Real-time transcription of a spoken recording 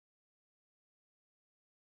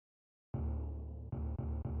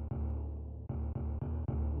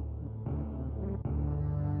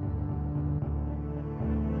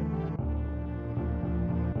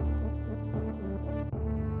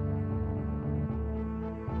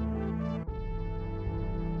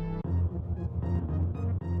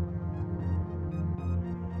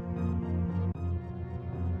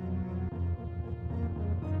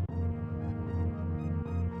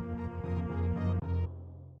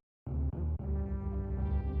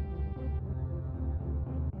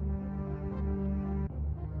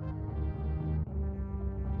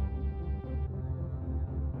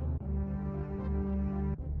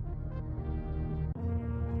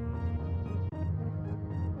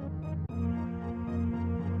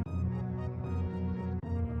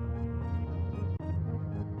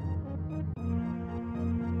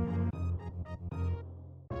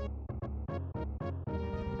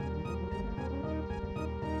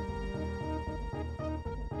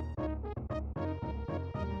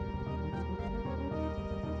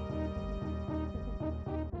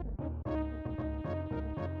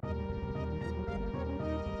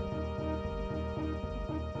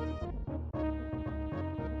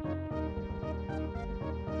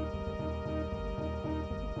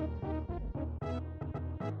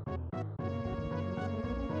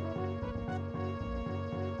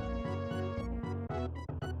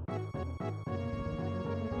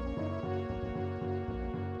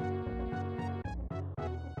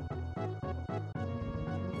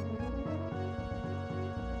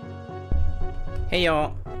Hey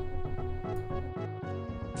yo.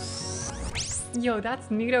 Yo,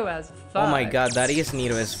 that's Nito as fuck. Oh my god, that is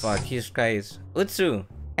Nito as fuck. Jesus Christ. Utsu.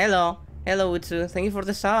 Hello. Hello, Utsu. Thank you for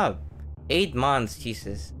the sub. 8 months,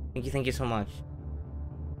 Jesus. Thank you so much.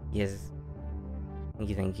 Yes.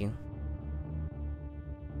 Thank you.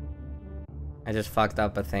 I just fucked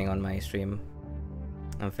up a thing on my stream.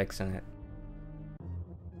 I'm fixing it.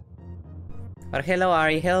 But hello,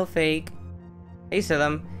 Ari. Hello, Fake. Hey,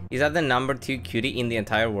 Salam. Is that the #2 cutie in the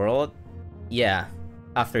entire world? Yeah.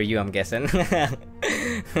 After you, I'm guessing.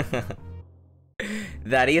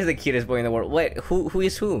 That is the cutest boy in the world. Wait, who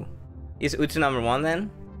is who? Is Utsu #1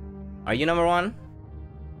 then? Are you #1?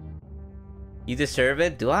 You deserve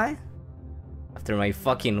it, do I? After my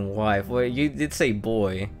fucking wife. Well, you did say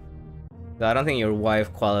boy. So I don't think your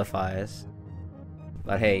wife qualifies.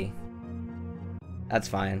 But hey. That's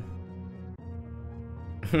fine.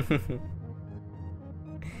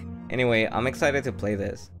 Anyway, I'm excited to play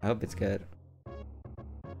this. I hope it's good.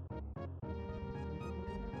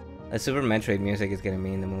 The Super Metroid music is getting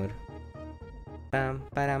me in the mood. Bam,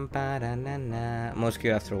 ba-dam, ba-da-na-na. Most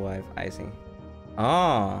cute after wife. I see.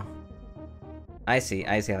 Oh. I see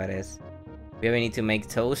how it is. We ever need to make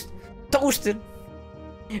toast? Toasted!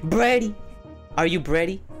 Bready! Are you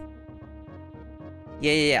bready?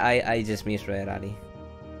 Yeah, I just misread, Ali.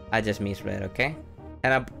 I just misread, okay?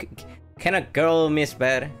 Can a girl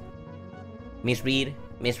misread?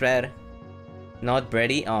 Misread? Not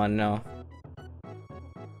bready? Oh no.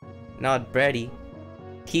 Not bready.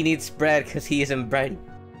 He needs bread because he isn't bready.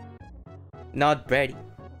 Not bready.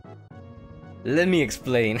 Let me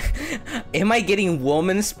explain. Am I getting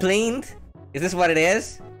woman-splained? Is this what it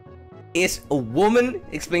is? Is a woman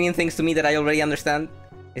explaining things to me that I already understand?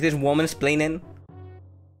 Is this woman-splaining?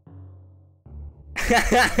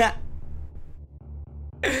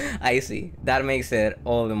 I see. That makes it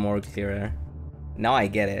all the more clearer. Now I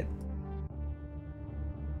get it.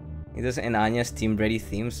 It is an Anya's Team Ready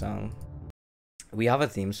theme song. We have a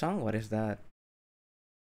theme song? What is that?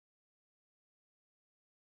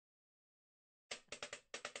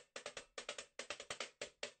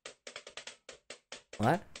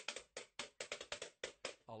 What?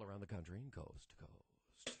 All around the country, coast to coast.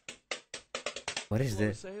 What is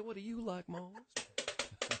this? Say, what do you like most?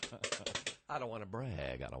 I don't want to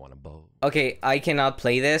brag. I don't want to boast. Okay, I cannot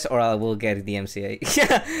play this or I will get DMCA.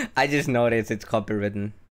 I just noticed it's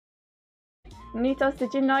copywritten. Nitos,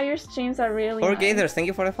 did you know your streams are really Or nice? Gathers, thank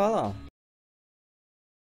you for the follow.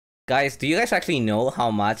 Guys, do you guys actually know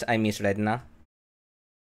how much I miss Redna?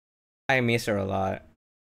 I miss her a lot.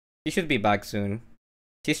 She should be back soon.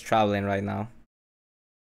 She's traveling right now.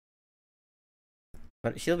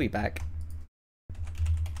 But she'll be back.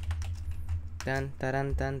 Dun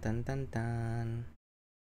dun dun dun dun dun.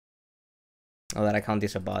 Oh, that account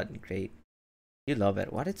is a bot. Great. You love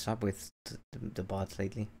it. What is up with the bots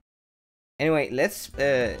lately? Anyway, let's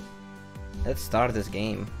start this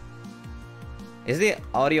game. Is the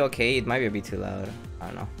audio okay? It might be a bit too loud. I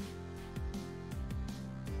don't know.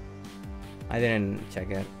 I didn't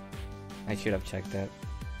check it. I should have checked it.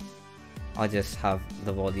 I'll just have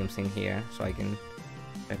the volumes in here so I can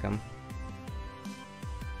check them.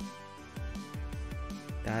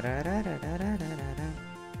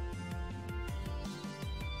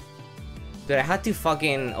 Dude, I had to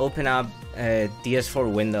fucking open up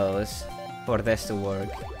DS4 Windows for this to work.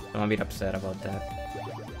 I'm a bit upset about that.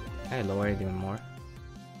 Can I lower it even more?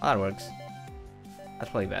 Oh, that works. That's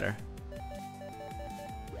probably better.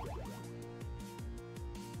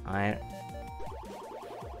 Alright.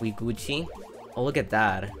 We Gucci. Oh, look at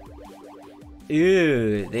that.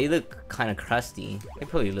 Ew, they look kind of crusty. They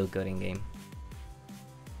probably look good in game.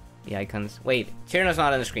 The icons. Wait, Chirino's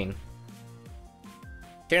not on the screen.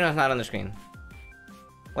 Chirino's not on the screen.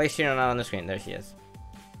 Why is Chirino not on the screen? There she is.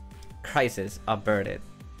 Crisis averted.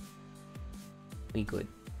 We good.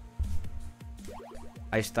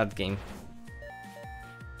 I start game.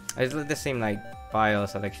 It's like the same like file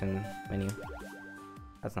selection menu.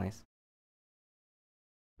 That's nice.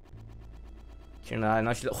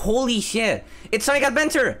 Holy shit! It's Sonic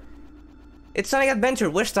Adventure! It's Sonic Adventure!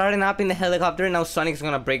 We're starting up in the helicopter, now Sonic's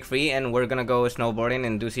gonna break free and we're gonna go snowboarding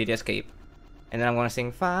and do City Escape. And then I'm gonna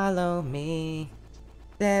sing, follow me,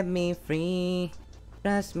 set me free,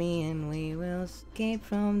 trust me and we will escape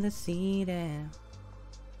from the city.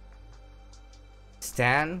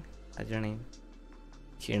 Stan? That's your name.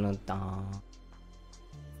 Chirino Dong.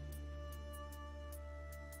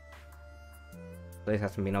 Place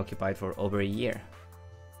hasn't been occupied for over a year.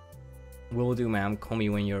 Will do, ma'am. Call me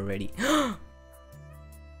when you're ready.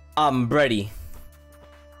 I'm ready.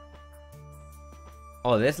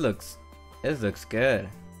 Oh, this looks good.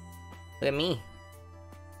 Look at me.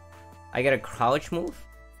 I get a crouch move?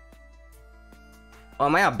 Oh,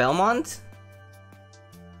 am I a Belmont?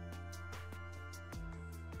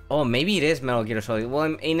 Oh, maybe it is Metal Gear Solid. Well,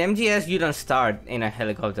 in MGS, you don't start in a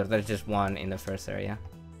helicopter. There's just one in the first area.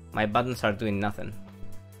 My buttons are doing nothing.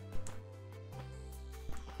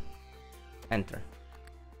 Enter.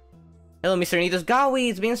 Hello, Mr. Nitos. Gawi,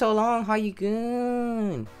 it's been so long. How you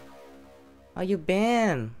good? How you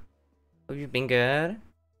been? Have you been good?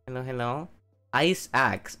 Hello, hello. Ice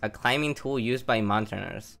Axe, a climbing tool used by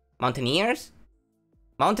mountaineers. Mountaineers?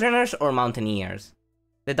 Mountaineers or mountaineers?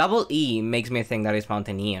 The double E makes me think that it's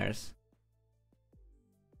mountaineers.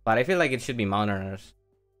 But I feel like it should be mountaineers.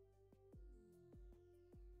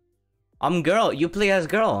 I'm girl. You play as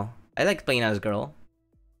girl. I like playing as girl.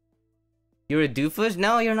 You're a doofus?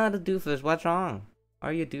 No, you're not a doofus. What's wrong?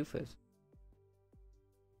 Are you a doofus?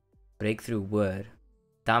 Breakthrough wood.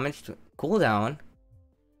 Damage to... Cooldown?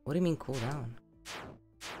 What do you mean cooldown?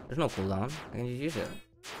 There's no cooldown. I can just use it.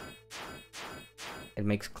 It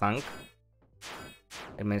makes clank.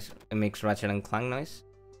 It makes Ratchet and Clank noise.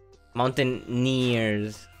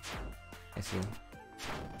 Mountaineers. I see.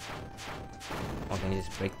 Oh, can you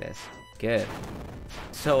just break this? Good.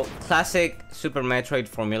 So, classic Super Metroid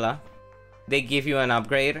formula. They give you an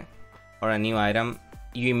upgrade or a new item.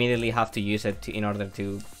 You immediately have to use it in order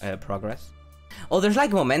to progress. Oh, there's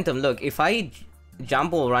like momentum. Look, if I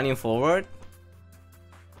jump while running forward,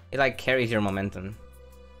 it like carries your momentum.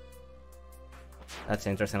 That's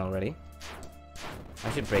interesting already. I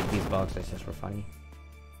should break these boxes just for funny.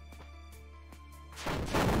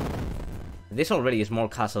 This already is more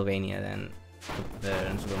Castlevania than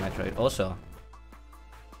Super Metroid. Also,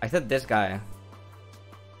 I thought this guy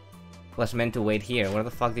was meant to wait here. Where the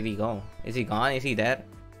fuck did he go? Is he gone? Is he dead?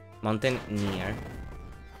 Mountaineer.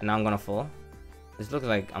 And now I'm gonna fall. This looks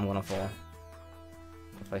like I'm gonna fall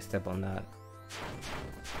if I step on that.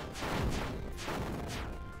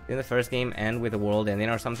 Did the first game end with the world ending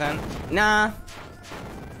or something? Nah.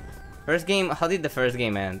 First game, how did the first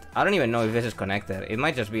game end? I don't even know if this is connected. It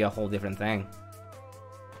might just be a whole different thing.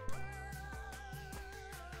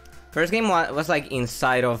 First game was like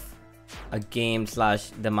inside of a game slash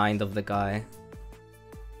the mind of the guy.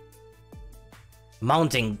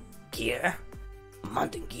 Mountain gear.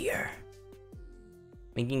 Mountain gear.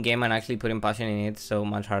 Making game and actually putting passion in it so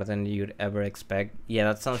much harder than you'd ever expect. Yeah,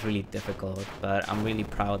 that sounds really difficult, but I'm really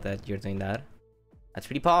proud that you're doing that. That's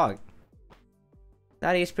pretty pog.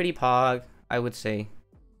 That is pretty pog, I would say.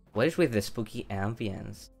 What is with the spooky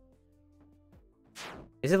ambience?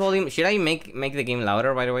 Is the volume... Should I make the game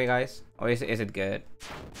louder, by the way, guys? Or is it good?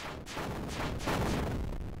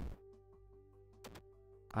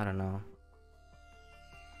 I don't know.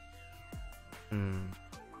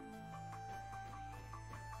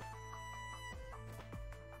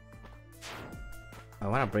 I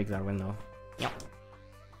wanna break that window. Yep.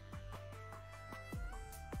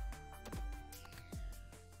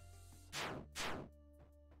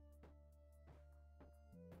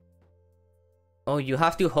 Oh, you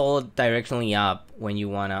have to hold directionally up when you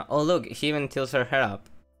wanna... Oh, look, she even tilts her head up.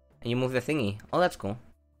 And you move the thingy. Oh, that's cool.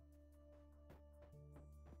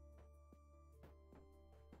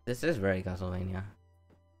 This is very Castlevania.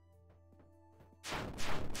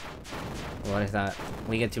 What is that?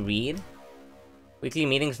 We get to read? Weekly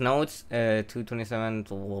meetings notes, 227...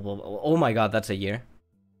 Oh my god, that's a year.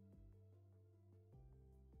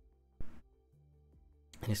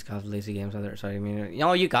 It's called lazy games other sorry, I mean,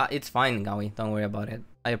 no, you got it's fine, Gawi. Don't worry about it.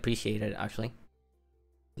 I appreciate it actually.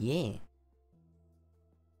 Yeah.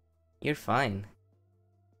 You're fine.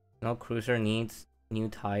 No cruiser needs new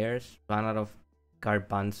tires. Ran out of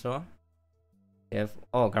garbanzo.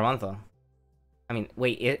 Oh, garbanzo. I mean,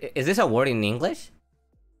 wait, is this a word in English?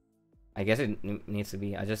 I guess it needs to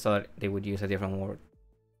be. I just thought they would use a different word.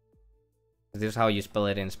 This is how you spell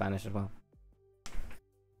it in Spanish as well.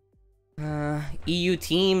 EU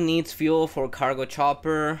team needs fuel for cargo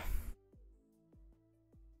chopper.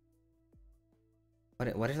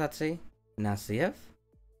 What does that say? Nasif?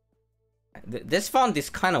 This font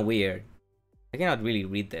is kind of weird. I cannot really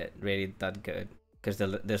read it that good because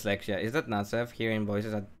the dyslexia. Is that Nasif hearing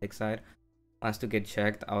voices at Lakeside? Wants to get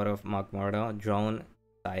checked out of McMurdo. Drone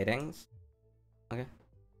sightings. Okay.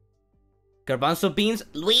 Garbanzo beans,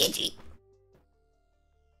 Luigi.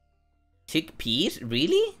 Chickpeas,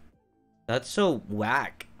 really? That's so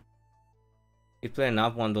whack. You play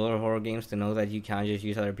enough $1 horror games to know that you can't just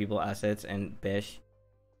use other people's assets and bash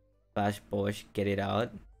bosh get it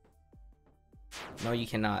out. No, you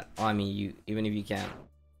cannot. Oh, I mean, you even if you can,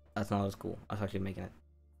 that's not as cool. I was actually making it.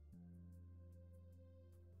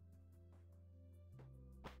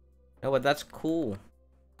 No, but that's cool.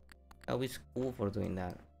 That was cool for doing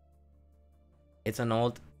that. It's an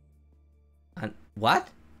old... what?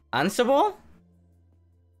 Ansible?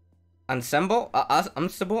 Ensemble?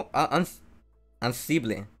 Unsible?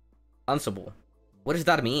 Unsible. Unsible. What does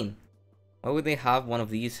that mean? Why would they have one of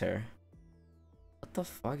these here? What the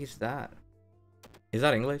fuck is that? Is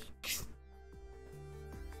that English?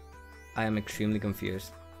 I am extremely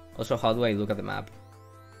confused. Also, how do I look at the map?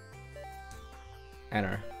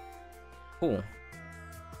 Enter. Cool.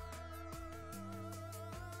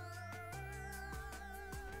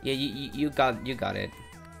 Yeah, you got it.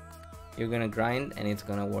 You're gonna grind and it's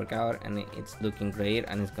gonna work out and it's looking great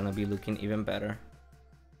and it's gonna be looking even better.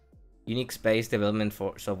 Unique space development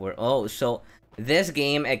for software. Oh, so this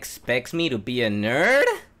game expects me to be a nerd?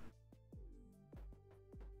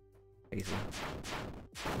 Crazy.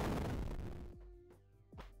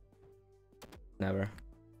 Never.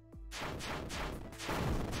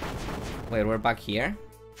 Wait, we're back here?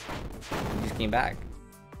 We just came back.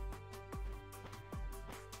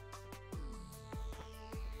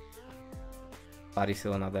 Body's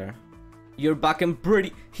still not there. You're back and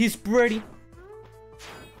pretty. He's pretty.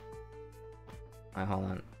 Alright, hold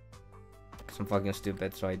on. Cause I'm fucking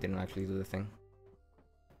stupid, so I didn't actually do the thing.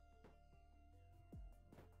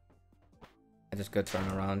 I just go turn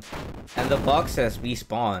around. And the box says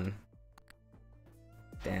respawn.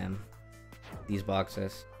 Damn. These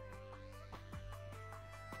boxes.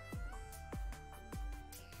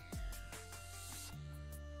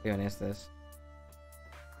 What is this?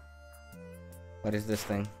 What is this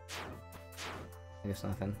thing? I guess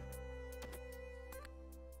nothing.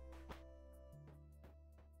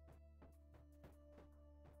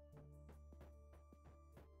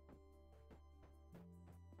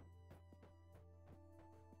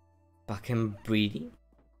 Fucking breedy.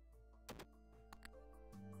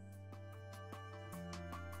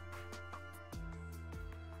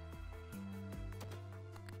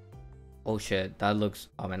 Oh shit, that looks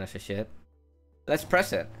ominous as shit. Let's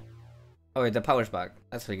press it. Oh wait, the power's back.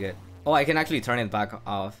 That's pretty good. Oh, I can actually turn it back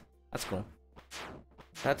off. That's cool.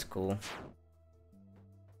 That's cool.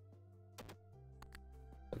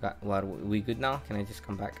 Okay, what, we good now? Can I just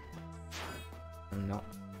come back? No.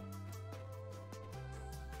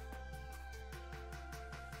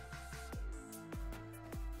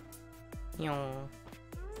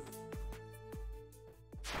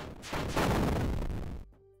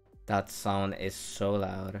 That sound is so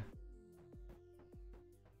loud.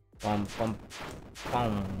 Bum bum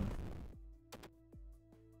bum.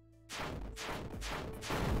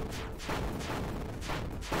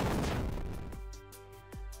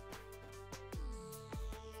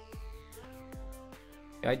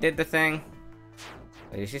 I did the thing.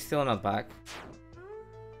 Wait, is she still not back?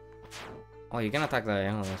 Oh, you can attack the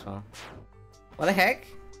angle as well. What the heck?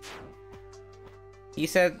 He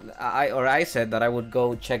said I said that I would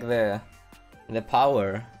go check the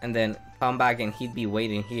power and then come back and he'd be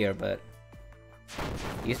waiting here, but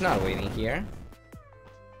he's not waiting here.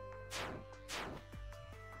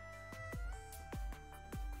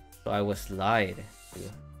 So I was lied to.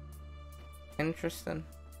 Interesting.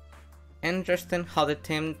 Interesting how the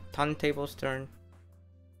turntables turn.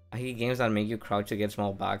 I hate games that make you crouch to get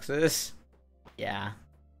small boxes. Yeah.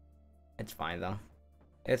 It's fine though.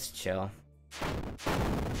 It's chill.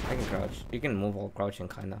 I can crouch. You can move while crouching,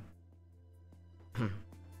 kinda.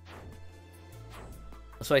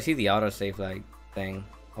 So I see the autosave like thing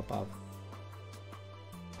pop up.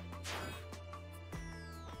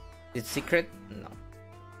 It's secret? No.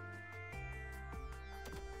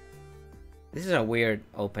 This is a weird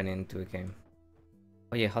opening to a game.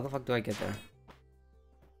 Oh yeah, how the fuck do I get there?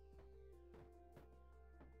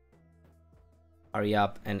 Hurry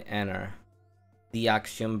up and enter. The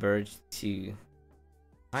Axiom Verge 2.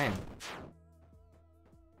 Fine.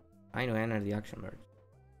 I know enter the Axiom Verge.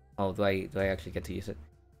 Oh, do I actually get to use it?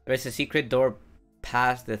 There's a secret door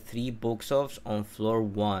past the 3 bookshelves on floor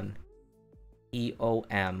 1.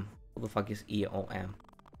 EOM. Who the fuck is EOM?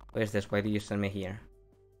 Where's this? Why did you send me here?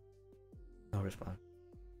 No response.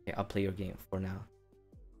 Okay, I'll play your game for now.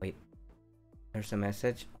 Wait. There's a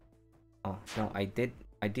message. Oh no, I did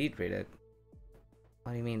read it.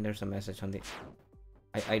 What do you mean there's a message on the...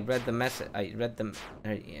 I read the message. I read the...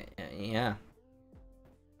 yeah.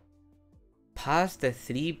 Past the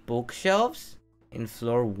 3 bookshelves in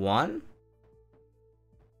floor 1?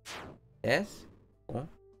 Yes? Oh.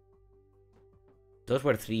 Those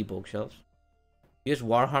were 3 bookshelves. Use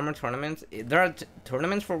Warhammer tournaments? There are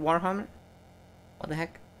tournaments for Warhammer? What the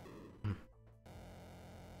heck?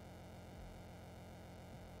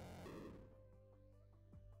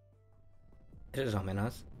 This is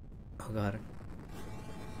ominous. Oh god.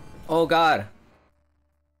 Oh god!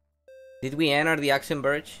 Did we enter the Axiom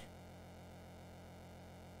Verge?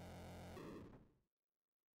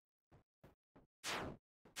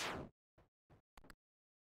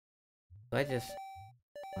 Do I just...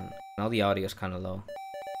 Now the audio is kind of low.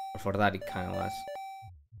 Before that it kind of was.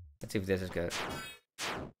 Let's see if this is good.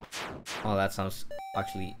 Oh, that sounds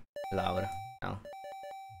actually loud now.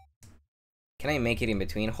 Can I make it in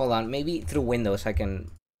between? Hold on, maybe through Windows I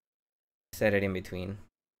can set it in between.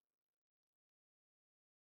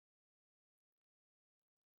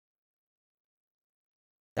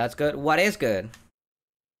 That's good. What is good?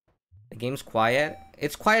 The game's quiet.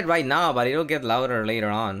 It's quiet right now, but it'll get louder later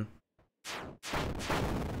on.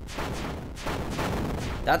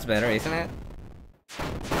 That's better, isn't it?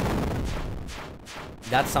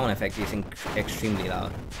 That sound effect is extremely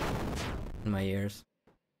loud in my ears.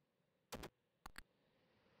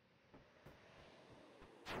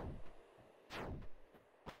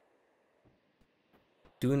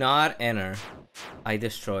 Do not enter. I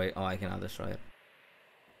destroy. Oh, I cannot destroy it.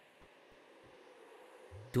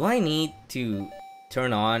 Do I need to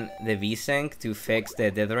turn on the VSync to fix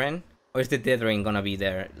the dithering? Or is the dithering gonna be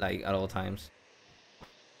there, like, at all times?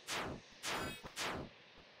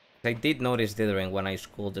 I did notice dithering when I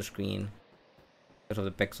scrolled the screen because of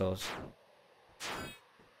the pixels.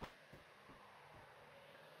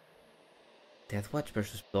 Deathwatch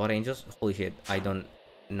versus Blood Angels? Holy shit, I don't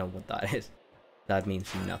know what that is. That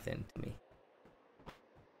means nothing to me.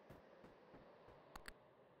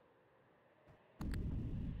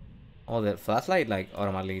 Oh, the flashlight like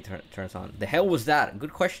automatically turns on. The hell was that?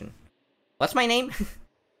 Good question. What's my name?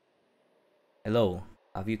 Hello,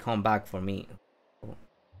 have you come back for me? Oh.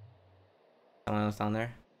 Someone else down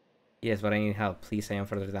there? Yes, but I need help. Please, I am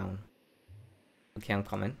further down. Okay, I'm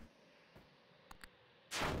coming.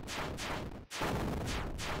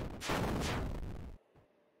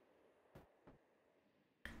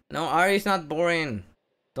 No, Ari's not boring.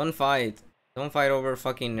 Don't fight. Don't fight over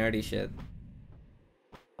fucking nerdy shit.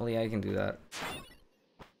 Only I can do that.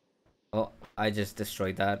 Oh, I just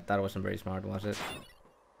destroyed that. That wasn't very smart, was it?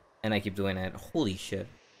 And I keep doing it. Holy shit.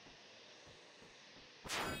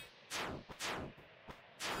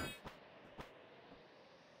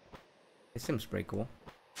 It seems pretty cool.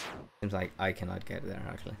 Seems like I cannot get there,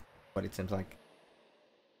 actually. But it seems like...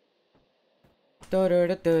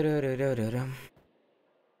 Oh,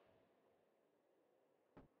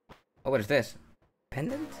 what is this?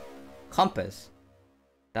 Pendant? Compass.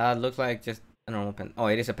 That looks like just a normal pendant. Oh,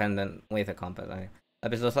 it is a pendant with a compass.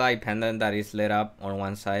 That looks like a pendant that is lit up on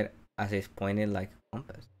one side as it's pointed like a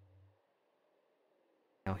compass.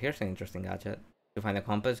 Now here's an interesting gadget. To find the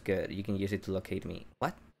compass, good. You can use it to locate me.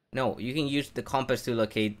 What? No, you can use the compass to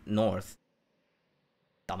locate north.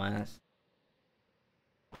 Dumbass.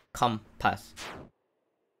 Compass.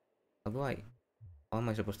 How am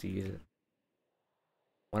I supposed to use it?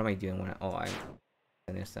 What am I doing when I'm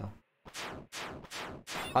in this though?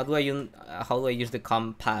 How do I use the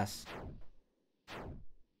compass?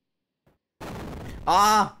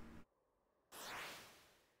 Ah!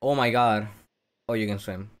 Oh my god. Oh, you can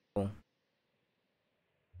swim. Cool.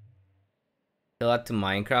 Fill out to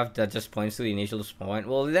Minecraft, that just points to the initial spawn.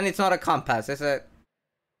 Well, then it's not a compass, is it?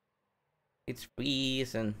 It's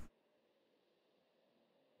freeze and...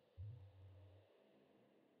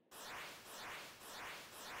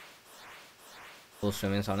 Full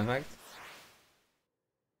swimming sound effect.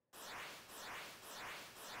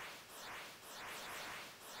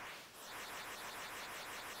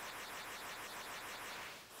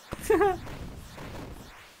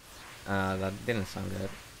 That didn't sound good.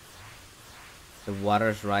 The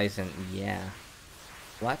water's rising, yeah.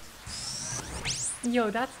 What? Yo,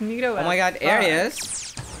 that's Nitos. Oh my god,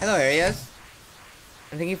 Arius! Hello, Arius.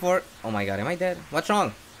 I'm thinking for... Oh my god, am I dead? What's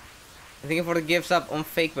wrong? I'm thinking for the gifts up on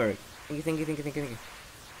Fakeberg. Thank you.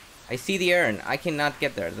 I see the urn. I cannot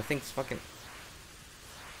get there. The thing's fucking...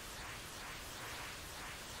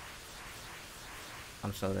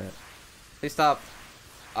 I'm so dead. Please stop.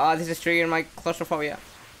 Ah, this is triggering my claustrophobia.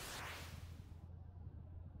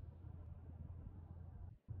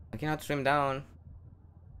 I cannot swim down.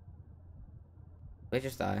 Did I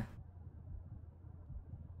just die?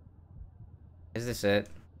 Is this it?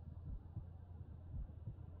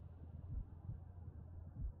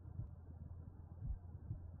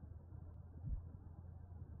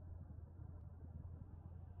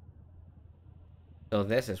 So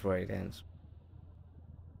this is where it ends.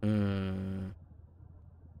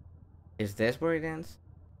 Is this where it ends?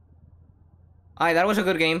 Alright, that was a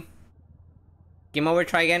good game. Game over,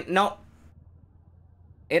 try again. No!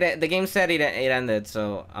 The game said it ended,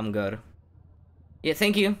 so I'm good. Yeah,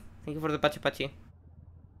 thank you. Thank you for the pachi.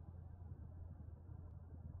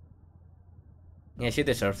 Yeah, she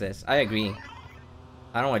deserves this. I agree.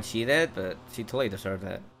 I don't know what she did, but she totally deserved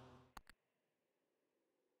it.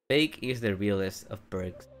 Fake is the realest of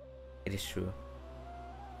perks. It It is true.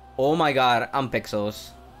 Oh my god, I'm Pixels.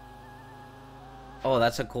 Oh,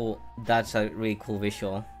 that's a really cool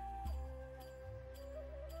visual.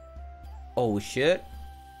 Oh shit.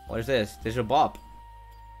 What is this? There's a bop.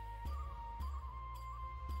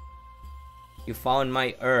 You found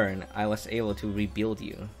my urn. I was able to rebuild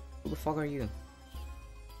you. Who the fuck are you?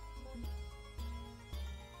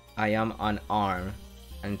 I am unarmed.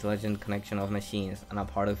 An intelligent connection of machines, and a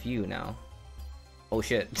part of you now. Oh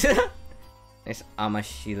shit. It's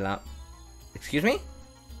Amashila. Excuse me?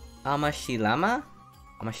 Amashilama?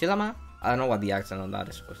 Amashilama? I don't know what the accent on that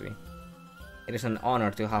is supposed to be. It is an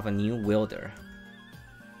honor to have a new wielder.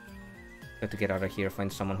 Got to get out of here,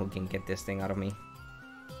 find someone who can get this thing out of me.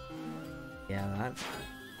 Yeah,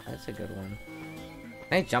 that's a good one.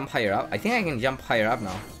 Can I jump higher up? I think I can jump higher up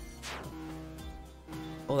now.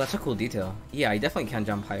 Oh, that's a cool detail. Yeah, I definitely can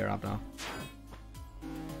jump higher up now.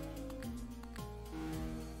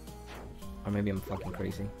 Or maybe I'm fucking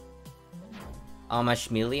crazy.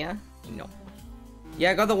 Amashmilia? No. Yeah,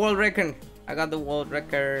 I got the world record. I got the world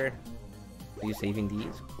record. Are you saving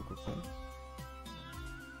these?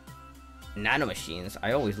 Nano machines.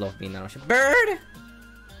 I always love being nano machine. Bird!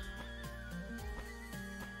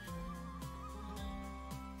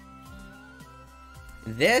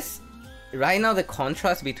 This right now, the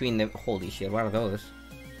contrast between the holy shit, what are those?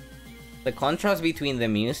 The contrast between the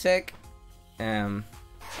music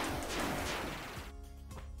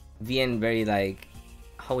being very like,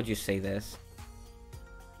 how would you say this?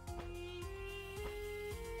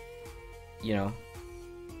 You know,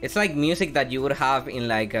 it's like music that you would have in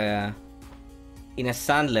like a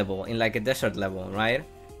sand level, in like a desert level, right?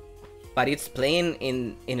 But it's playing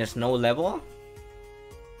in a snow level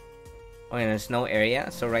or in a snow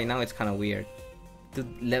area, so right now it's kind of weird. Do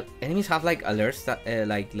enemies have like alerts that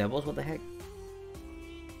like levels? What the heck?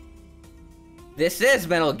 This is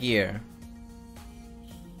Metal Gear.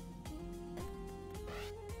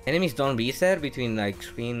 Enemies don't reset between like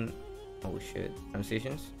screen. Oh shit!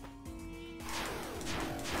 Transitions.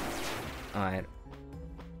 Alright.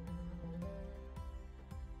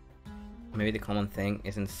 Maybe the common thing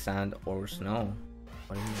isn't sand or snow.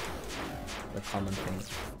 What do you mean? The common thing.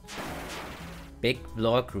 Big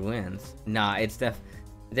block ruins. Nah, it's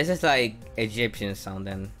this is like Egyptian sound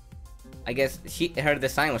then. I guess her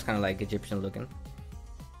design was kind of like Egyptian looking.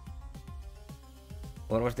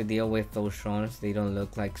 What was the deal with those thrones? They don't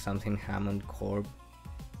look like something Hammond Corp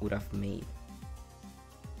would have made.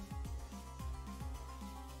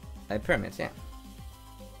 Like pyramids, yeah.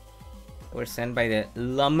 They were sent by the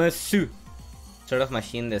Lamassu, sort of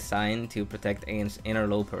machine designed to protect against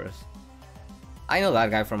interlopers. I know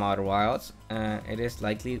that guy from Outer Wilds. It is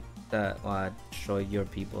likely that destroyed your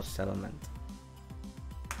people's settlement.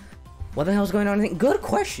 What the hell's going on? Good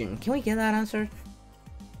question. Can we get that answered?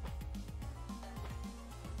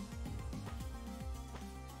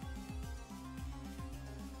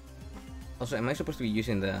 Also, am I supposed to be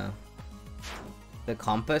using the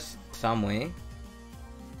compass some way?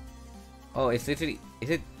 Oh, it's literally, is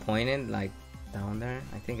it pointed like down there?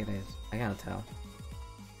 I think it is. I cannot tell.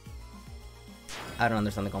 I don't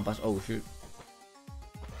understand the compass. Oh shoot.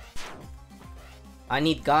 I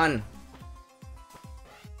need gun.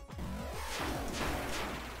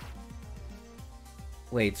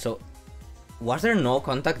 Wait, so was there no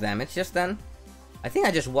contact damage just then? I think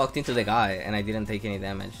I just walked into the guy and I didn't take any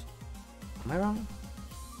damage. Am I wrong?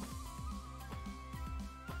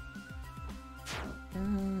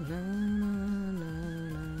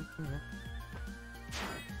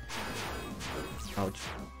 Ouch.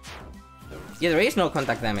 Yeah, there is no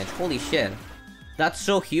contact damage. Holy shit. That's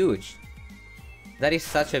so huge. That is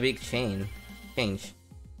such a big change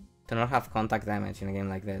to not have contact damage in a game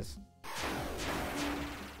like this.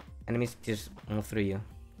 Enemies just move through you.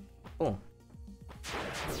 Oh.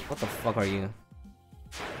 What the fuck are you?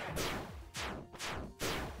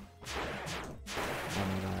 Oh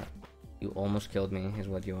my god. You almost killed me, is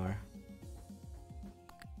what you are.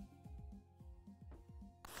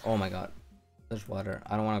 Oh my god. There's water.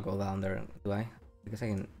 I don't want to go down there, do I? Because I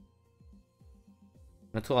can...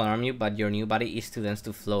 Not to alarm you, but your new body is too dense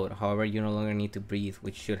to float. However, you no longer need to breathe,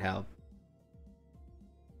 which should help.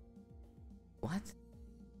 What?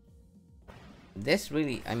 This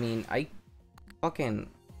really... I mean, I fucking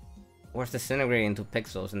was disintegrated into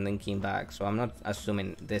pixels and then came back, so I'm not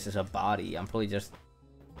assuming this is a body. I'm probably just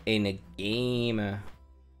in a game.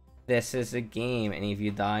 This is a game, and if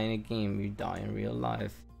you die in a game, you die in real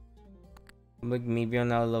life. But maybe I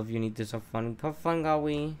now love you, need to have fun. Have fun,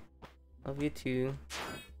 Gawi. Love you too.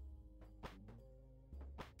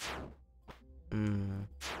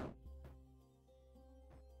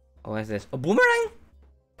 Oh, what is this? A boomerang?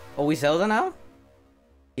 Oh, we Zelda now?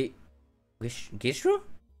 Gishru?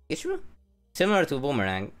 Similar to a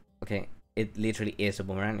boomerang. Okay, it literally is a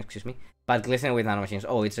boomerang, excuse me. But glistening with nanomachines.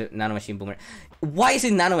 Oh, it's a nanomachine boomerang. Why is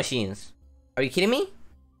it nanomachines? Are you kidding me?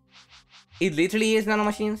 It literally is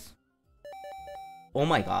nanomachines? Oh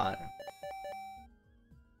my god.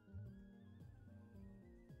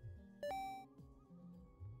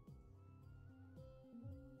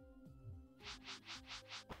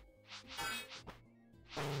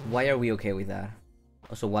 Why are we okay with that?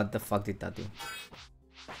 Also, what the fuck did that do?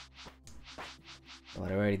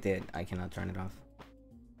 Whatever it did, I cannot turn it off.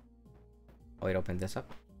 Oh, it opened this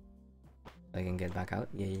up. I can get back out.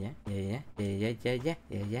 Yeah.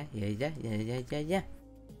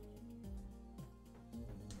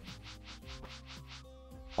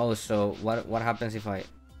 Oh, so what happens if I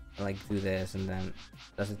like do this and then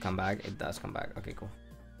does it come back? It does come back. Okay, cool.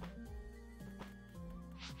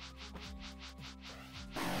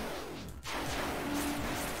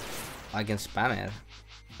 I can spam it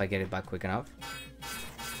if I get it back quick enough.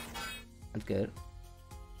 That's good.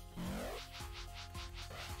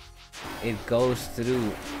 It goes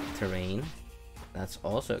through terrain. That's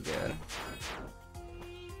also good.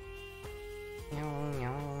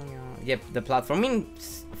 Yep, the platforming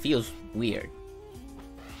feels weird.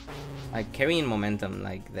 Like carrying momentum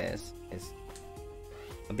like this is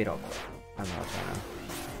a bit awkward. I don't know what's going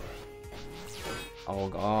on. Oh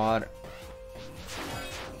god.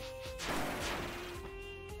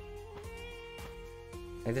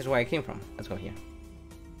 Hey, this is where I came from. Let's go here.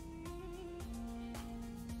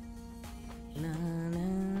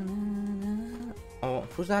 Oh,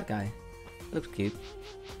 who's that guy? Looks cute.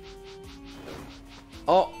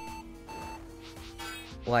 Oh!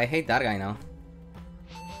 Well, I hate that guy now.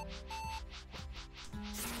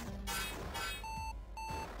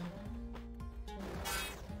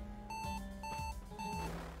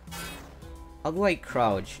 How do I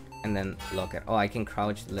crouch and then lock it? Oh, I can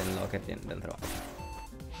crouch, then lock it, and then throw it.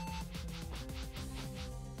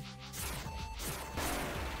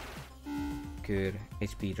 Good.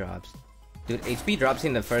 HP drops. Dude, HP drops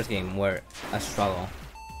in the first game were a struggle.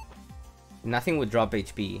 Nothing would drop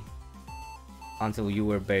HP until you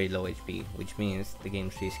were very low HP, which means the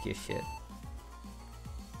game's risky as shit.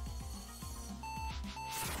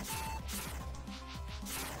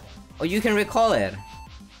 Oh, you can recall it!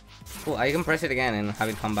 Cool, I can press it again and have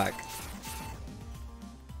it come back.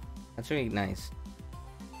 That's really nice.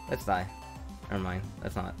 Let's die. Never mind,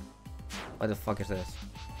 let's not. What the fuck is this?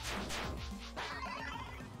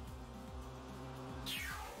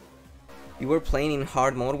 You were playing in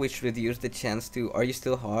hard mode, which reduced the chance to... Are you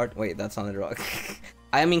still hard? Wait, that's on the rock.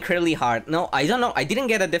 I am incredibly hard. No, I don't know. I didn't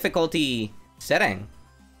get a difficulty setting.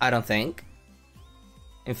 I don't think.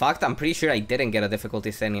 In fact, I'm pretty sure I didn't get a difficulty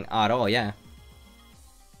setting at all, yeah.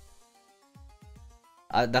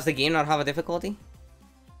 Does the game not have a difficulty?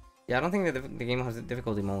 Yeah, I don't think the game has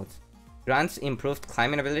difficulty modes. Grants improved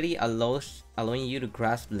climbing ability, allowing you to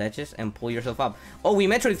grasp ledges and pull yourself up. Oh, we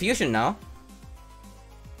Metroid Fusion now.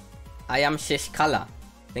 I am Shishkala.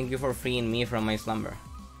 Thank you for freeing me from my slumber.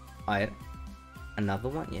 Alright. Another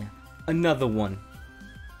one? Yeah. Another one.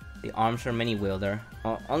 The arms are many wielder.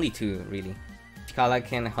 Oh, only two, really. Shishkala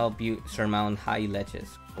can help you surmount high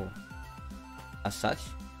ledges. Cool. As such.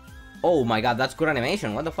 Oh my god, that's good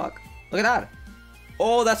animation. What the fuck? Look at that.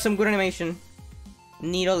 Oh, that's some good animation.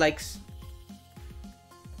 Nito likes.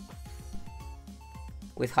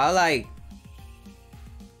 With how, like,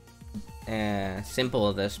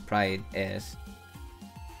 simple the sprite is,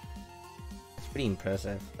 it's pretty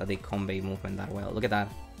impressive that they convey movement that well. Look at that,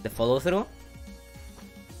 the follow through.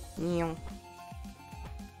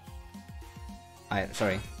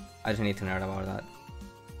 Sorry, I just need to nerd about that.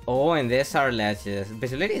 Oh, and these are ledges.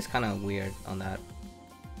 Visibility is kind of weird on that.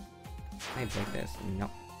 Can I break this? No.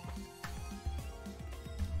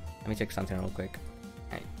 Let me check something real quick.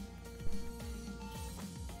 Right.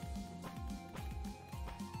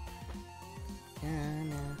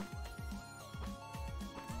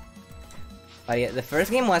 But yeah, the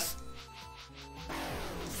first game was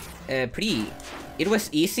pretty... It was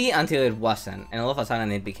easy until it wasn't, and all of a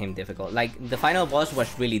sudden it became difficult. Like, the final boss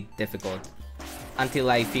was really difficult until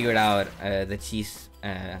I figured out the cheese,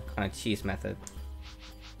 kind of cheese method.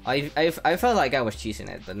 I felt like I was cheesing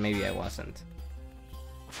it, but maybe I wasn't.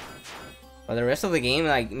 But the rest of the game,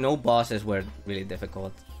 like, no bosses were really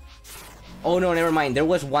difficult. Oh no, never mind. There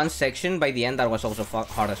was one section by the end that was also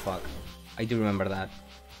hard as fuck. I do remember that.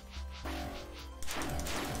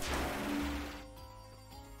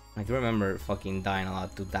 I do remember fucking dying a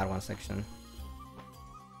lot to that one section.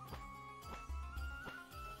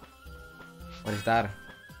 What is that?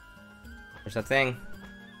 There's a thing.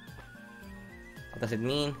 does it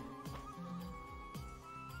mean?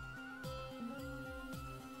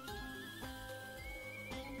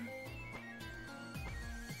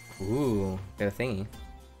 Ooh, got a thingy.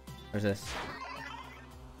 Where's this?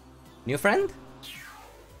 New friend?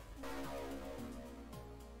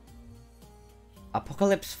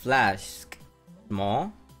 Apocalypse Flask.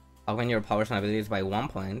 Small. Augment your powers and abilities by 1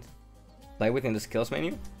 point. Play within the skills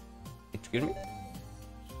menu. Excuse me?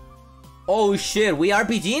 Oh shit, we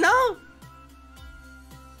RPG now?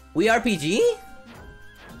 We RPG?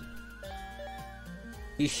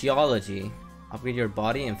 Physiology. Upgrade your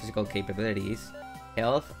body and physical capabilities.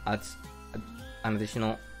 Health adds an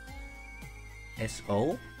additional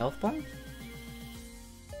SO health point.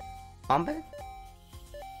 Combat.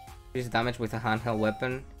 Increase damage with a handheld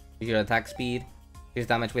weapon. Increase your attack speed. Increase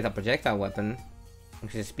damage with a projectile weapon.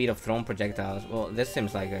 Increase the speed of thrown projectiles. Well, this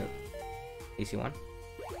seems like a easy one.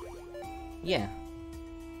 Yeah.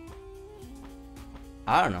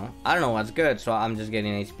 I don't know. I don't know what's good, so I'm just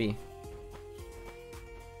getting HP.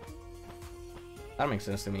 That makes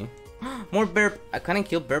sense to me. More burp. I can't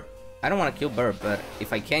kill burp. I don't want to kill burp, but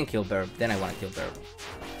if I can kill burp, then I want to kill burp.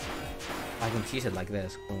 I can cheese it like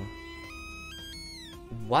this. Cool.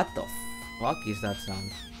 What the fuck is that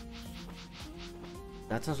sound?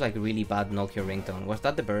 That sounds like a really bad Nokia ringtone. Was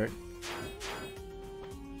that the bird?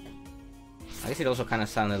 I guess it also kind of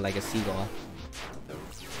sounded like a seagull.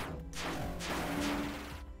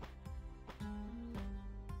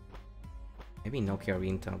 Maybe Nokia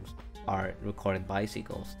ringtones are recorded by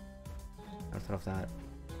seagulls. I thought of that.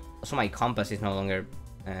 Also, my compass is no longer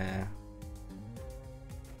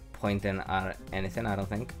pointing at anything, I don't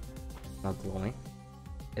think. Not glowing.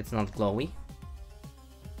 It's not glowy.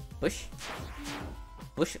 Bush?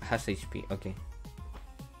 Bush has HP, okay.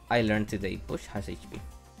 I learned today, Bush has HP.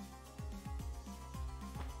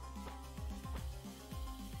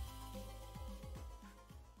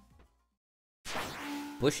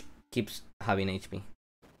 Bush keeps having HP.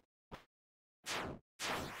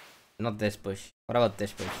 Not this bush. What about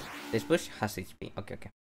this bush? This bush has HP. Okay, okay.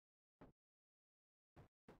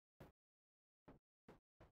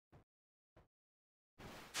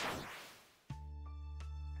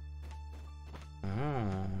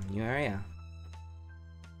 Oh, new area.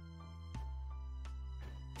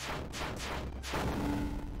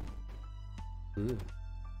 Ooh.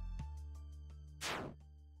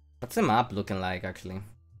 What's the map looking like, actually?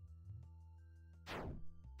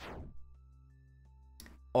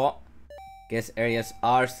 Oh, guess areas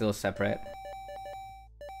are still separate.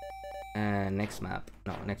 Next map.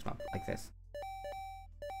 No, next map, like this.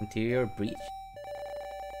 Interior breach.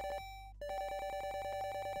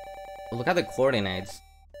 Oh, look at the coordinates.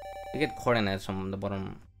 You get coordinates from the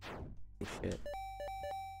bottom. Oh shit.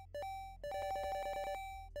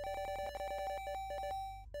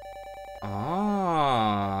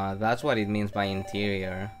 Ah, that's what it means by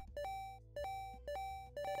interior.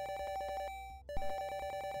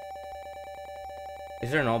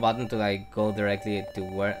 Is there no button to like go directly to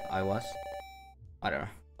where I was? Whatever,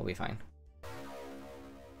 I'll be fine.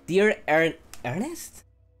 Dear Ernest?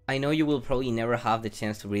 I know you will probably never have the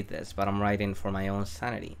chance to read this, but I'm writing for my own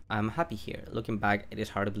sanity. I'm happy here. Looking back, it is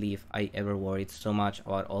hard to believe I ever worried so much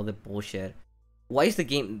about all the bullshit. Why is the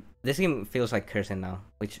game... This game feels like cursing now,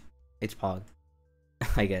 which it's Pog,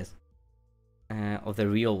 I guess. Of the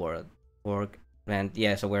real world. Work, rent,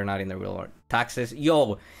 yeah, so we're not in the real world. Taxes,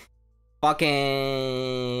 yo! Fucking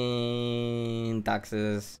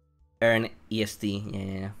taxes. Earn EST,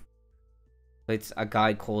 yeah. So it's a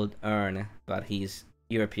guy called Earn, but he's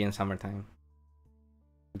European summertime,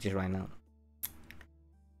 which is right now.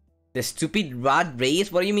 The stupid rat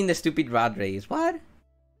race? What do you mean the stupid rat race? What?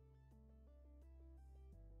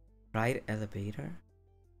 Right elevator?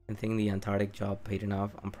 I think the Antarctic job paid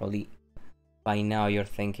enough. I'm probably by now you're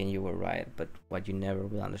thinking you were right, but what you never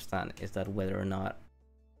will understand is that whether or not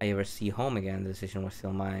I ever see home again, the decision was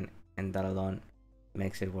still mine, and that alone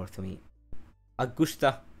makes it worth to me.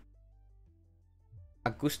 Augusta.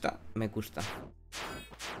 Augusta me gusta.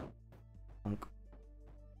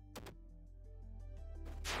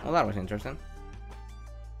 Well, that was interesting.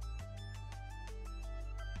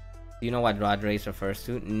 Do you know what Rod Race refers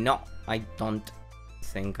to? No, I don't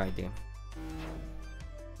think I do.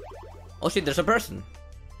 Oh shit, there's a person.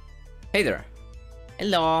 Hey there.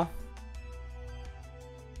 Hello.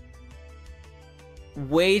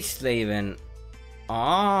 Wage slaving.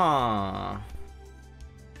 Ah.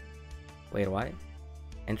 Wait, what?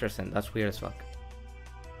 Interesting, that's weird as fuck.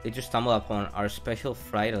 They just stumbled upon our special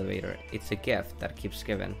freight elevator. It's a gift that keeps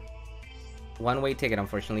giving. One-way ticket,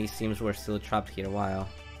 unfortunately. Seems we're still trapped here a while.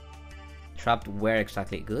 Trapped where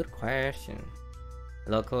exactly? Good question.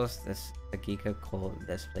 Locals, The Giga called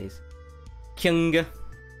this place Kyung.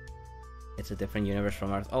 It's a different universe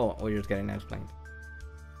from Earth. Oh, we're just getting explained.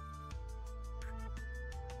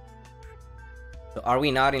 So are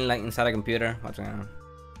we not in like inside a computer? What's going on?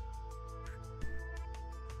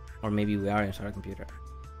 Or maybe we are inside a computer.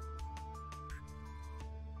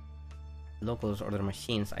 Locals or their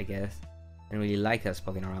machines, I guess, didn't really like us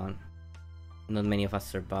poking around. Not many of us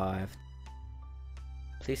survived.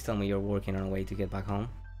 Please tell me you're working on a way to get back home.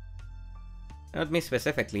 Not me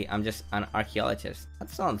specifically, I'm just an archaeologist. That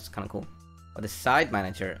sounds kinda cool. But the site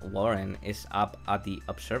manager, Lauren, is up at the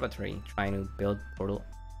observatory trying to build portal.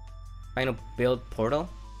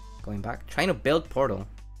 Going back? Trying to build portal.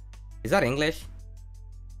 Is that English?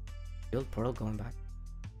 Build portal going back.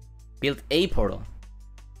 Build a portal.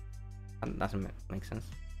 That doesn't make sense.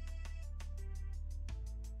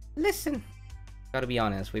 Listen. Gotta be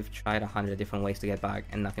honest, we've tried 100 different ways to get back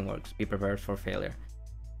and nothing works. Be prepared for failure.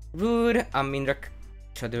 Rude. I'm Mindrak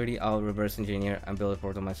Chaduri. I'll reverse engineer and build a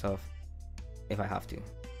portal myself. If I have to.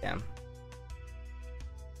 Damn.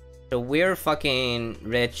 So we're fucking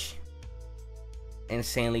rich.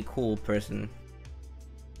 Insanely cool person.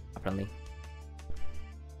 Apparently.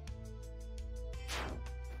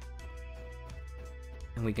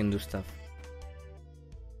 And we can do stuff.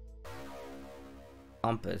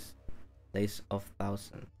 Compass. Place of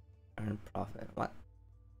 1,000. Earn profit. What?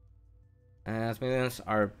 As millions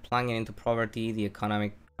are plunging into poverty, the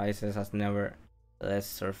economic crisis has never less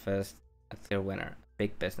surfaced a clear winner.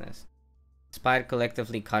 Big business. Despite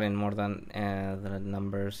collectively cutting more than the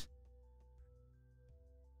numbers.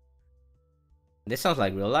 This sounds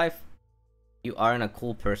like real life. You aren't a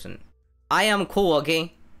cool person. I am cool,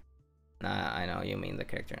 okay? Nah, I know you mean the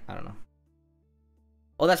character. I don't know.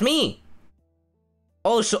 Oh, that's me!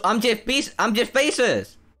 Oh, so I'm Jeff Bezos. I'm Jeff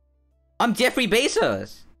Bezos. I'm Jeffrey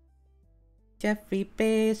Bezos. Jeffrey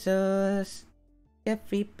Bezos.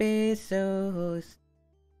 Jeffrey Bezos.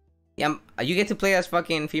 Yeah, you get to play as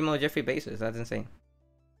fucking female Jeffrey Bezos. That's insane.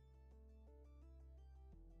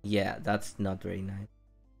 Yeah, that's not very nice.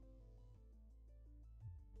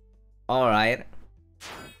 Alright.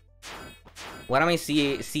 What am I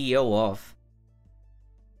CEO of?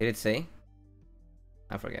 Did it say?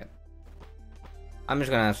 I forget. I'm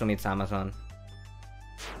just gonna assume it's Amazon.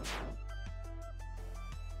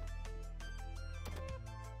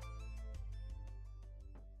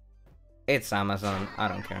 It's Amazon. I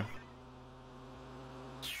don't care.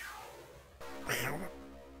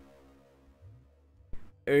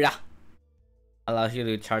 Yeah. Allows you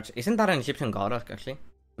to charge. Isn't that an Egyptian god actually?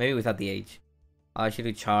 Maybe without the age. Allows you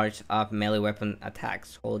to charge up melee weapon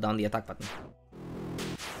attacks. Hold down the attack button.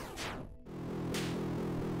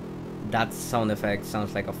 That sound effect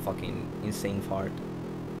sounds like a fucking insane fart.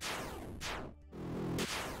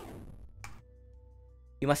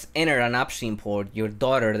 You must enter an Axiom port. Your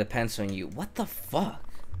daughter depends on you. What the fuck?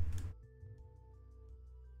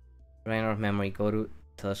 Run out of memory. Go to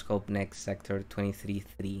telescope next sector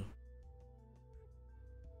 23-3.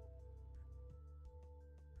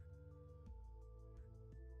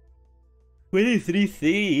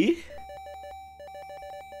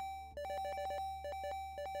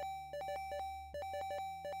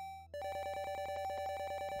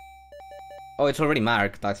 Oh, it's already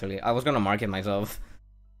marked, actually. I was gonna mark it myself.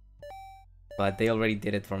 But they already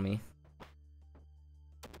did it for me.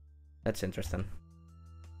 That's interesting.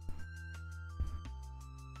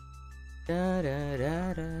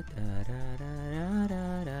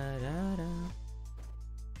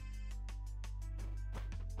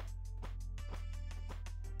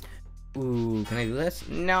 Ooh, can I do this?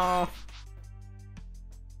 No.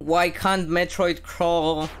 Why can't Metroid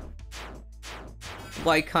crawl?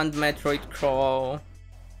 Why can't Metroid crawl?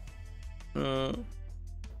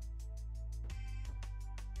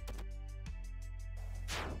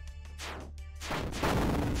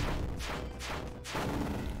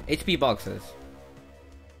 HP boxes.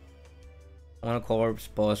 One corpse,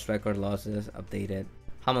 boss record losses, updated.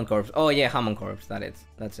 Hammond corpse. Oh yeah, Hammond corpse.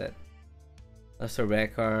 That's it. That's a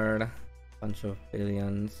record. Bunch of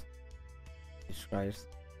billions. Jesus Christ.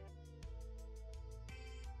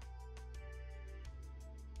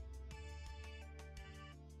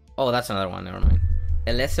 Oh, that's another one. Never mind.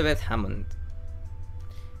 Elizabeth Hammond.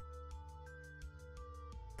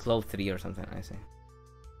 Club 3 or something, I say.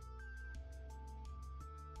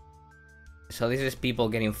 So this is people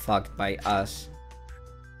getting fucked by us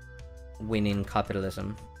winning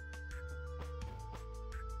capitalism.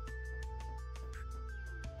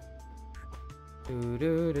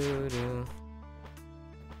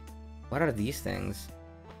 What are these things?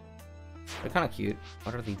 They're kind of cute.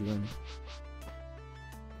 What are they doing?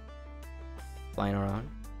 Flying around.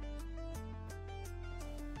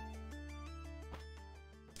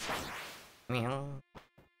 Meow.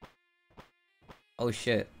 Oh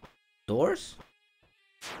shit. Doors?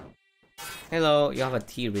 Hello, you have a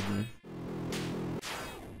T written.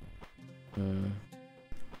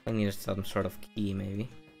 I need some sort of key, maybe.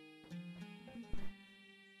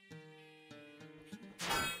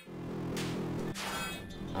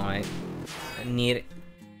 Alright. I need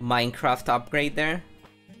Minecraft upgrade there.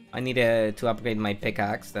 I need to upgrade my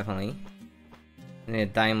pickaxe, definitely. I need a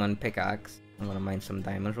diamond pickaxe. I'm gonna mine some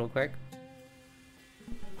diamonds real quick.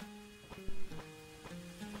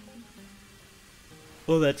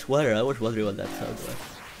 Oh, that's water. I was wondering what that sounds like.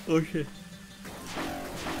 Oh shit.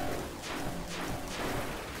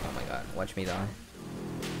 Oh my god, watch me die.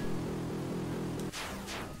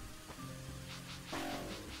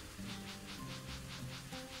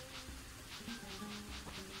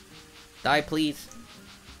 Die, please.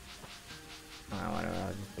 Oh, whatever,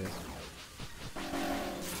 I'll just do this.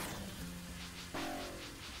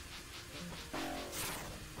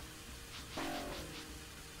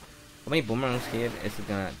 How many boomerangs here is it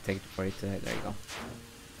gonna take for it to hit? There you go.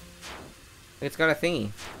 It's got a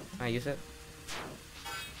thingy. Can I use it?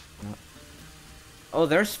 No. Oh,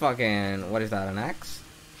 there's fucking... What is that, an axe?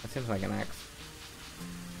 That seems like an axe.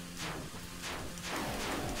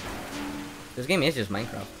 This game is just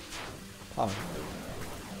Minecraft. Oh.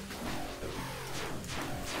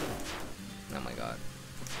 Oh my god.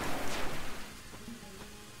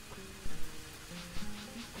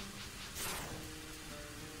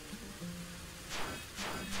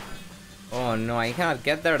 Oh no, I cannot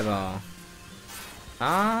get there though.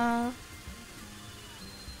 Ah.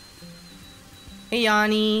 Hey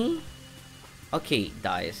Yanni. Okay,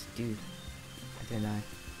 dies, dude. I didn't die.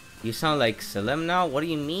 You sound like Selim now? What do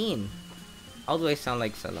you mean? How do I sound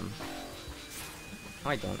like Selim?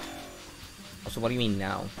 No, I don't. Also, what do you mean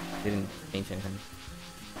now? Didn't change anything.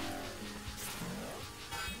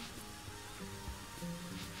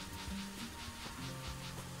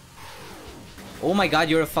 Oh my god,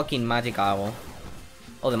 you're a fucking magic owl.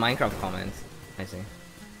 Oh, the Minecraft comments. I see. I've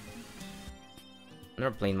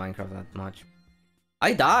never played Minecraft that much.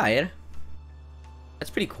 I died. That's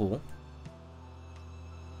pretty cool.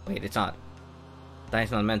 Wait, it's not. That is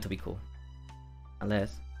not meant to be cool.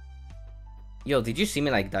 Unless... Yo, did you see me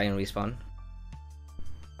like die and respawn?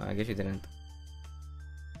 Oh, I guess you didn't.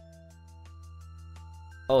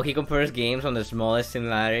 Oh, he compares games on the smallest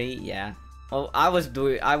similarity? Yeah. Well, I was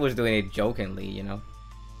doing it jokingly, you know.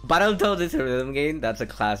 Battletoads is a rhythm game. That's a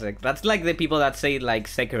classic. That's like the people that say like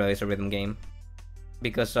Sekiro is a rhythm game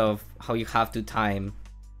because of how you have to time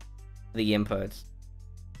the inputs,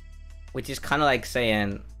 which is kind of like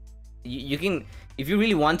saying you can, if you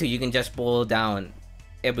really want to, you can just boil down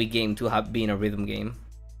every game to have been a rhythm game.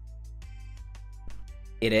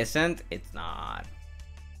 It isn't. It's not.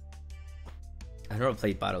 I never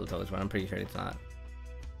played Battletoads, but I'm pretty sure it's not.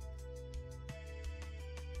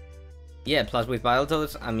 Yeah, plus with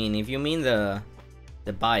Battletoads, I mean, if you mean the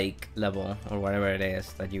bike level or whatever it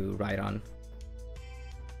is that you ride on,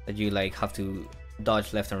 that you like have to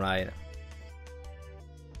dodge left and right.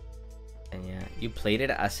 And yeah, you played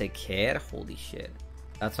it as a kid? Holy shit.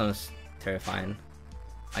 That sounds terrifying.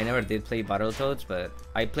 I never did play Battletoads, but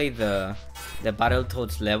I played the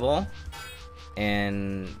Battletoads level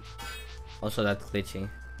and also that's glitchy.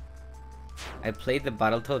 I played the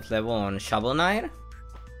Battletoads level on Shovel Knight.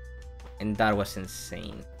 And that was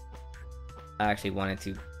insane. I actually wanted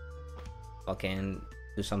to fucking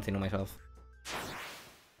do something to myself.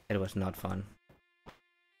 It was not fun.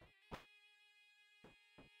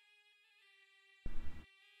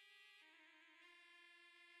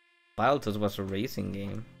 Battletoads was a racing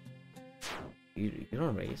game. You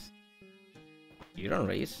don't race. You don't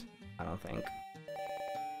race? I don't think.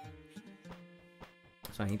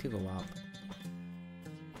 So I need to go up.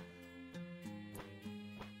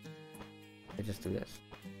 I just do this.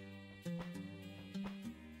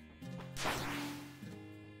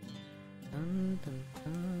 Dun,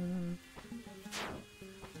 dun,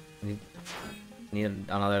 dun. Need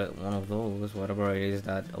another one of those, whatever it is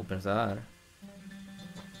that opens that.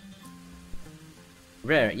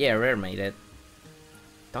 Rare, yeah, Rare made it.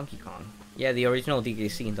 Donkey Kong. Yeah, the original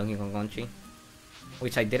DKC in Donkey Kong Country,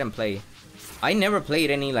 which I didn't play. I never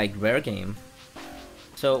played any like Rare game.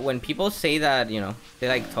 So when people say that, you know, they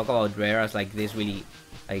like talk about Rare as like this really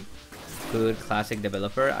like good classic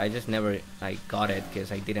developer, I just never like got it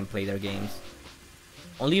because I didn't play their games.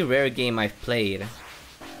 Only Rare game I've played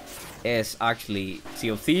is actually Sea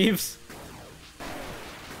of Thieves.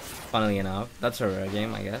 Funnily enough, that's a Rare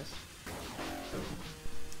game, I guess.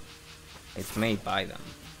 It's made by them.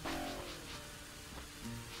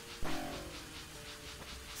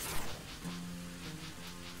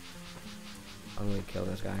 How do we kill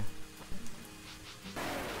this guy?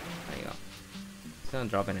 There you go. He's not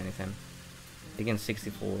dropping anything. Taking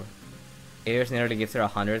 64. Ayers nearly gives her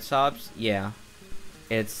 100 subs. Yeah.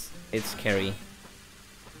 It's scary.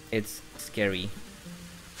 It's scary.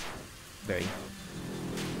 Very.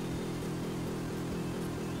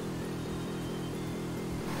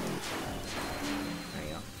 There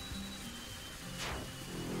you go.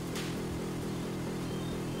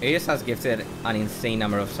 Ayers has gifted an insane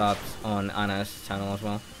number of subs on Anna's channel as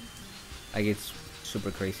well. Like, it's super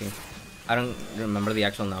crazy. I don't remember the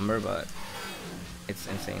actual number, but it's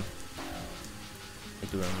insane. I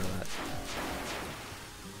do remember that.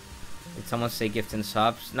 Did someone say gift and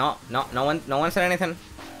subs? No one said anything.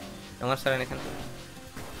 No one said anything.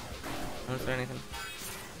 No one said anything.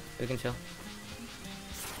 We can chill.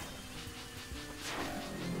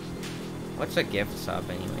 What's a gift sub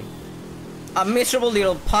anyway? A miserable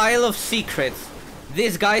little pile of secrets.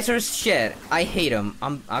 These guys are shit. I hate them.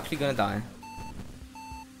 I'm actually gonna die.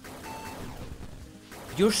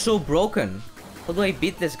 You're so broken. How do I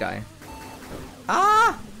beat this guy?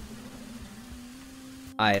 Ah!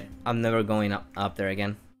 I'm never going up there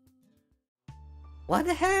again. What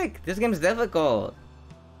the heck? This game's difficult.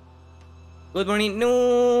 Good morning,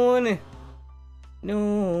 Noon.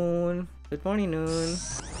 Noon. Good morning, Noon.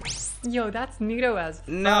 Yo, that's Nito as fuck.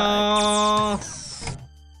 No.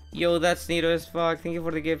 Yo, that's Nito as fuck. Thank you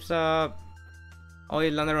for the gift sub. Oh,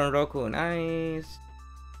 you landed on Roku. Nice.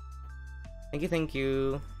 Thank you, thank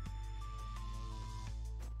you.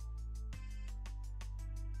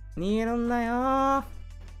 How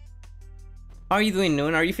are you doing,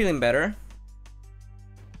 Noon? Are you feeling better?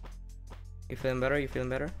 You feeling better? You feeling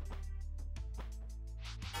better?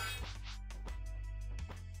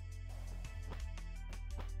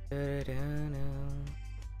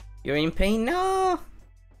 You're in pain? No!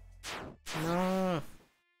 No.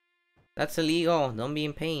 That's illegal. Don't be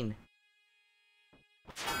in pain.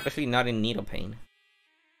 Especially not in needle pain.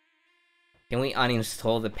 Can we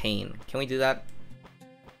uninstall the pain? Can we do that?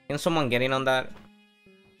 Can someone get in on that?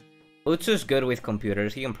 Utsu's good with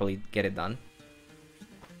computers. He can probably get it done.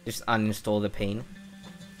 Just uninstall the pain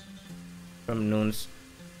from Noon's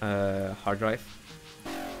hard drive.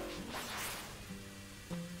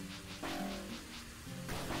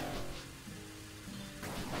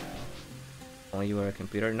 Oh, you were a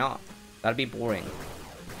computer? No, that'd be boring.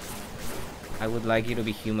 I would like you to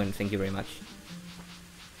be human. Thank you very much.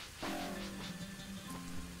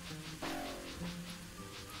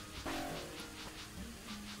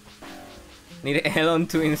 Need Elon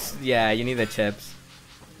to yeah, you need the chips.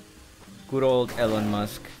 Good old Elon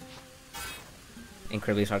Musk.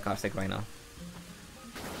 Incredibly sarcastic right now.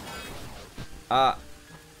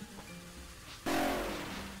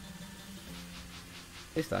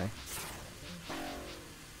 Please die.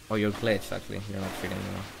 Oh, you're glitched actually. You're not treating me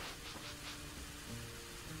well.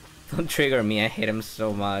 Don't trigger me, I hate him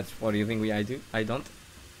so much. What do you think I do? I don't.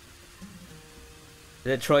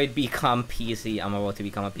 Detroit become PC. I'm about to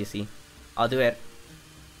become a PC. I'll do it.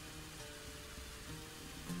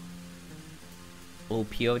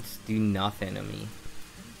 Opioids do nothing to me.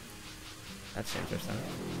 That's interesting.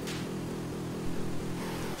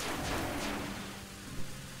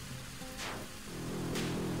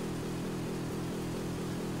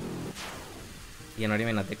 You're not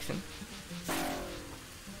even addiction.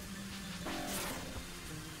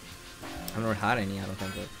 I've never had any, I don't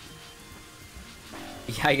think.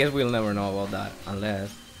 But yeah, I guess we'll never know about that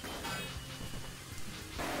unless.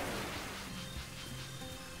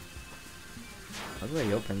 How do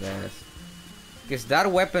I open this? Because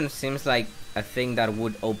that weapon seems like a thing that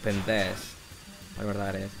would open this. Whatever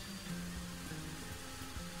that is.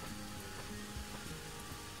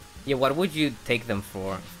 Yeah, what would you take them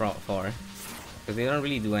for? Because they don't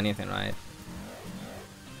really do anything, right?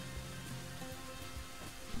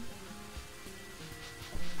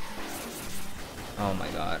 Oh my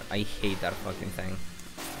god, I hate that fucking thing.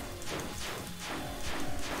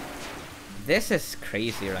 This is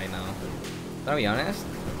crazy right now. I'll be honest.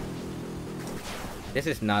 This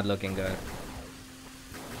is not looking good.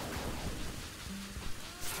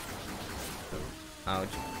 Ouch.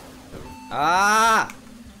 Ah!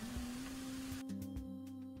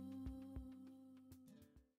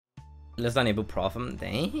 Less than ibuprofen.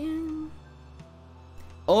 Damn.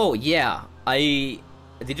 Oh yeah,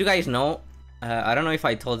 did you guys know? I don't know if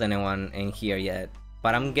I told anyone in here yet,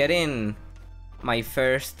 but I'm getting my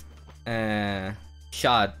first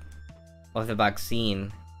shot of the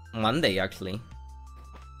vaccine Monday actually.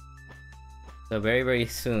 So very, very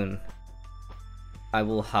soon I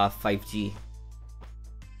will have 5G.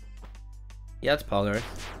 Yeah, it's poggers.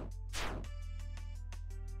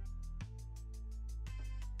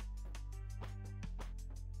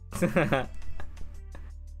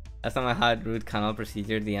 Last time I had root canal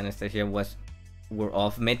procedure, the anesthesia were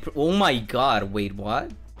off mid. Oh my god! Wait,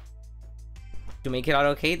 what? To make it out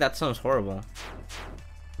okay? That sounds horrible.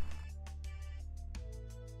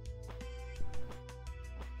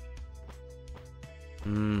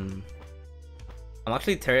 I'm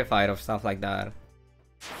actually terrified of stuff like that.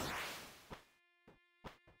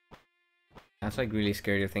 That's like really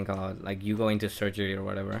scary to think about. Like you go into surgery or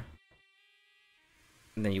whatever,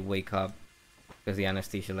 and then you wake up because the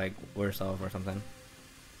anesthesia like wears off or something.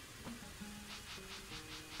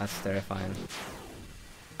 That's terrifying.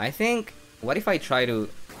 I think. What if I try to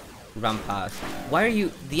run past? Why are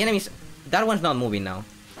you? The enemies. That one's not moving now.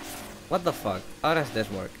 What the fuck? How does this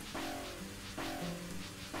work?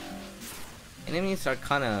 Enemies are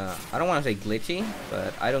kinda... I don't want to say glitchy,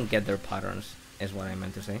 but I don't get their patterns, is what I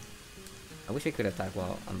meant to say. I wish I could attack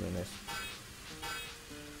while I'm doing this.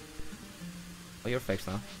 Oh, you're fixed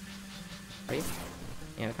now. Are you?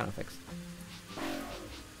 Yeah, kind of fixed.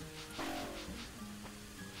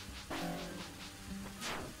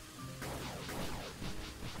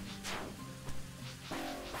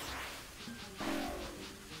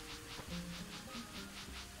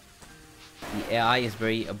 The AI is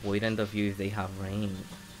very avoidant of you if they have range.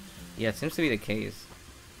 Yeah, it seems to be the case.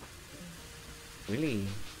 Really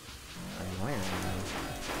annoying right now.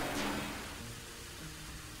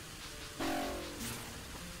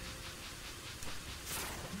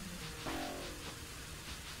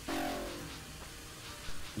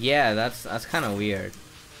 Yeah, that's kind of weird.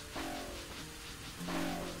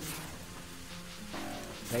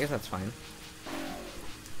 I guess that's fine.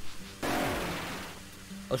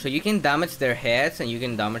 Oh, so you can damage their heads and you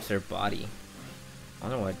can damage their body. I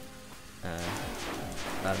don't know what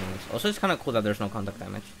that means. Also, it's kind of cool that there's no contact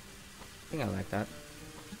damage. I think I like that.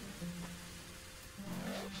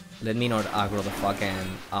 Let me not aggro the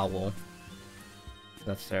fucking owl.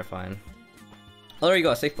 That's terrifying. Oh, there you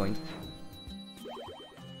go, save point.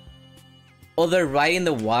 Oh, they're right in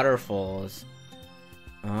the waterfalls.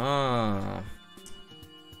 Ah.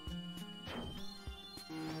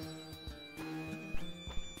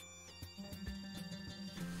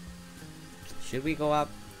 Should we go up?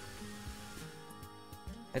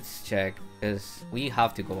 Let's check, because we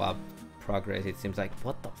have to go up. Progress, it seems like.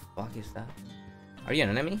 What the fuck is that? Are you an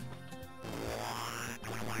enemy?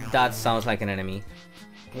 That sounds like an enemy.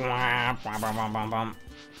 You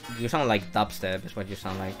sound like dubstep, is what you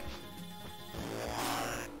sound like.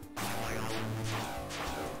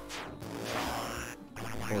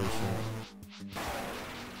 Holy shit.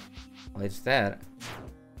 Oh, it's that.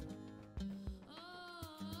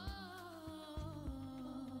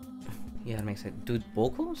 Yeah, that makes sense. Dude,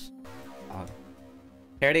 vocals? Oh.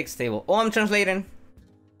 Heretic stable. Oh, I'm translating.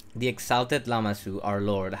 The exalted Lamassu, our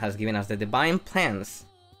lord, has given us the divine plans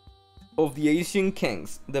of the ancient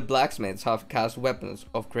kings. The blacksmiths have cast weapons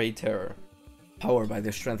of great terror, powered by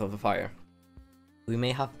the strength of the fire. We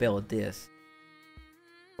may have built this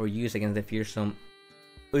for use against the fearsome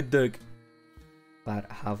Udug, but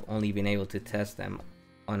have only been able to test them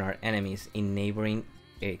on our enemies in neighboring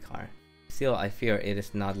Erikar. Still, I fear it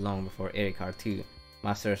is not long before Erikar too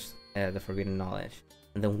masters the forbidden knowledge.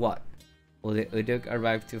 And then what? Will the Udug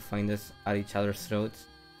arrive to find us at each other's throats?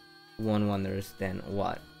 One wonders then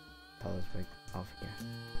what? Tell us right off here.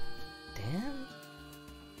 Damn?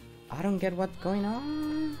 I don't get what's going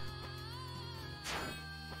on.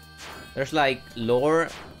 There's like lore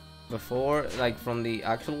before, like from the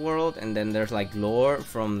actual world, and then there's like lore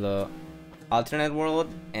from the alternate world,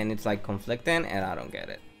 and it's like conflicting, and I don't get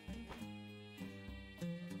it.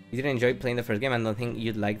 You didn't enjoy playing the first game, and don't think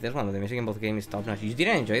you'd like this one, but the music in both games is top notch. You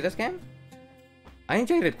didn't enjoy this game? I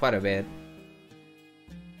enjoyed it quite a bit.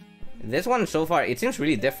 This one so far, it seems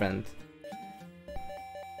really different.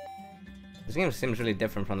 This game seems really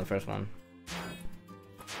different from the first one.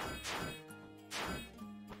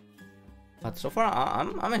 But so far,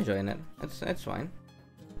 I'm enjoying it. It's fine.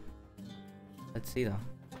 Let's see though.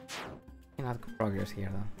 You have progress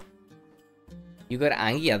here though. You got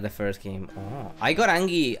Angie at the first game. Oh, I got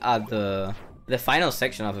Angie at the final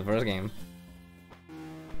section of the first game.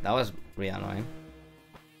 That was really annoying.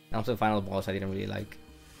 And also the final boss I didn't really like.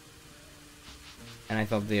 And I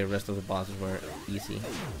thought the rest of the bosses were easy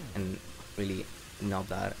and really not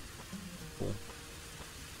that cool.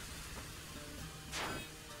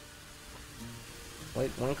 Wait,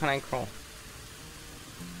 when can I crawl?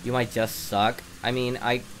 You might just suck. I mean,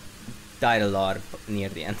 I died a lot near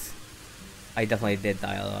the end. I definitely did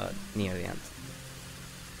die a lot near the end.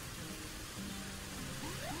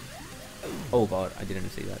 Oh god, I didn't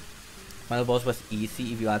see that. Final boss was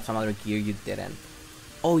easy if you had some other gear you didn't.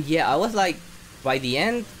 Oh yeah, I was like by the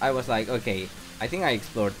end, I was like, okay, I think I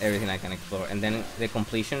explored everything I can explore, and then the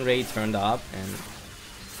completion rate turned up, and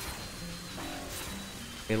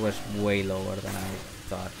it was way lower than I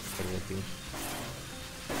thought it would be.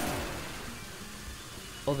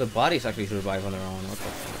 Oh, the bodies actually survive on their own. What the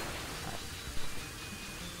fuck?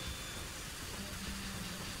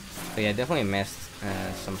 But yeah, definitely missed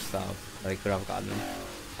some stuff that I could have gotten.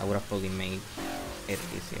 I would have probably made it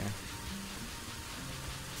easier.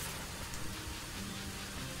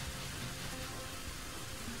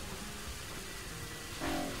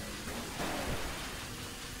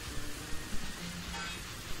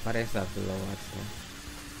 What is that below actually?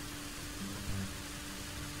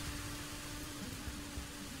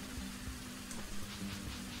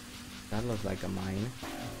 That looks like a mine.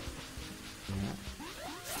 Yeah.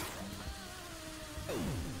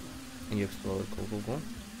 And you explode. Cool.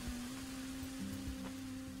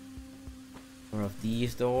 More of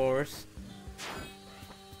these doors.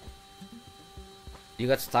 You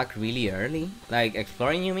got stuck really early? Like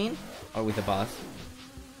exploring, you mean? Or with the boss?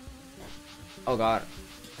 Oh god.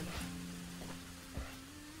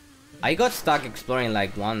 I got stuck exploring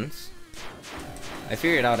like once. I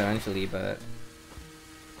figured it out eventually, but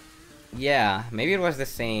yeah, maybe it was the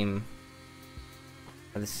same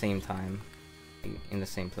at the same time. In the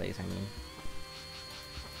same place, I mean.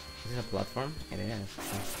 Is this a platform? It is.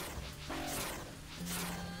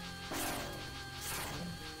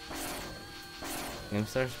 Game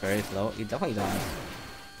starts very slow. It definitely does.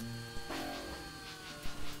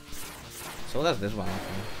 So does this one,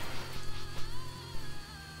 actually.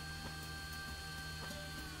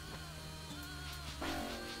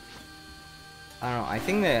 I don't know. I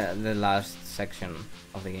think the last section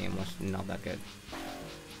of the game was not that good.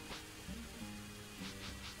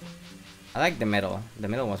 I like the middle. The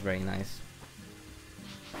middle was very nice.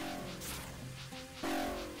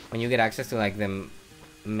 When you get access to like the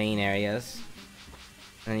main areas,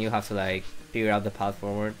 and you have to like figure out the path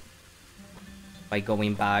forward by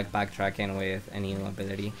going backtracking with any new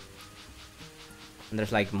ability. And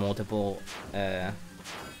there's like multiple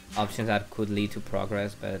options that could lead to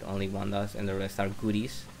progress, but only one does, and the rest are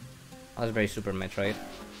goodies. That was very Super Metroid.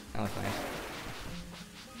 That was nice.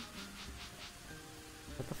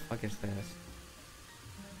 What the fuck is this?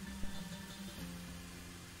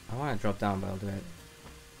 I want to drop down, but I'll do it.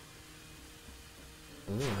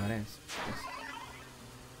 Ooh, what is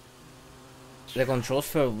this? The controls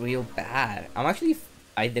feel real bad. I'm actually...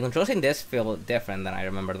 the controls in this feel different than I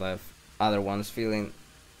remember the other ones feeling.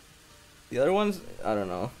 The other ones, I don't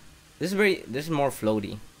know. This is more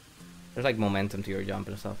floaty. There's like momentum to your jump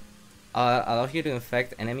and stuff. Allows you to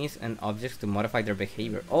infect enemies and objects to modify their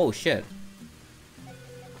behavior. Oh shit.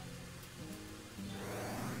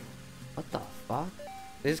 What the fuck?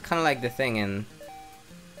 This is kind of like the thing in...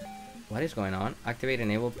 What is going on? Activate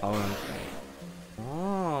enable power.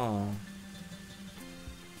 Oh.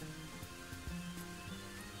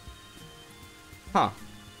 Huh.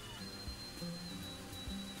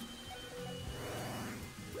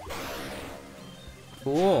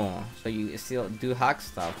 Cool. So you still do hack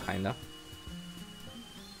stuff, kinda.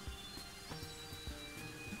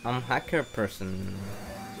 I'm hacker person.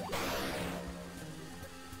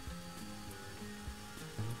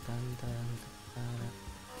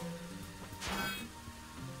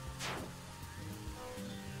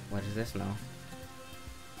 What is this now?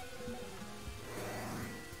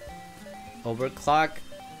 Overclock.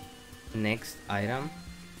 Next item.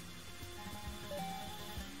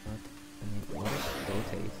 What is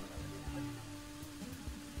rotate?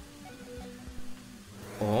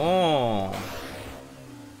 Oh.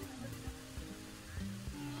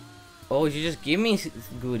 Oh, you just give me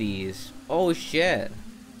goodies. Oh shit.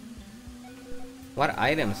 What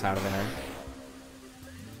items are there?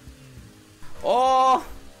 Oh,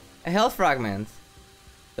 a health fragment.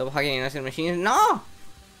 Double hacking innocent machines. No,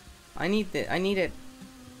 I need it. I need it.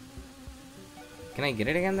 Can I get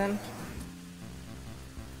it again then?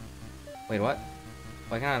 Wait, what?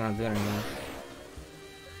 Why can't I not do it anymore?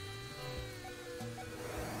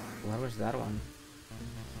 What was that one?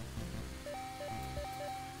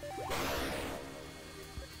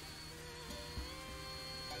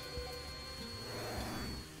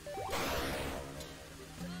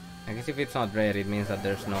 I guess if it's not rare, it means that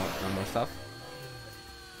there's no more stuff.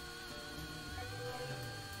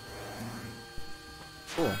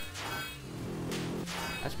 Cool.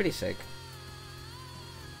 That's pretty sick.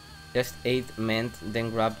 Just ate mint,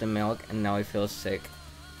 then grabbed the milk, and now I feel sick.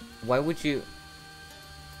 Why would you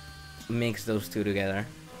mix those two together?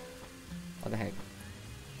 What the heck?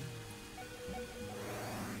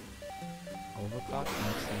 Overclock?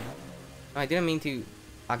 No, I didn't mean to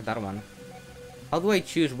hack that one. How do I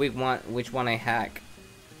choose which one I hack?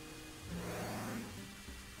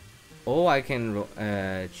 Oh, I can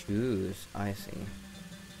choose. I see.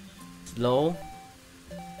 Slow.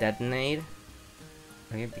 Detonate.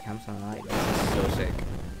 It becomes alive. This is so sick.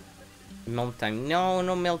 Melt time. No,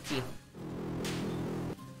 no melty.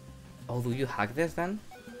 Oh, do you hack this then?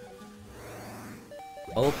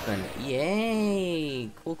 Open.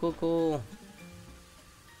 Yay! Cool, cool, cool.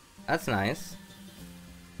 That's nice.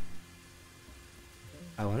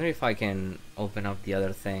 I wonder if I can open up the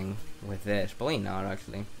other thing with this. Probably not,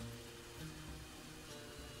 actually.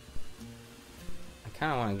 I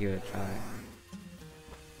kind of want to give it a try.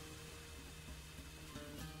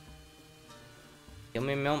 Give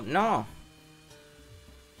me milk. No!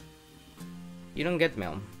 You don't get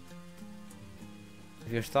milk.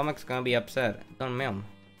 If your stomach's gonna be upset, don't milk.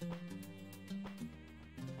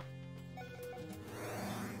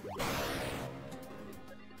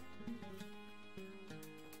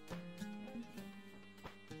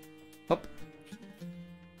 Hop.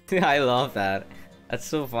 I love that. That's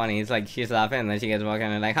so funny. It's like she's laughing and then she gets walking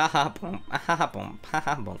and like haha boom, haha boom,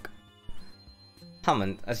 haha bonk.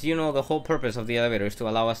 Comment, as you know, the whole purpose of the elevator is to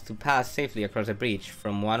allow us to pass safely across a breach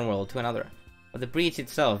from one world to another. But the breach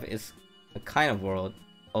itself is a kind of world,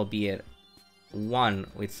 albeit one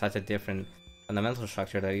with such a different fundamental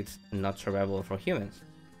structure that it's not survivable for humans.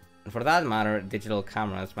 And for that matter, digital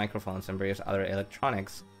cameras, microphones, and various other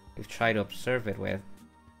electronics we've tried to observe it with.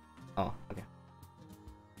 Oh, okay.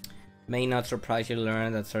 May not surprise you to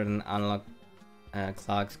learn that certain analog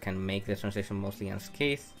clocks can make the transition mostly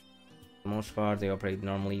unscathed. For the most part, they operate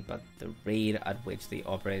normally, but the rate at which they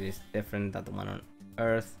operate is different than the one on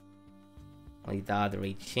Earth. Only that, the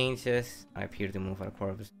rate changes. I appear to move at a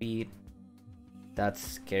quarter of the speed. That's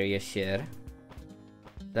scary as shit.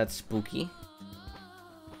 That's spooky.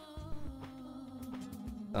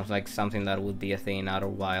 Sounds like something that would be a thing in Outer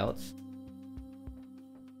Wilds.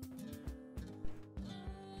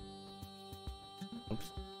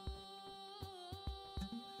 Oops.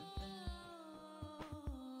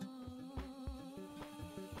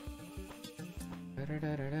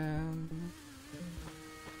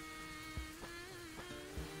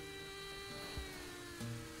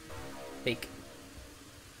 Fake.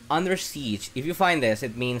 Under siege. If you find this,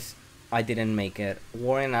 it means I didn't make it.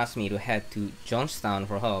 Warren asked me to head to Johnstown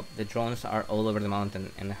for help. The drones are all over the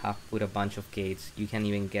mountain and have put a bunch of gates. You can't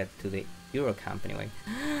even get to the Euro camp anyway.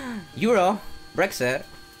 Euro? Brexit?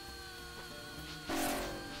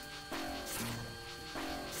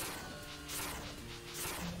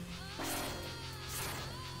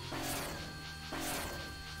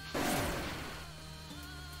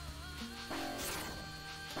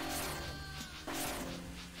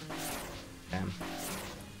 Damn.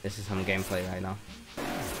 This is some gameplay right now.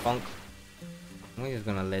 Bonk. I'm just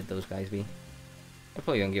gonna let those guys be. They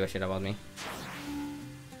probably don't give a shit about me.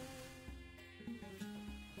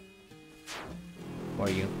 Who are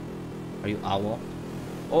you? Are you Owl?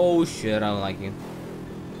 Oh shit, I don't like you.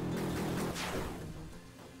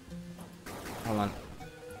 Hold on.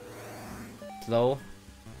 Slow.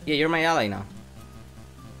 Yeah, you're my ally now.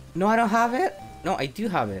 No, I don't have it? No, I do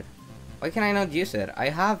have it. Why can I not use it? I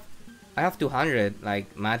have 200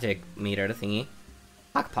 like magic meter thingy.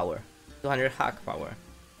 Hack power. 200 hack power.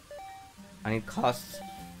 And it costs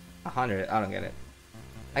 100. I don't get it.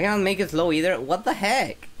 I cannot make it slow either. What the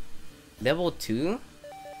heck? Level 2?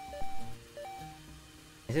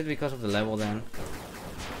 Is it because of the level then?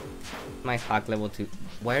 My hack level 2.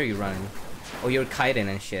 Why are you running? Oh, you're kiting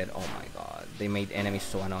and shit. Oh my god. They made enemies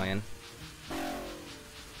so annoying.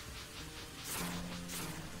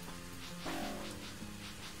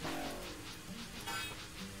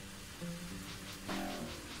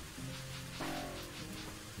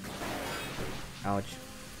 Ouch.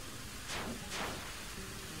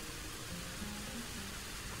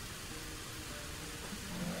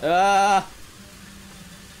 Ah!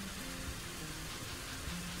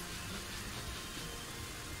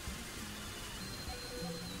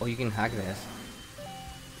 Oh, you can hack this.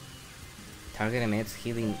 Target emits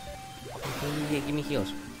healing. Yeah, give me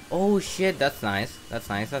heals. Oh shit, that's nice. That's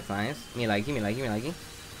nice, that's nice. Me likey, me likey, me likey.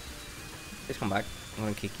 Please come back. I'm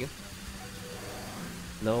gonna kick you.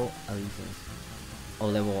 Low allegiance. Oh,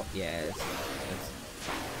 level. Yeah, it's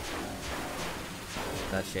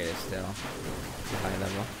that shit is still high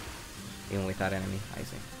level. Even with that enemy, I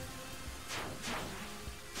see.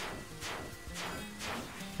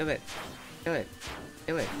 Kill it. Kill it.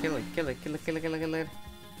 Kill it. Kill it. Kill it. Kill it. Kill it. Kill it. Kill it.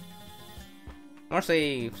 More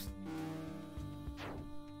saves.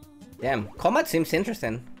 Damn, combat seems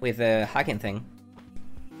interesting with the hacking thing.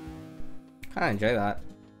 Kinda enjoy that.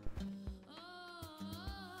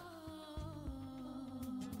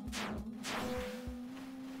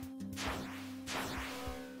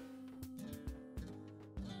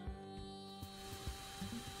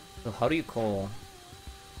 So how do you call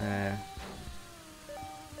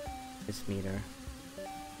this meter?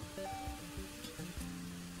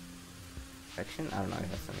 Section? I don't know if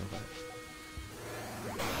that's something for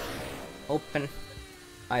it. Open.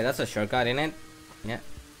 Alright, that's a shortcut, isn't it? Yeah,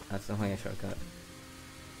 that's definitely a shortcut.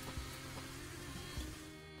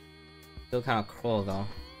 Still kind of crawl though.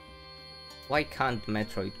 Why can't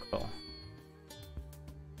Metroid crawl?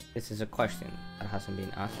 This is a question that hasn't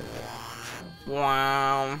been answered yet.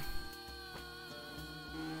 Wow.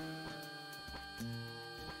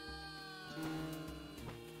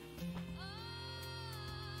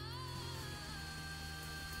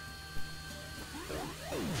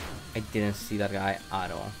 I didn't see that guy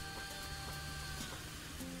at all.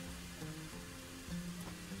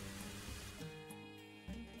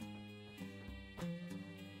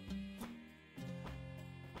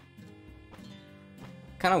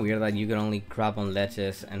 Kind of weird that you can only grab on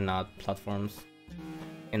ledges and not platforms.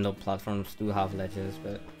 Even though platforms do have ledges,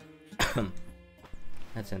 but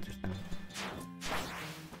that's interesting.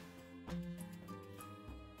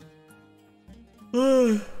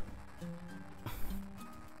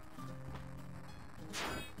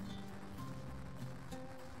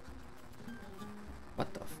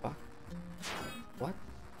 What the fuck? What?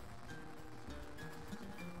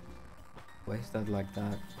 Why is that like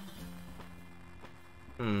that?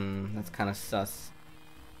 That's kind of sus.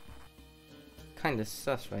 Kind of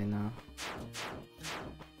sus right now.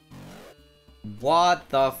 What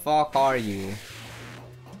the fuck are you?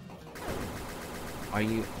 Are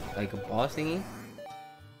you like a boss thingy?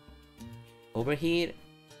 Overheat?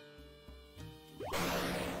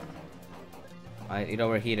 It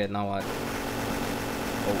overheated, now what?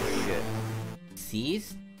 Oh shit.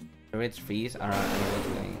 Seized? Turrets freeze? I don't know what's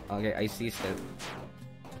doing. Okay, I seized it.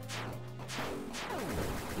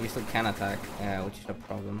 You still can attack, which is a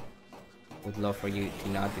problem. Would love for you to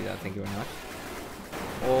not do that, thank you very much.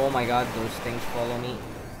 Oh my god, those things follow me.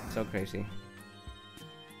 So crazy.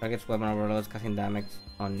 Target's weapon overloads, causing damage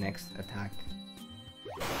on next attack.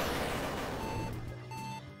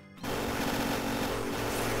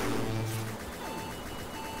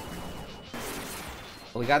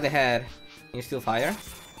 Oh, we got the head. Can you still fire?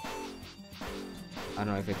 I don't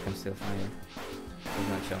know if it can still fire. It's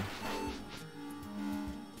not sure.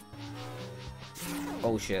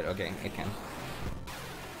 Oh shit, okay, it can.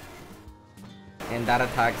 And that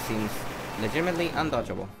attack seems legitimately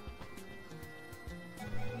undodgeable.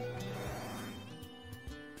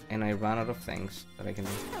 And I ran out of things that I can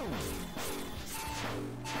do.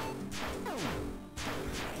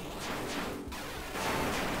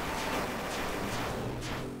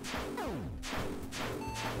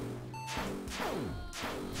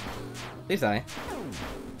 Please die.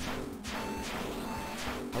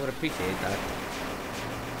 I would appreciate that.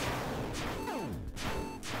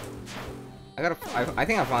 I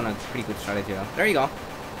think I found a pretty good strategy though. There you go.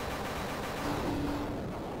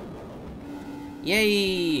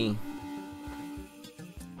 Yay!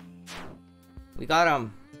 We got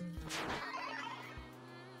him.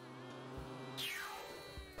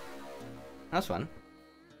 That's fun.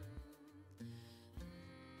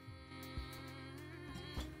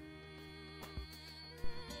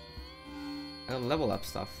 I got level up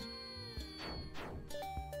stuff.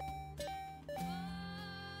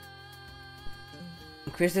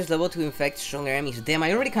 Increase this level to infect stronger enemies. Damn,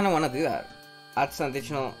 I already kind of want to do that. Add some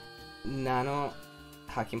additional nano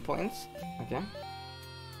hacking points. Okay.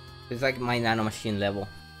 It's like my nano machine level.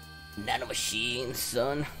 Nano machine,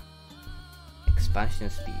 son. Expansion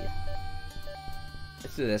speed.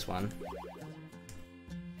 Let's do this one.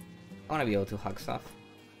 I want to be able to hack stuff.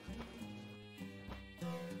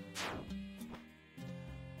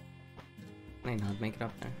 Can I not make it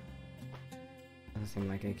up there? Doesn't seem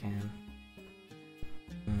like I can.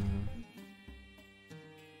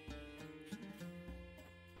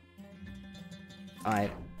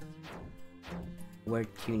 Alright. Where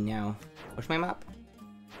to now? Where's my map?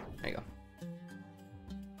 There you go.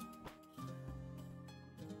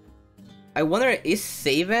 I wonder, was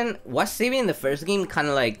saving in the first game kind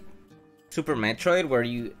of like Super Metroid, where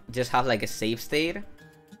you just have like a save state?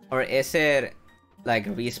 Or is it like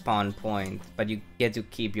a respawn point, but you get to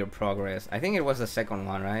keep your progress? I think it was the second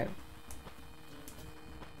one, right?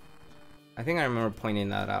 I think I remember pointing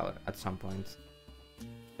that out at some point.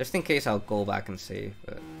 Just in case I'll go back and save,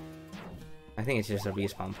 but I think it's just a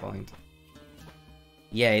respawn point.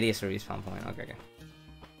 Yeah, it is a respawn point. Okay, okay.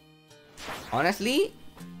 Honestly,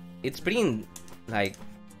 it's pretty like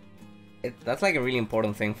that's like a really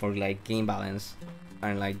important thing for like game balance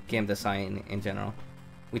and like game design in general,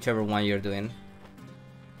 whichever one you're doing.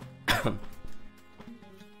 But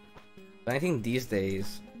I think these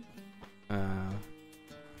days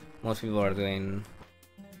most people are doing.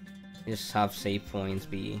 Just have save points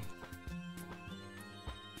be,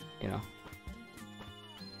 you know,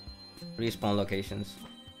 respawn locations.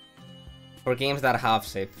 For games that have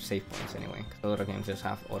save points anyway, because other games just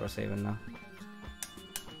have auto-saving now.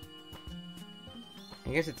 I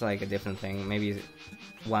guess it's like a different thing. Maybe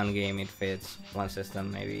one game it fits one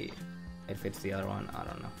system, maybe it fits the other one, I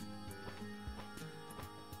don't know.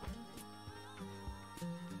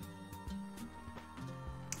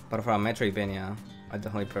 But for a Metroidvania, I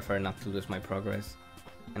definitely prefer not to lose my progress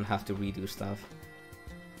and have to redo stuff.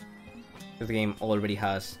 Because the game already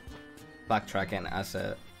has backtracking as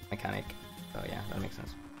a mechanic. So yeah, that makes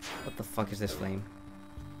sense. What the fuck is this flame?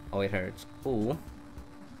 Oh, it hurts. Ooh.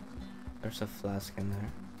 There's a flask in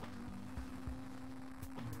there.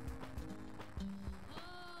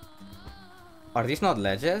 Are these not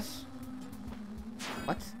ledges?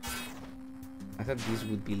 What? I thought these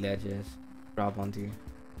would be ledges. Drop onto you.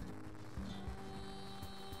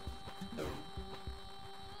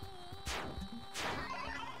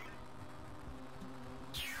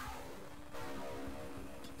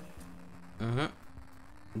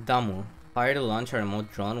 Damu. Fire to launch a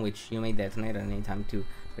remote drone which you may detonate at any time to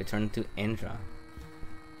return to Indra.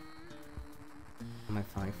 Am I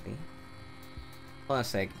flying free? Hold on a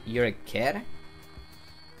sec. You're a kid?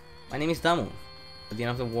 My name is Damu. At the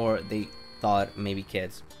end of the war, they thought maybe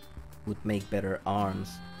kids would make better arms.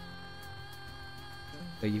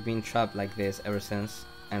 So you've been trapped like this ever since.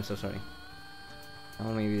 I'm so sorry. I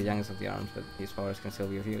may be the youngest of the arms, but these powers can still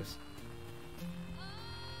be of use.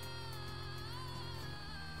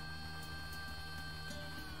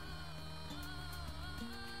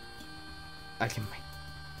 I can make.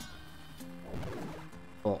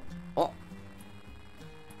 Oh.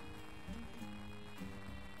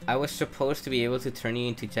 I was supposed to be able to turn you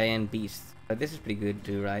into giant beasts, but this is pretty good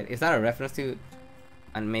too, right? Is that a reference to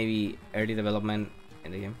and maybe early development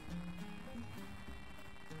in the game?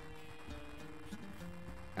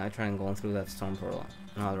 I try and go through that stone portal.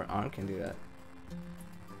 Another arm can do that.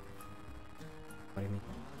 What do you mean?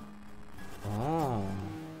 Oh.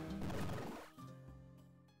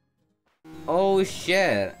 Oh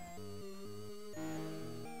shit!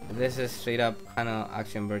 This is straight up kind of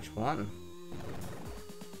Axiom Verge 1.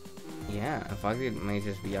 Yeah, in fact it may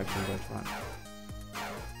just be Axiom Verge 1.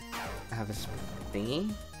 I have a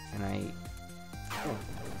thingy, and I... Oh.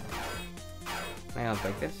 Can I not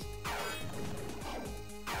break this?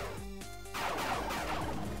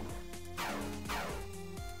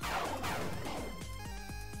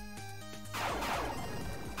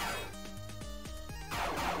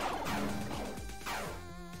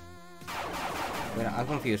 Wait, I'm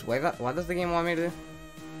confused. What does the game want me to do?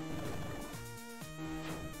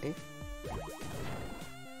 Hey?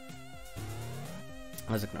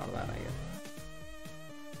 Let's ignore that, I guess.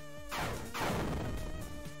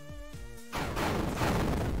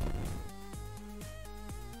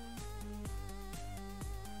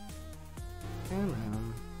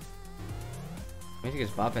 Music is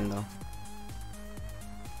bopping though.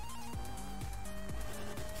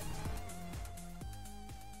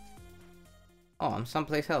 Oh, I'm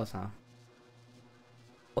someplace else, huh?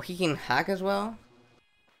 Oh, he can hack as well?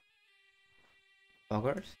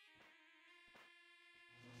 Buggers?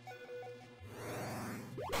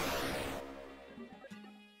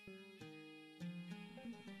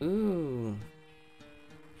 Ooh.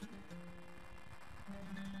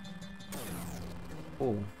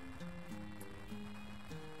 Ooh.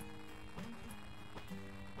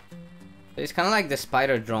 It's kind of like the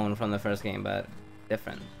spider drone from the first game, but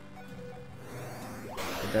different.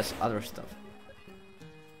 It does other stuff.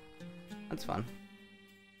 That's fun.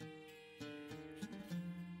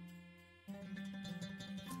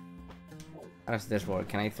 How does this work?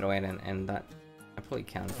 Can I throw it in that? I probably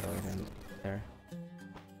can throw it in there.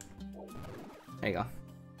 There you go.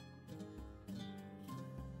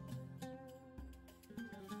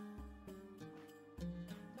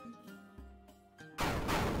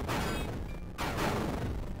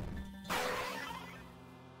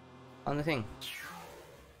 On the thing.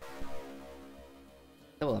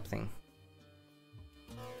 Double up thing.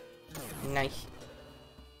 Nice.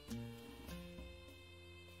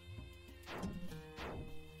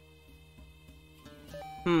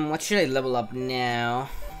 What should I level up now?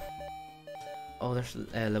 Oh, there's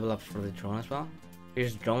level ups for the drone as well.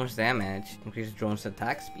 Increases drone's damage, increases drone's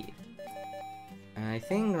attack speed. And I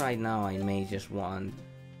think right now I may just want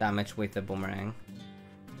damage with the boomerang.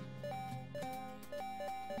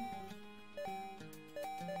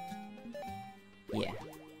 Yeah.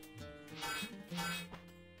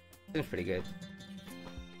 Seems pretty good.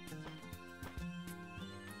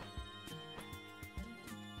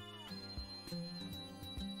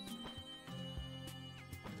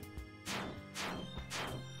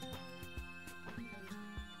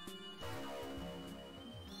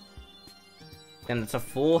 Then it's a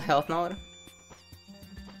full health node.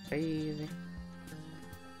 Crazy.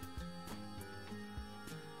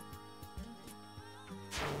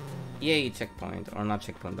 Yay, checkpoint. Or not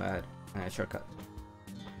checkpoint, but shortcut.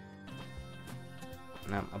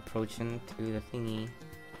 And I'm approaching to the thingy.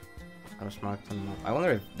 I was marked on the map. I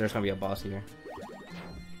wonder if there's gonna be a boss here.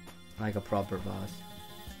 Like a proper boss.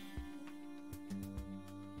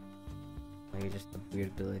 Maybe just a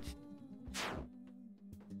weird village.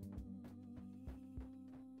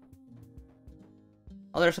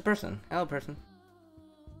 Oh, there's a person. Hello, person.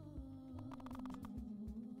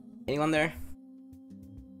 Anyone there?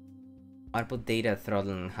 Output data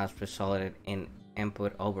throttling has resulted in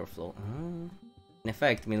input overflow. In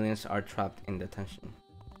effect, millions are trapped in detention.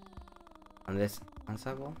 On this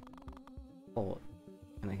unstable? Oh, what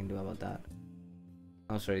can I do about that?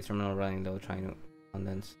 Oh, sorry, terminal running though, trying to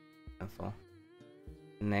condense info.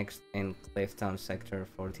 Next in Clifftown sector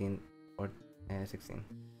 14 or 16.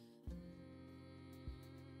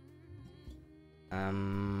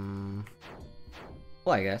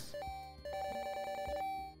 Well, I guess.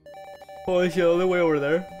 Oh, is the only way over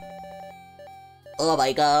there? Oh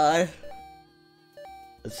my god.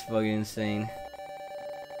 That's fucking insane.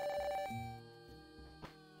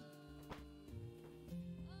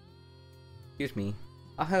 Excuse me.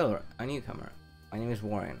 Oh, hello, a newcomer. My name is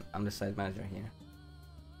Warren. I'm the site manager here.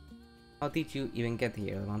 How did you even get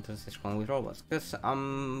here? I want to scrolling with robots. Cause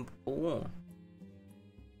cool.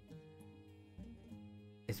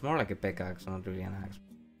 It's more like a pickaxe, not really an axe.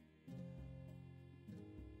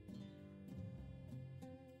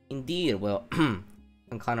 Indeed, well,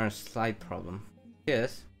 encounter a slight problem.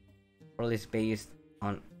 Yes, world is based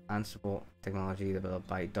on Ansible technology developed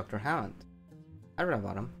by Dr. Hammond. I read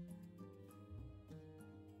about him.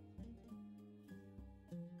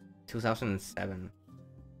 2007.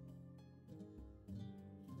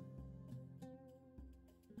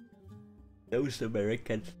 Those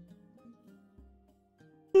Americans.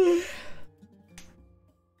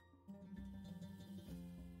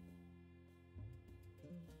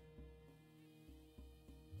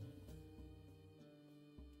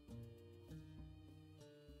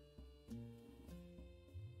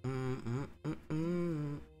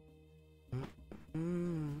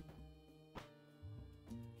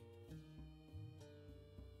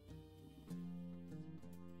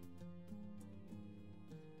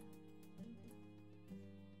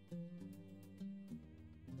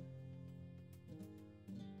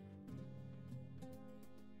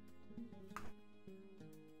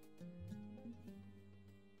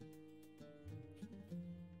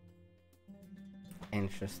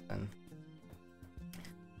 Interesting.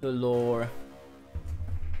 The lore.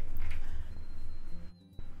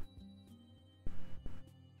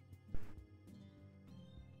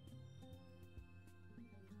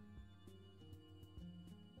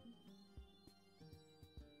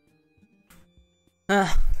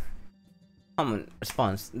 Common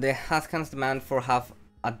response. The Haskans demand for half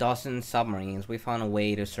a dozen submarines. We found a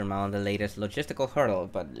way to surmount the latest logistical hurdle,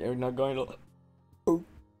 but you're not going to... Oh,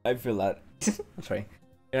 I feel that. I'm sorry.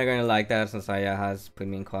 You're not going to like that, since Saya has put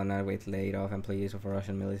me in contact with laid off employees of a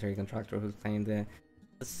Russian military contractor who claimed the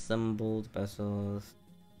assembled vessels.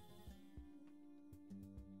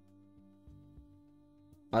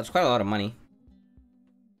 Well, that's quite a lot of money.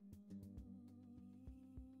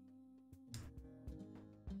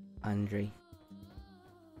 Andre.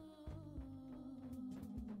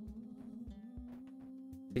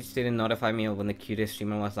 Twitch didn't notify me of when the cutest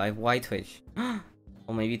streamer was live. Why Twitch?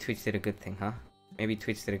 Well, maybe Twitch did a good thing, huh? Maybe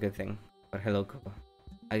Twitch did a good thing. But hello, Koba.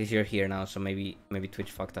 At least you're here now, so maybe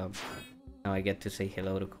Twitch fucked up. Now I get to say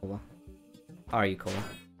hello to Koba. How are you, Koba?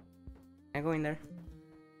 Can I go in there?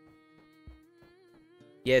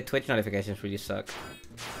 Yeah, Twitch notifications really suck.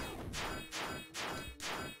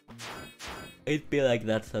 It'd be like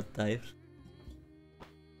that sometimes.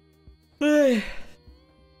 So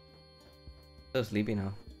sleepy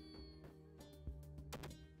now.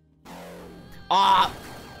 Ah!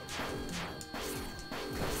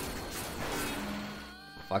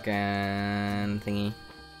 Fucking thingy.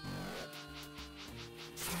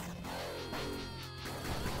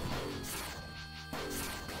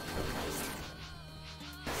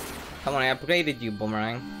 Come on, I upgraded you,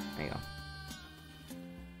 Boomerang. There you go.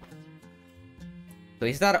 So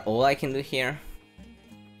is that all I can do here?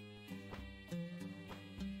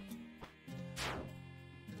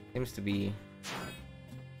 Seems to be...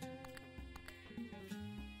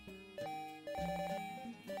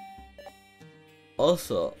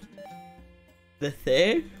 Also, the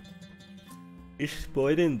thing is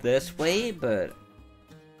pointing this way, but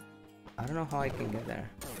I don't know how I can get there.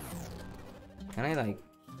 Can I like...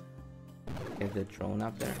 Get the drone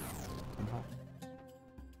up there somehow.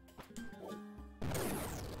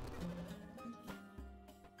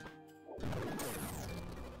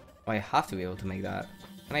 Oh, I have to be able to make that.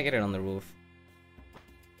 Can I get it on the roof?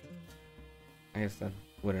 I guess that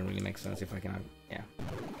wouldn't really make sense if I cannot. Yeah.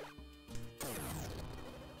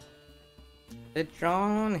 The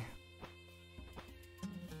drone.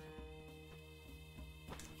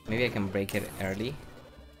 Maybe I can break it early.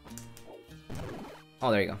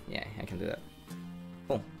 Oh, there you go. Yeah, I can do that.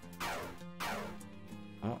 Cool.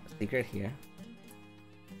 Oh, secret here.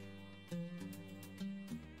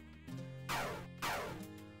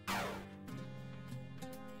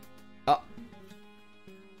 Oh.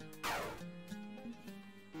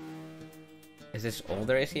 Is this all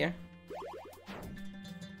there is here?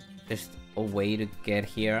 Just a way to get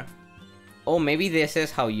here. Oh, maybe this is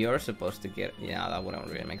how you're supposed to get. Yeah, that wouldn't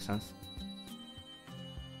really make sense.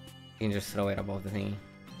 You can just throw it above the thingy.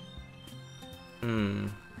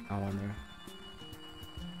 I wonder.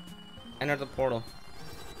 Enter the portal.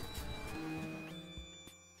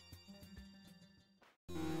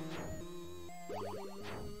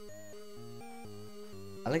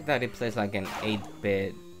 I like that it plays like an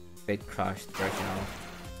 8-bit crushed version of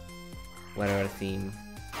whatever theme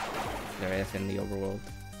there is in the overworld.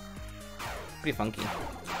 Pretty funky.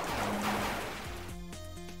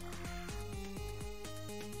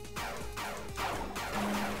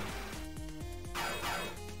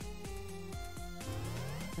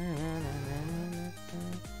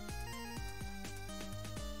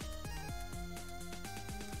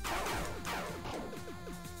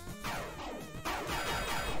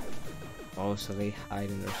 Oh, so they hide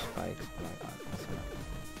in their spikes. Oh my god, that's enough.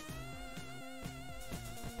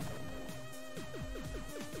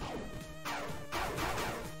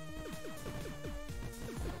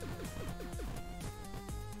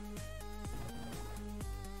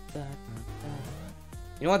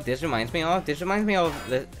 You know what this reminds me of? This reminds me of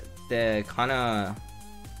the kind of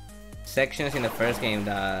sections in the first game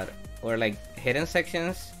that were like hidden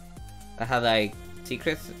sections that had like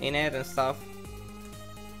secrets in it and stuff.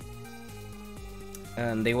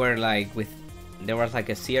 And they were like there was like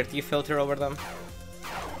a CRT filter over them.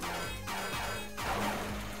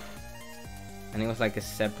 And it was like a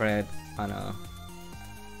separate kind of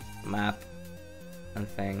map and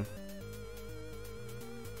thing.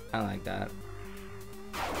 I like that.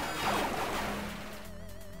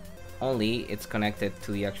 Only it's connected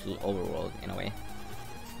to the actual overworld in a way.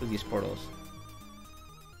 To these portals.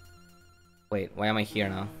 Wait, why am I here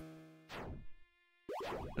now?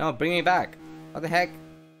 No, bring me back! What the heck?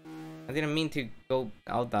 I didn't mean to go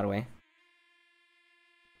out that way.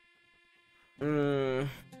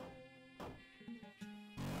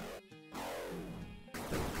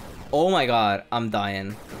 Oh my god, I'm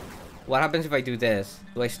dying. What happens if I do this?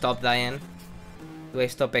 Do I stop dying? Do I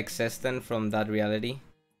stop existing from that reality?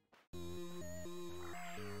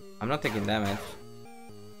 I'm not taking damage.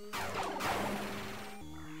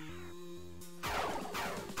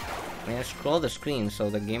 I mean, I scrolled the screen, so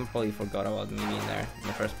the game probably forgot about me being there in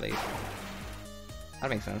the first place. That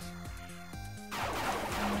makes sense.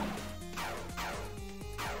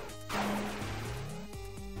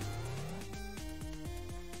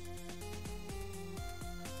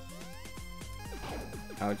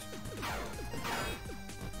 Ouch.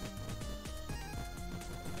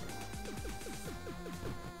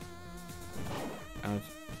 Ouch.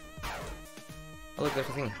 Oh look, there's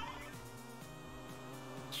a thing.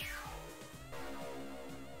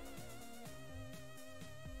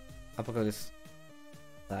 I'll put this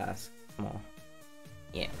last small.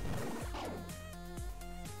 Yeah.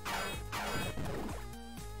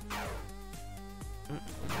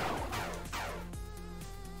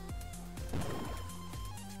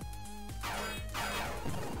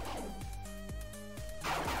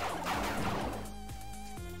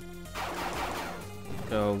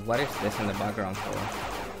 So what is this in the background for?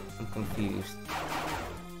 I'm confused.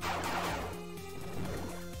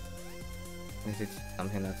 Is it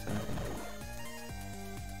something that's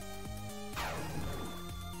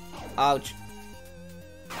ouch!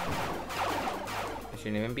 I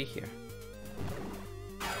shouldn't even be here.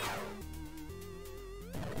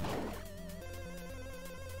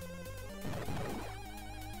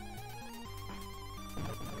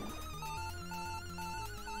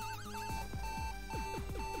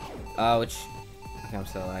 Ouch. Okay, I'm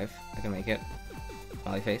still alive. I can make it.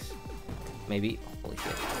 Smiley face. Maybe. Holy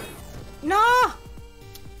shit. No!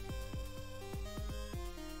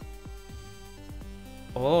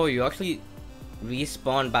 Oh, you actually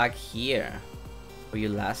respawn back here. Or you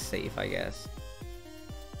last save, I guess.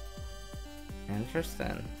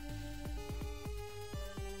 Interesting.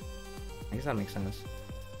 I guess that makes sense.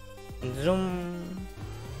 Zoom.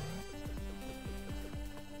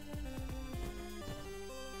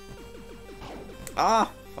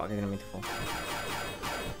 Ah! Fuck, I didn't mean to fall.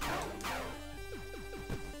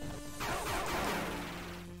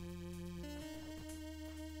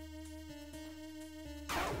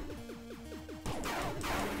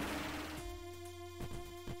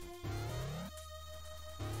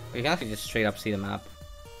 You can actually just straight up see the map.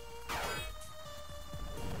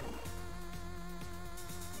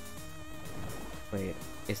 Wait,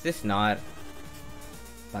 is this not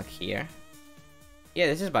back here? Yeah,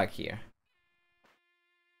 this is back here.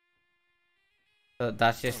 So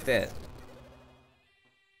that's just it.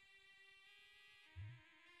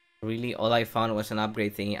 Really, all I found was an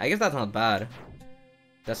upgrade thingy. I guess that's not bad.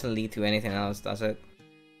 Doesn't lead to anything else, does it?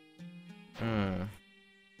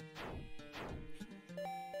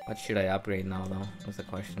 What should I upgrade now, though? That's the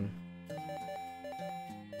question.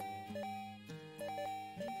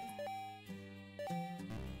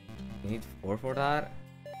 You need 4 for that?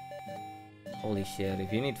 Holy shit,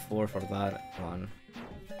 if you need 4 for that one,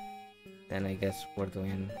 then I guess we're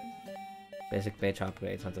doing basic page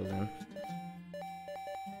upgrades until then.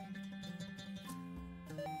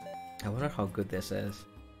 I wonder how good this is.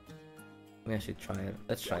 Maybe I should try it.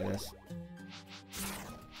 Let's try this.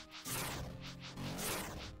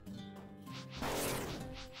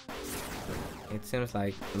 It seems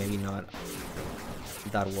like maybe not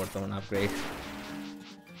that worth of an upgrade.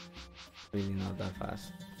 Really not that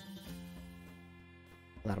fast.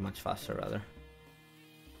 That much faster, rather.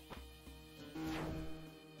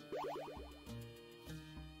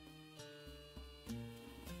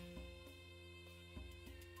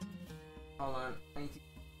 Hold on.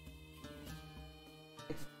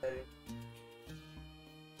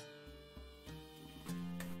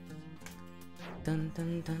 Dun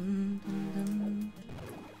dun dun dun dun.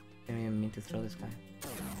 I didn't even mean to throw this guy.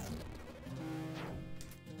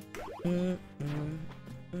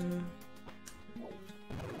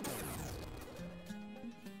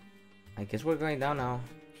 I guess we're going down now.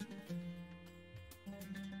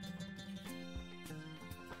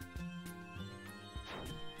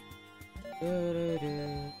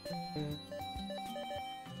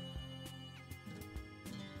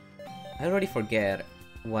 I already forget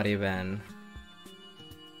what even.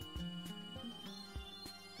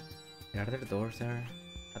 Are there doors there?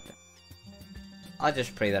 Okay. I'll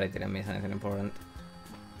just pray that I didn't miss anything important.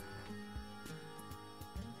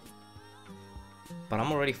 But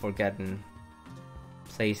I'm already forgetting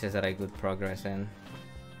places that I could progress in.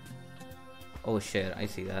 Oh shit, I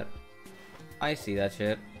see that. I see that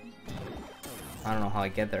shit. I don't know how I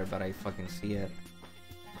get there, but I fucking see it.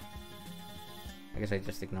 I guess I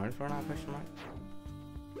just ignored it for now, question mark?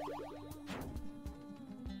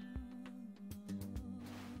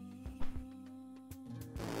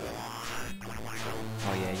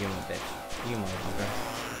 Oh yeah, you my bitch. You motherfucker.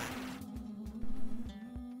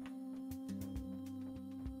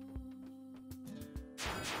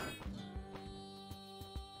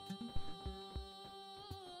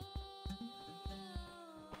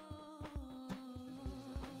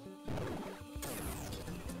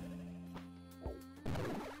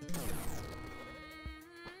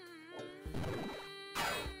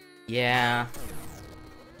 Yeah.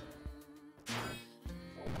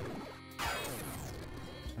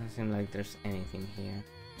 Doesn't seem like there's anything here.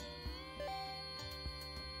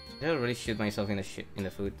 Did I really shoot myself in the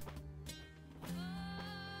foot?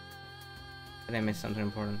 Did I miss something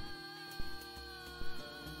important?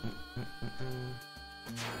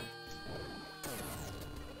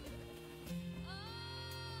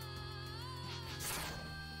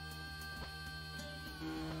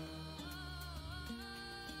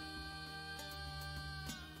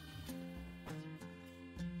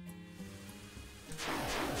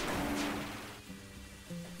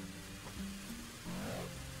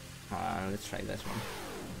 Let's try this one.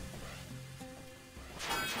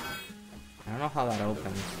 I don't know how that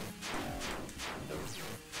opens.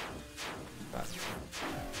 But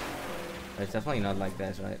it's definitely not like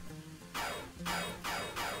this, right?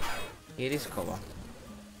 It is cover.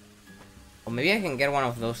 Or maybe I can get one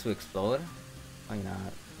of those to explode? Why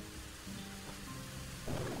not?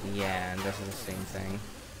 Yeah, and this is the same thing.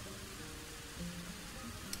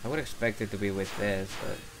 I would expect it to be with this,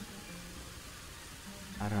 but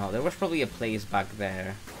I don't know, there was probably a place back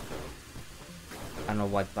there. I don't know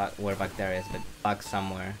where back there is, but back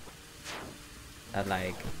somewhere. That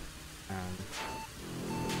like,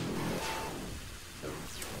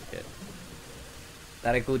 shit.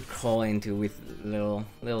 That I could crawl into with little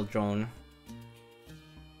drone.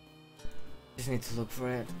 Just need to look for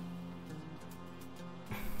it.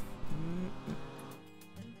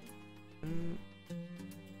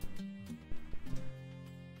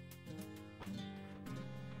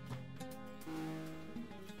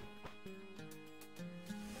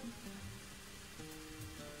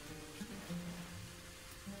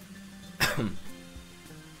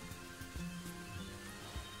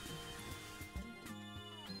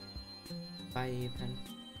 Bye, Ethan.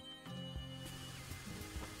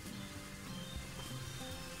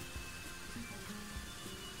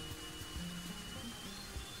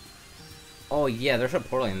 Oh yeah, there's a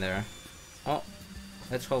portal in there. Oh,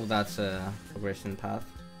 let's hope that's a progression path.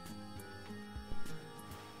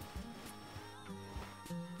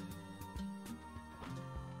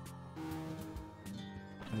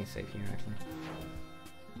 Let me save here actually.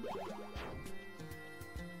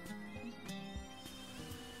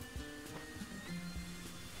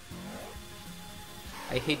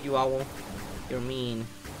 I hate you, Owl. You're mean.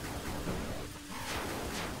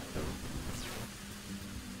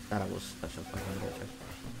 That was such a fucking bitch.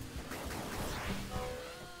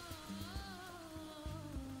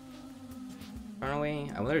 Run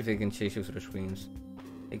away. I wonder if they can chase you through the screens.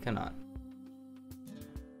 They cannot.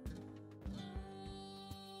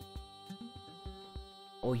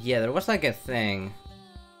 Oh yeah, there was like a thing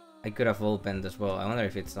I could have opened as well. I wonder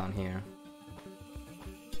if it's down here.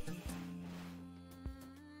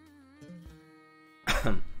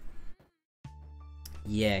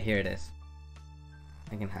 Yeah, here it is.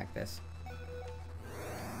 I can hack this.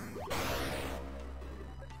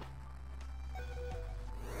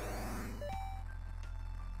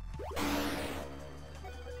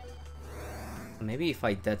 Maybe if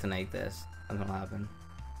I detonate this, something will happen.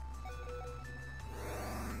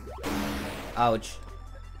 Ouch.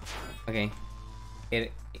 Okay.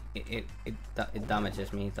 It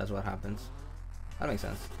damages me. That's what happens. That makes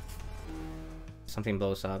sense. Something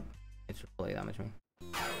blows up, it should probably damage me.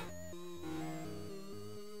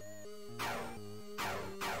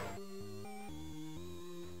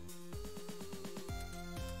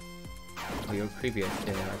 Oh, you're creepy as shit,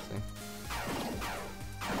 actually.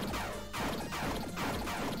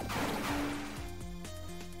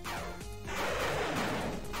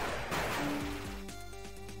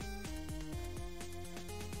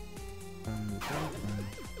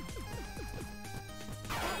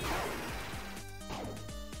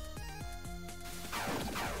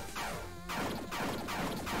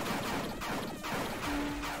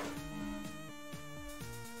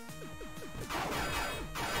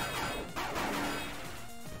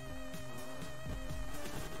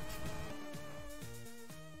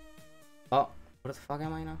 Oh, where the fuck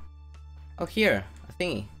am I now? Oh, here, a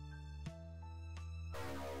thingy.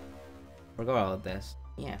 Forgot about this.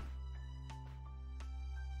 Yeah.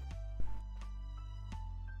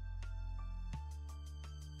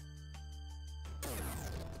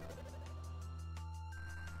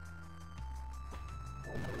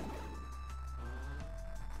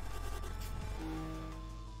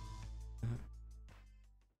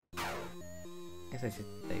 Guess I should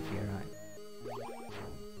stay here, right?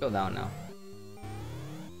 Go down now.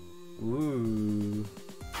 Ooh.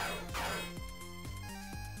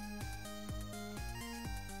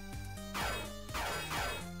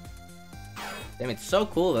 Damn, it's so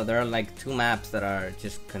cool that there are like two maps that are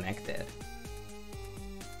just connected.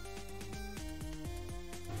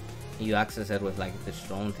 You access it with like this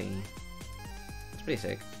drone thing. It's pretty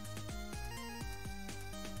sick.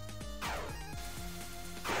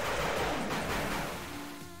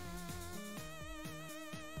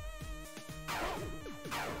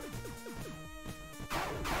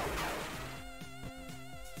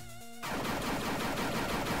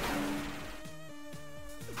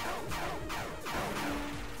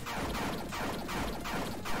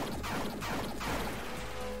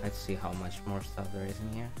 Let's see how much more stuff there is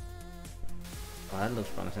in here. Oh, that looks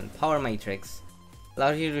promising. Power Matrix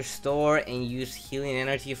allows you to restore and use healing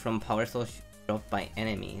energy from power cells dropped by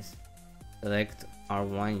enemies. Select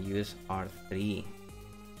R1, use R3.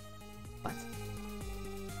 What?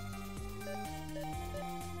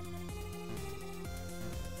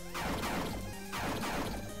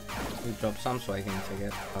 We drop some so I can check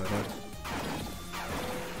it how it works.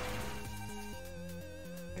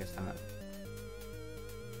 I guess not.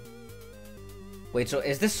 Wait, so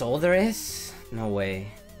is this all there is? No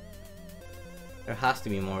way. There has to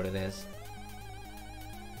be more to this.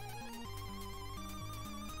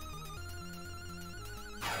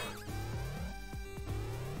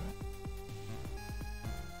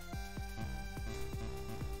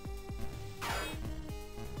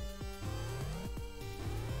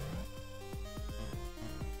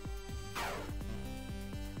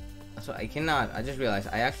 So I cannot, I just realized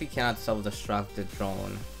I actually cannot self-destruct the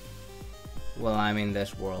drone while I'm in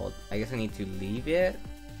this world. I guess I need to leave it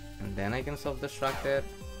and then I can self-destruct it.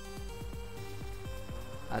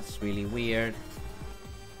 That's really weird.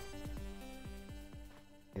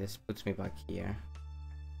 This puts me back here.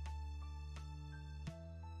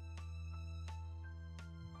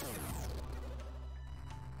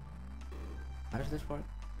 How does this work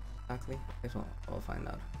exactly? I guess we'll find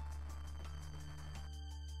out.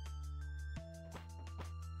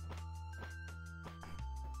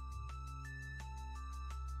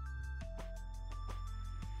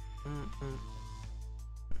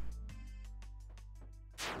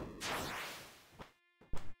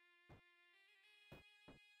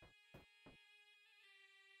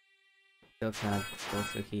 Still can't go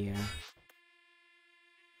through here.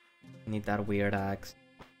 Need that weird axe.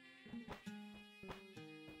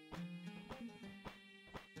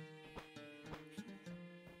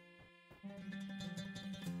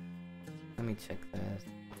 Let me check this.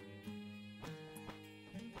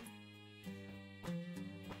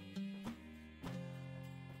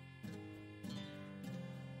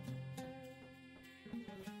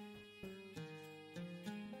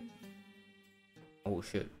 Oh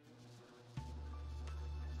shit.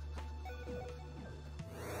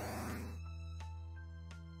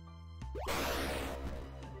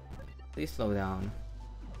 Please slow down.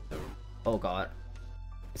 Oh god.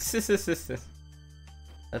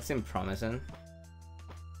 That seemed promising.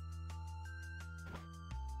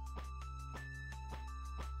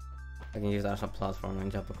 I can use that as a platform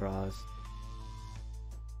and jump across.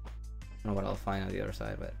 I don't know what I'll find on the other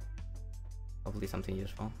side, but hopefully something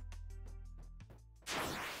useful.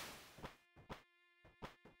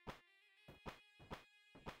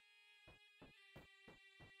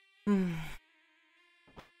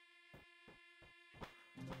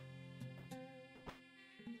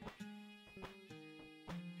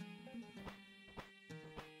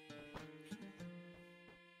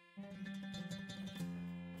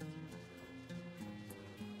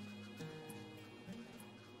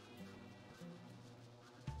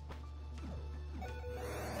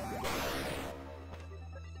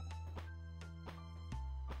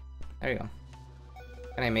 There you go.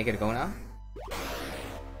 Can I make it go now?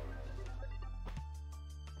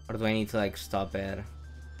 Or do I need to like stop it?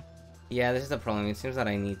 Yeah, this is the problem. It seems that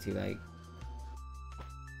I need to like...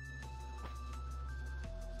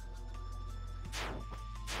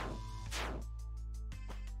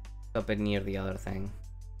 stop it near the other thing.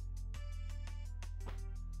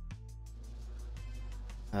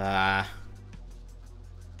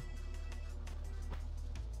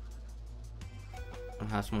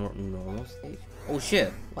 Has more normal stage. Oh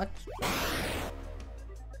shit! What? I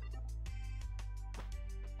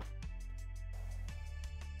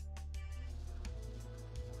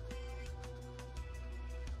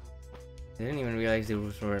didn't even realize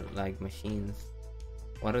these were like machines.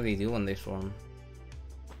 What do they do when they swarm?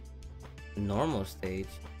 Normal stage.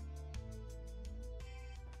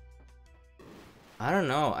 I don't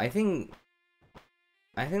know. I think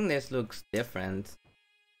this looks different.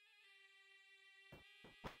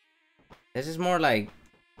 This is more like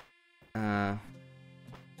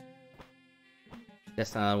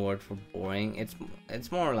just another word for boring.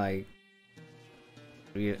 It's more like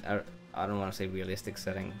real. I don't want to say realistic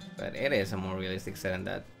setting, but it is a more realistic setting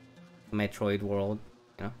that Metroid world,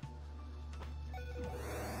 you know.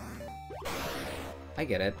 I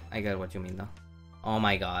get it. I get what you mean though. Oh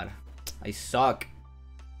my god, I suck.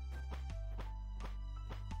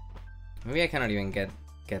 Maybe I cannot even get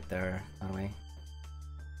there that way.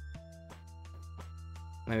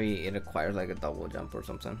 Maybe it requires like a double jump or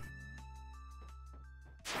something.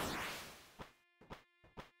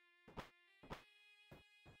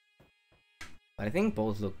 But I think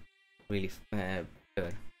both look really good.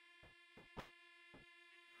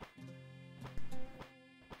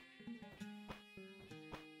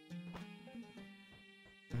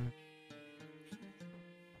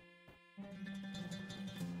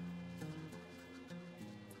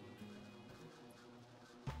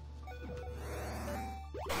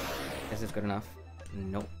 Is this good enough?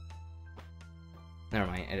 Nope. Never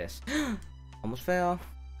mind, it is. Almost fell.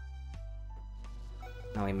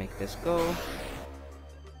 Now I make this go.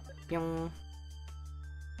 Pyong.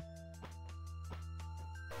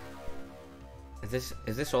 Is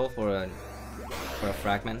this all for a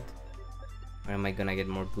fragment? Or am I gonna get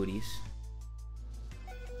more goodies?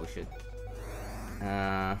 Oh shit.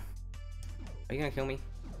 Are you gonna kill me?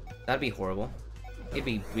 That'd be horrible. It'd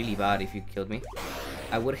be really bad if you killed me.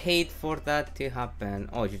 I would hate for that to happen.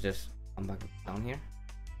 Oh, you just come back down here?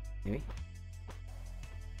 Maybe?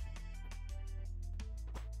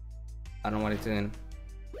 I don't know what it's doing.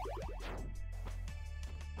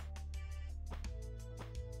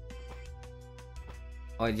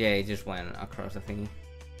 Oh yeah, it just went across the thingy.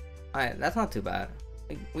 Alright, that's not too bad.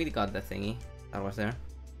 We got the thingy that was there.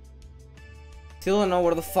 Still don't know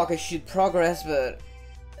where the fuck I should progress, but...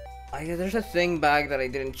 there's a thing back that I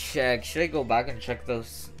didn't check. Should I go back and check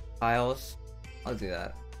those files? I'll do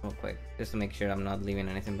that. real quick, just to make sure I'm not leaving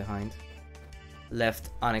anything behind. Left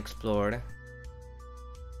unexplored.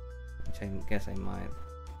 Which I guess I might.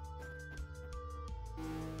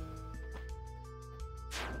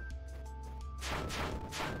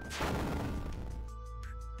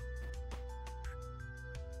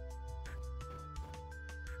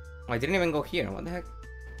 Oh, I didn't even go here. What the heck?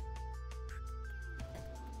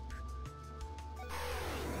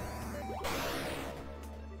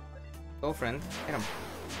 Go, friend. Get him.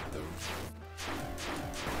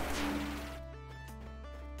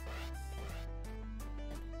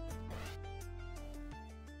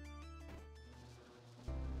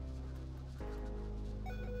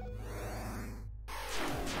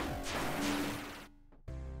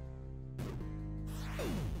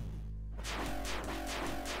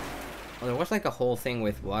 Oh, there was like a whole thing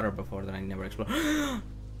with water before that I never explored.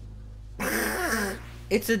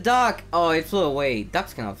 It's a duck! Oh, it flew away.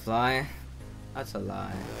 Ducks cannot fly. That's a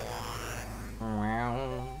lie.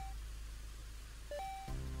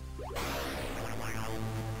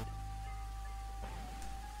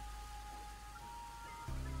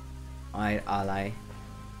 Alright, ally.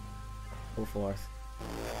 Go forth.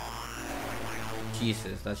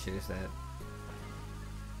 Jesus, that shit is dead.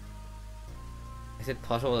 Is it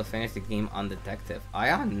possible to finish the game undetected? I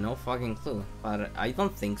have no fucking clue, but I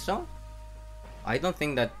don't think so. I don't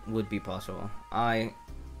think that would be possible. I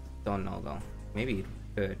don't know though. Maybe it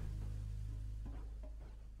could.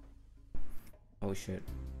 Oh shit.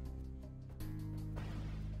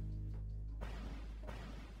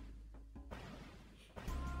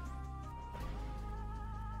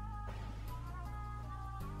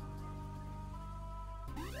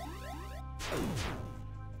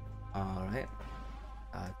 Alright.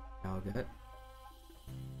 Now good.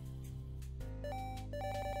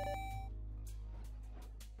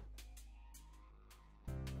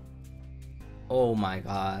 Oh my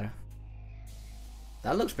god.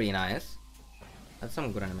 That looks pretty nice. That's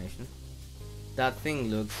some good animation. That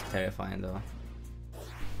thing looks terrifying though.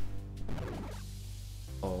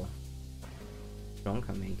 Oh. Strong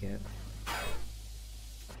can make it.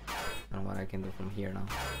 I don't know what I can do from here now.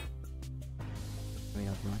 Maybe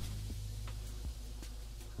not much.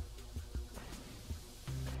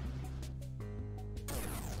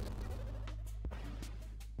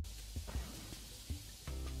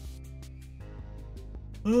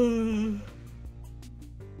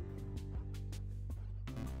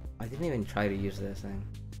 I didn't even try to use this thing.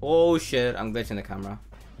 Oh shit, I'm glitching the camera.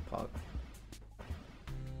 Pog.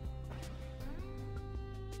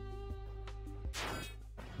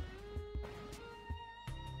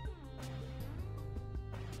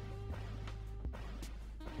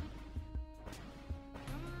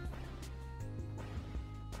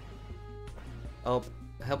 Oh,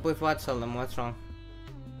 help with what, Seldom? What's wrong?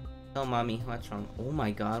 Tell mommy, what's wrong? Oh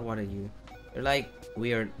my god, what are you? You're like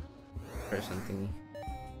weird person thingy.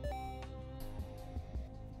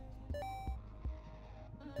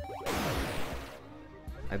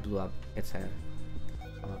 I blew up its head.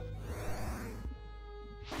 Oh.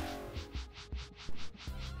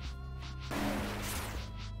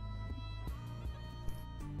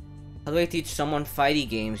 How do I teach someone fighty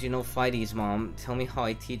games? You know fighties, mom. Tell me how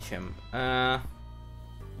I teach him.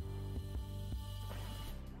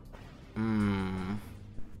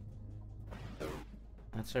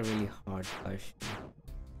 That's a really hard question.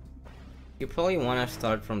 You probably want to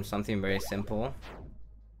start from something very simple.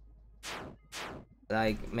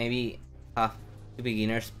 Like, maybe have two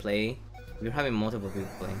beginners play. If you're having multiple people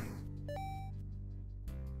play.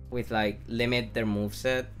 With, like, limit their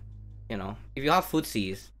moveset. You know, if you have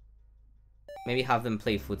footsies, maybe have them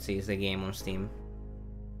play footsies, the game on Steam.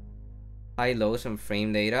 High lows and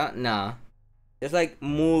frame data? Nah. Just like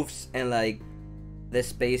moves and like the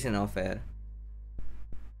spacing of it.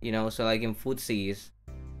 You know, so like in footsies,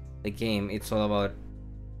 the game, it's all about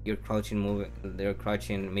your crouching move, your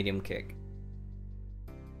crouching medium kick.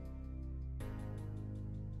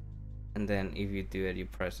 And then if you do it, you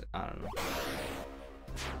press it. I don't know.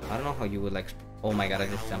 I don't know how you would like. Oh my god, I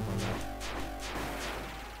just jumped on that.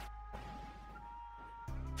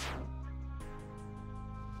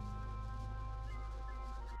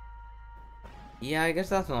 Yeah, I guess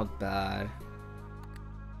that's not bad.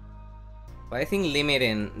 But I think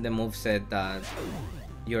limiting the moveset that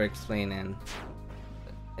you're explaining,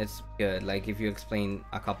 it's good. Like if you explain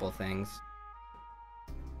a couple things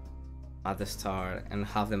at the start and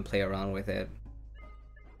have them play around with it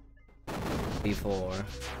before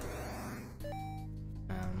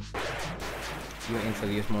you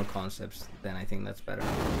introduce more concepts, then I think that's better.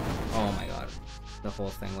 Oh my god, the whole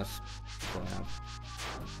thing was going up.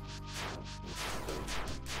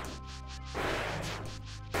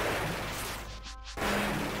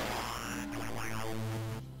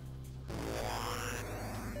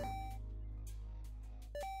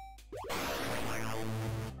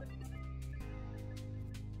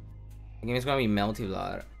 The game is gonna be Melty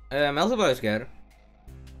Blood. Melty Blood is good.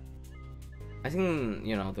 I think,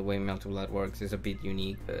 you know, the way Melty Blood works is a bit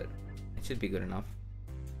unique, but it should be good enough.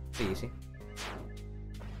 Pretty easy.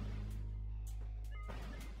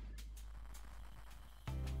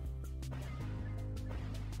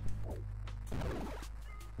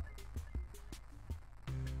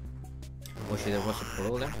 Oh shit, there was a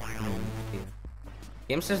portal there? Yeah.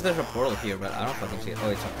 Game says there's a portal here, but I don't fucking see it. Oh,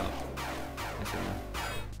 it's up top. I see it now.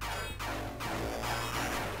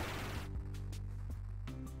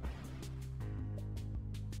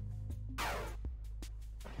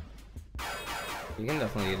 You can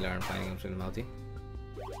definitely learn playing games with multi.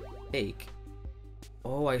 Fake.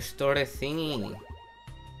 Oh, I stored a thingy.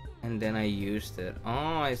 And then I used it.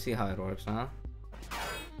 Oh, I see how it works, huh?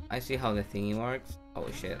 I see how the thingy works. Oh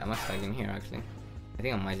shit, am I stuck in here actually? I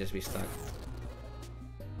think I might just be stuck.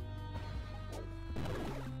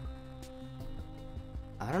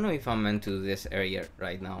 I don't know if I'm meant to do this area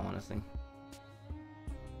right now, honestly.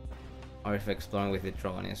 Or if exploring with the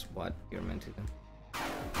drone is what you're meant to do.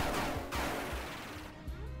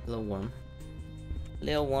 Little worm.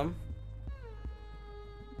 Little worm.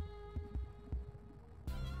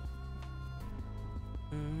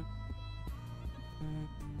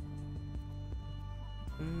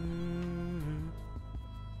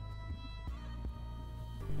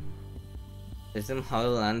 Teach them how to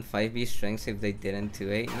land 5B strengths if they didn't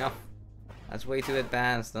 2A? No. That's way too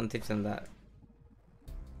advanced. Don't teach them that.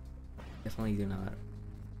 Definitely do not.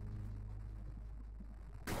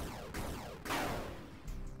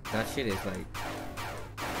 That shit is like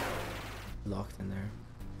locked in there.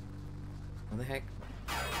 What the heck?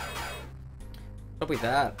 What's up with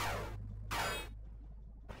that?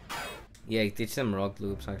 Yeah, teach them rock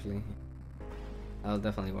loops actually. That'll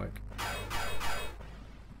definitely work.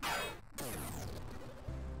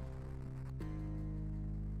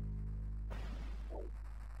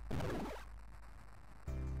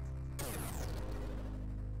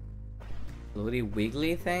 Floaty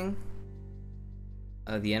wiggly thing?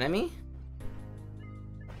 The enemy?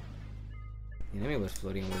 The enemy was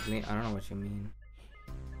floating wiggly. I don't know what you mean.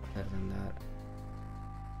 Better than that.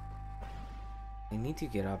 I need to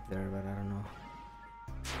get up there, but I don't know.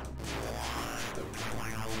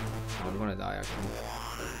 Oh, I'm gonna die actually.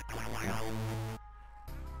 Yeah.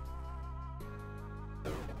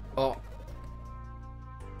 Oh.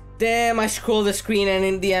 Damn, I scrolled the screen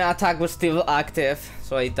and the attack was still active,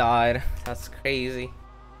 so I died. That's crazy.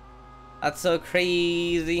 That's so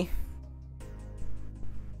crazy.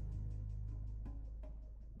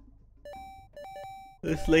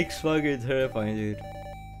 This lake's fucking terrifying, dude.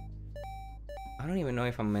 I don't even know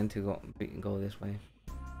if I'm meant to go this way.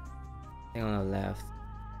 I think on the left.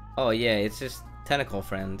 Oh yeah, it's just tentacle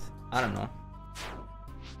friend. I don't know.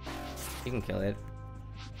 You can kill it.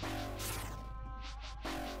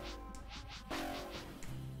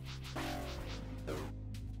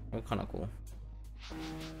 You're kinda cool.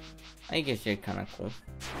 I guess you're kinda cool.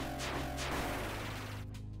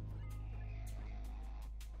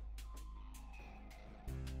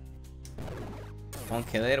 Don't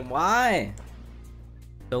kill it. Why?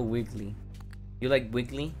 So wiggly. You like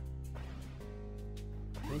wiggly?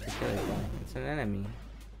 I need to kill it. It's an enemy.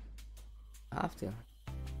 I have to.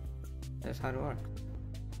 That's how it works.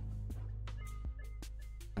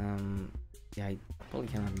 Yeah, I probably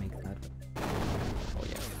cannot make that. Oh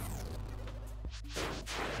yeah.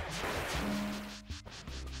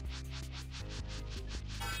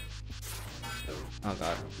 Oh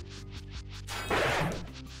god.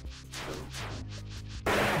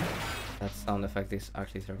 That sound effect is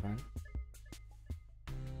actually terrifying.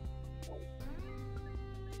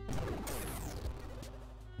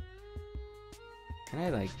 Can I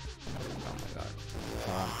like... Oh my god.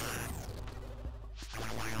 Wow.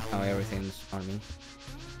 Now everything's on me.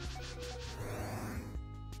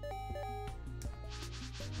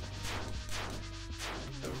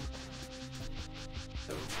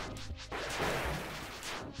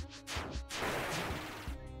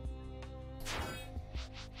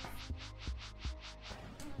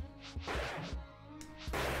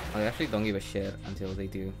 I actually don't give a shit until they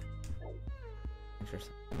do.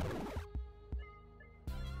 Interesting.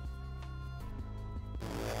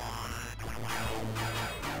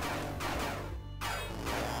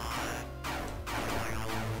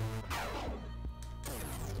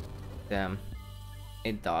 Damn.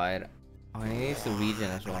 It died. Oh, it needs to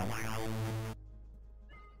regen as well.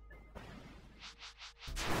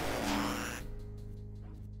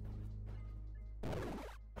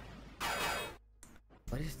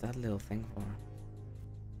 What is that little thing for?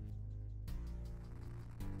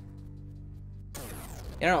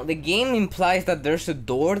 You know, the game implies that there's a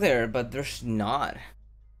door there, but there's not.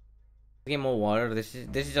 Get more water. This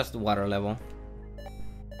is just the water level.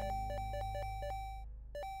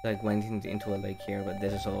 Like went into a lake here, but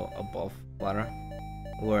this is all above water.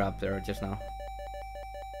 We're up there just now.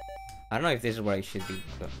 I don't know if this is where I should be.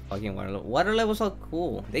 Fucking water level. Water levels are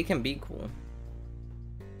cool. They can be cool.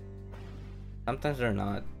 Sometimes they're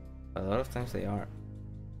not, but a lot of times they are.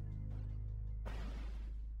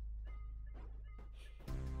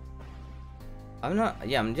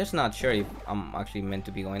 I'm just not sure if I'm actually meant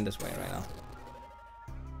to be going this way right now.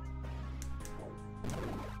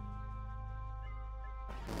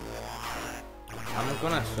 I'm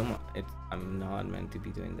gonna assume I'm not meant to be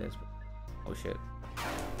doing this, but oh shit.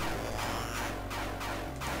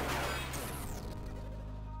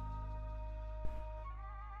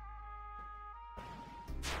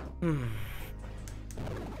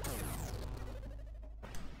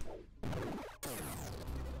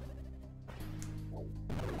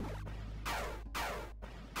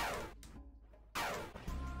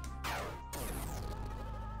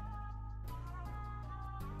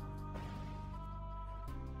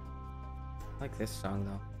 I like this song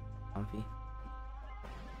though, comfy.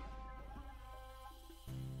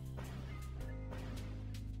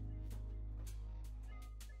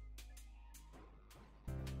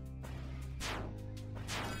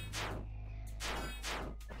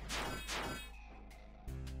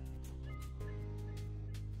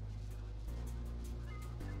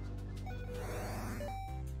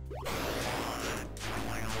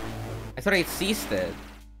 I thought I seized it,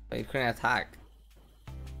 but it couldn't attack.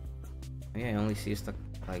 Yeah, I only seized the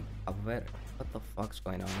like up of it. What the fuck's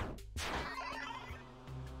going on?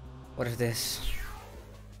 What is this?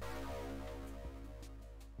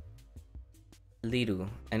 Lidu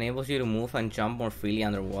enables you to move and jump more freely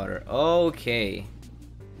underwater. Okay.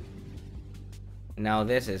 Now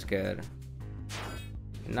this is good.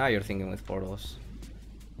 Now you're thinking with portals.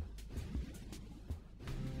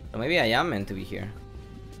 So maybe I am meant to be here.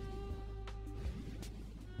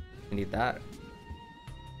 I need that.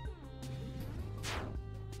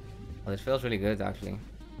 Oh, this feels really good actually.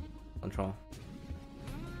 Control.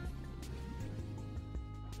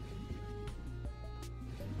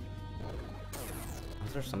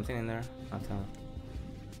 Is there something in there? Not tell.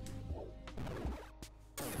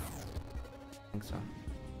 I think so.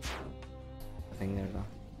 Nothing there though.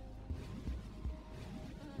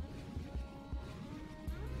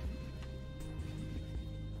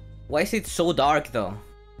 Why is it so dark though?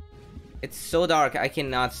 It's so dark, I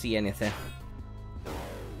cannot see anything.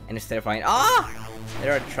 And it's terrifying. Ah!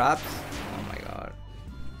 There are traps. Oh my god.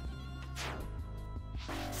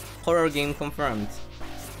 Horror game confirmed.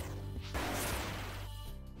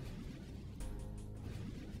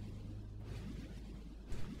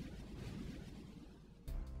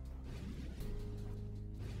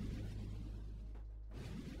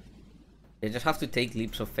 I just have to take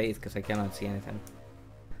leaps of faith because I cannot see anything.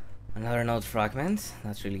 Another node fragment.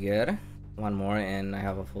 That's really good. One more and I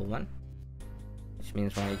have a full one. Which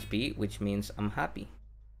means 1 HP, which means I'm happy.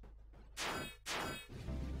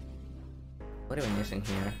 What are we missing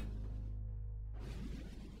here?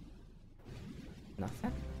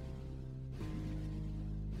 Nothing?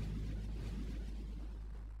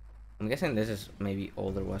 I'm guessing this is maybe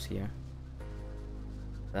all there was here.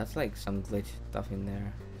 That's like some glitch stuff in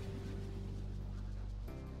there.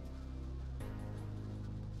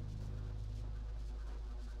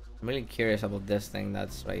 I'm really curious about this thing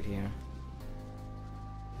that's right here.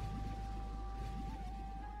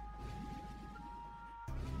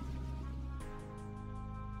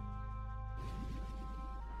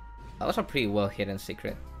 That was a pretty well hidden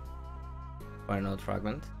secret for a node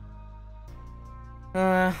fragment.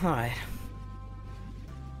 Alright.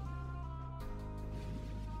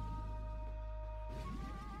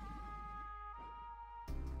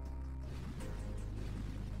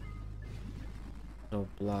 So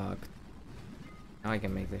blocked. Now I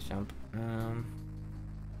can make this jump.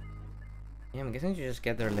 Yeah, I'm guessing you just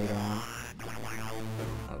get there later on.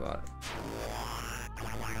 Oh god.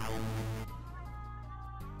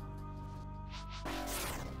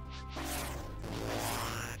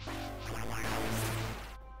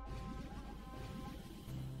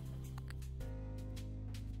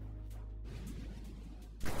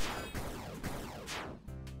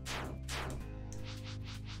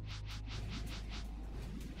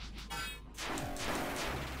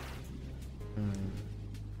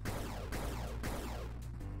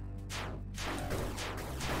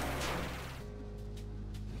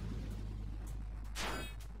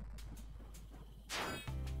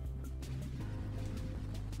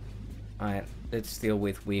 Alright, let's deal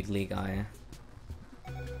with Wiggly guy.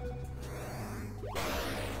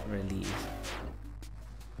 Release.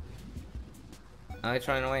 Oh, it's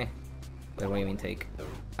running away. Wait, what do you mean take?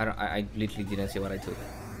 I literally didn't see what I took.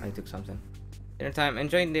 I took something. Dinner time.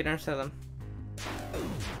 Enjoy dinner, Salem.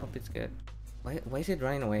 Hope it's good. Why is it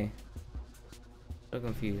running away? So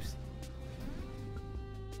confused.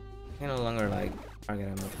 I can no longer like target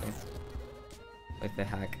him with the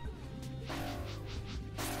hack.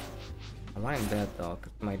 I want him dead though,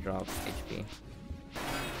 cause it might drop HP.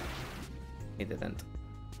 He didn't.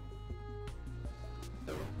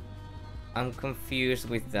 I'm confused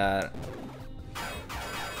with that.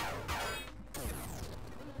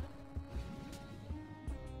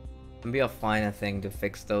 Maybe I'll find a thing to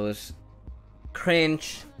fix those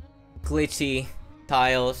cringe, glitchy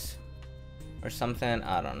tiles or something.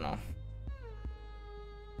 I don't know.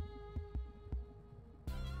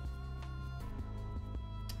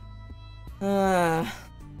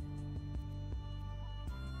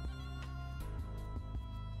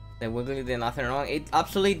 The Wiggly did nothing wrong. It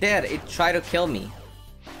absolutely did. It tried to kill me.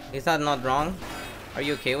 Is that not wrong? Are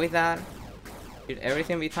you okay with that? Should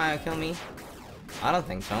everything be trying to kill me? I don't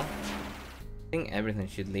think so. I think everything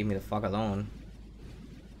should leave me the fuck alone.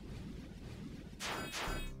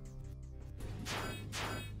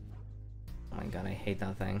 Oh my god, I hate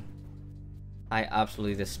that thing. I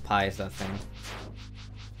absolutely despise that thing.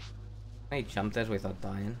 Can I jump this without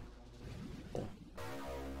dying? Cool.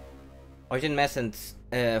 Origin message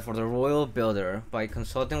for the Royal Builder. By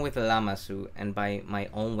consulting with Lamasu and by my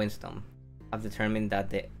own wisdom, I've determined that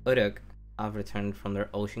the Uruk have returned from their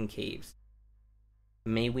ocean caves.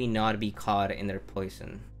 May we not be caught in their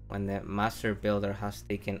poison. When the Master Builder has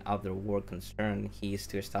taken up their work concern, he is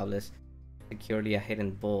to establish securely a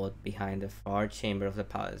hidden vault behind the far chamber of the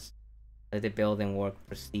palace. Let the building work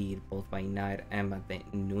proceed both by night and by the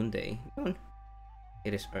noonday.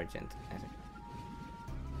 It is urgent.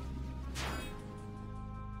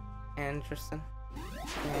 Interesting.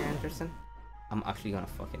 Interesting. I'm actually gonna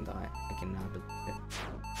fucking die. I cannot believe it.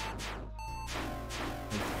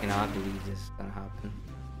 I cannot believe this is gonna happen.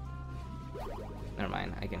 Never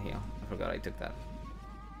mind, I can heal. I forgot I took that.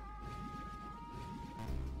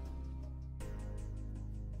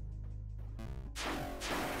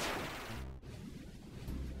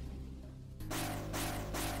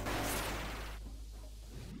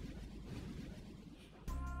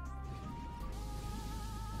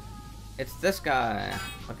 It's this guy.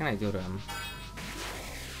 What can I do to him?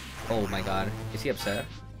 Oh my god. Is he upset?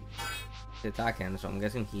 He's attacking, so I'm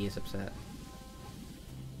guessing he is upset.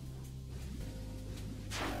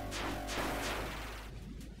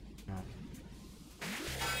 No.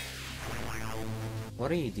 What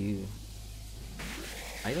do you do?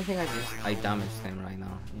 I don't think I damaged him right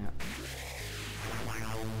now. Yeah.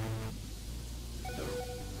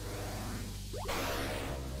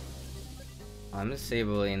 I'm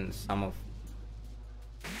disabling some of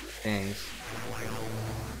things.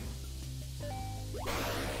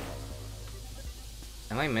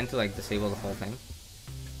 Am I meant to like disable the whole thing?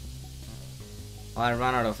 Well, I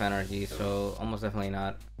ran out of energy, so almost definitely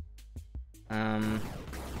not.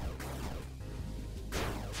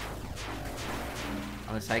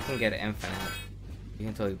 Unless I can get infinite. You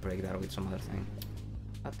can totally break that with some other thing.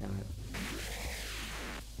 God damn it.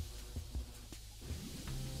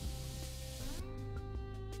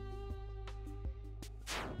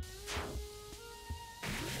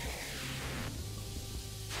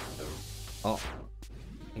 Oh,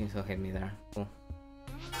 you still hit me there. Cool.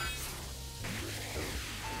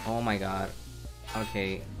 Oh my god.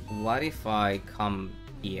 Okay, what if I come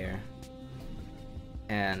here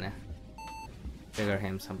and trigger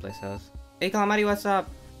him someplace else? Hey Calamari, what's up?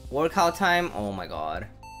 Workout time? Oh my god.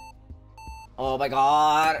 Oh my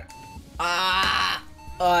god. Ah!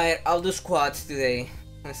 Alright, I'll do squats today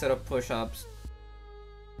instead of push-ups.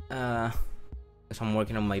 Because I'm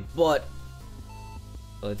working on my butt.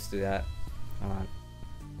 So let's do that. Hold on.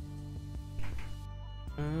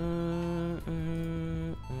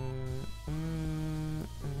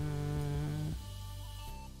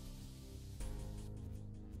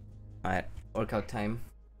 Alright, workout time.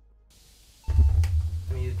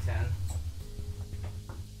 Let me do 10.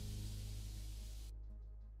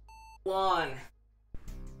 1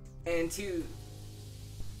 and 2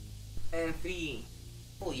 and 3.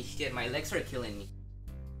 Holy shit, my legs are killing me.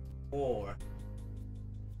 4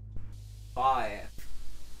 5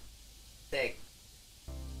 6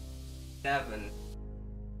 7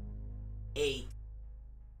 8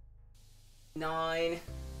 9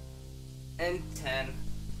 and 10.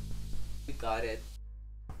 We got it.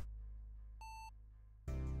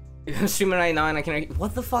 I'm streaming right now and I can.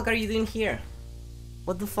 What the fuck are you doing here?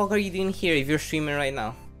 What the fuck are you doing here if you're streaming right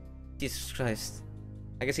now? Jesus Christ.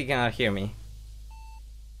 I guess you cannot hear me.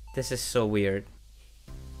 This is so weird.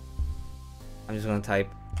 I'm just gonna type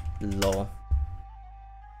lol.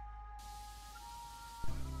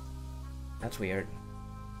 That's weird.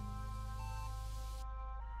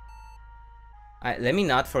 Let me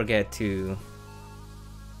not forget to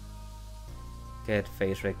get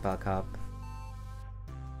face rig back up.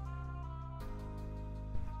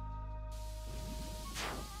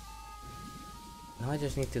 Now I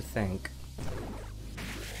just need to think.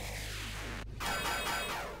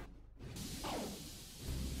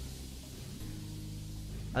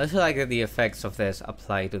 I also like that the effects of this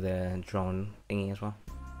apply to the drone thingy as well.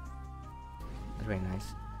 That's very nice.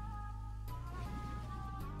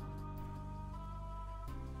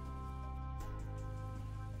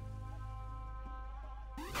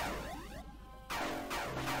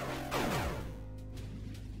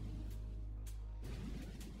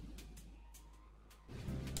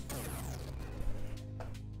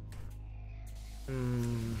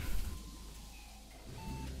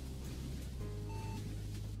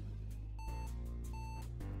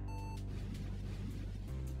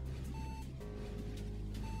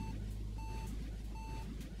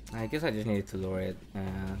 I guess I just needed to lower it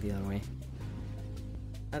the other way.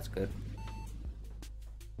 That's good.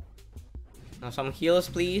 Now some heals,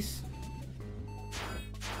 please.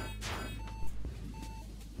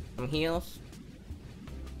 Some heals.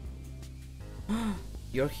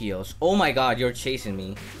 Your heals. Oh my god, you're chasing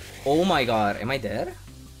me. Oh my god, am I dead?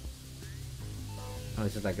 Oh,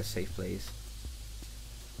 this is like a safe place.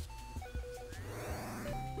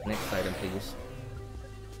 Next item, please.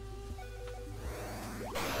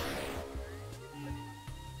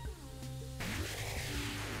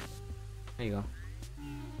 There you go.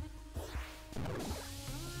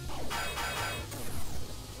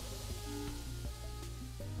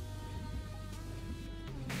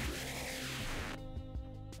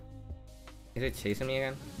 Is it chasing me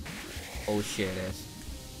again? Oh shit, it is.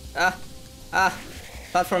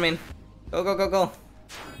 Platforming. Go, go, go, go.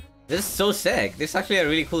 This is so sick. This is actually a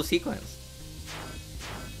really cool sequence.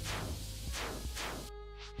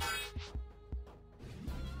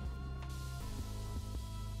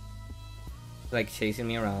 Like chasing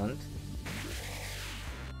me around.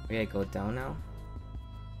 Maybe I go down now.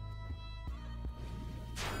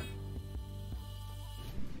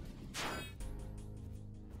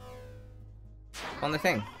 On the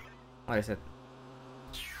thing. What is it?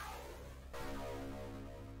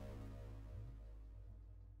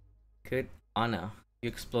 Good Anna. You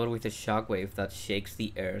explode with a shockwave that shakes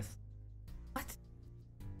the earth. What?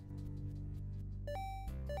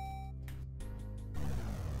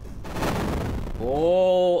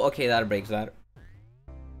 Oh, okay, that breaks that.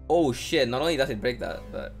 Oh shit, not only does it break that,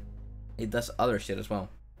 but it does other shit as well.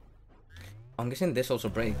 I'm guessing this also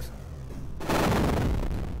breaks.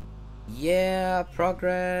 Yeah,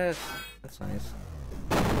 progress. That's nice.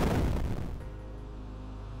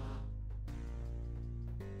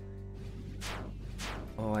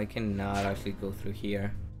 Oh, I cannot actually go through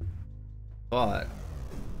here. But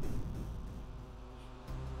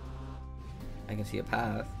I can see a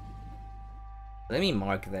path. Let me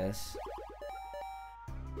mark this.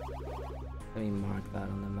 Let me mark that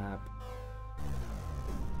on the map.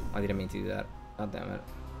 I didn't mean to do that. God damn it.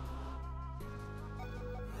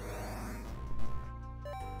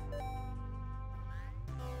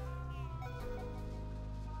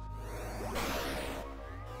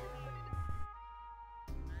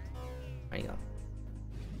 There you go.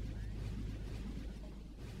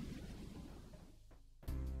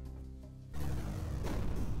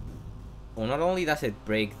 Well, not only does it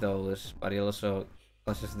break those, but it also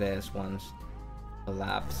causes this one's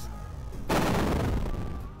collapse.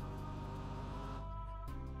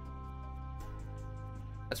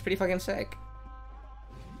 That's pretty fucking sick.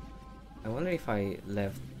 I wonder if I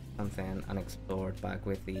left something unexplored back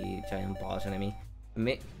with the giant boss enemy.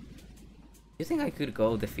 Do you think I could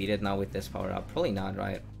go defeat it now with this power up? Probably not,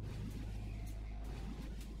 right?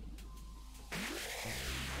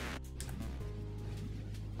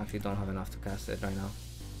 Actually don't have enough to cast it right now.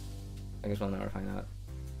 I guess we'll never find out.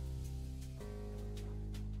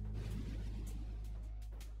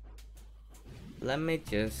 Let me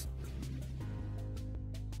just...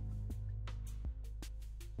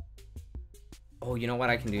 Oh, you know what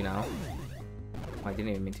I can do now? Oh, I didn't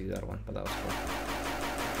even mean to do that one, but that was cool.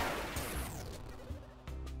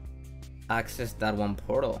 Access that one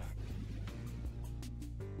portal.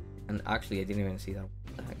 And actually, I didn't even see that.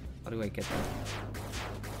 What the heck? How do I get that?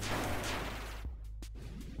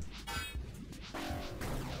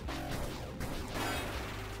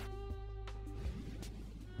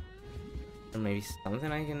 Or maybe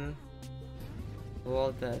something I can do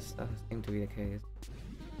all this. Doesn't seem to be the case.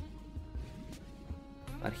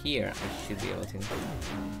 But here, I should be able to.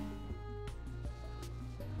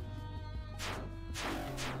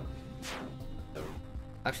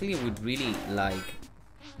 Actually, would really like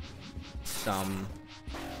some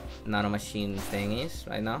nanomachine thingies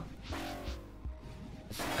right now.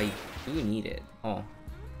 I do need it. Oh,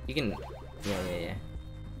 you can. Yeah.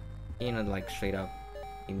 You know, like straight up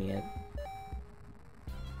give me it.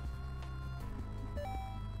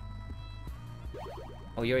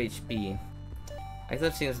 Oh, your HP. I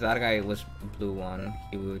thought since that guy was blue one,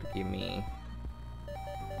 he would give me.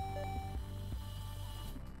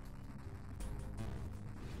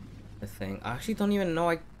 The thing. I actually don't even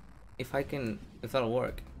know if that'll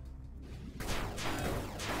work.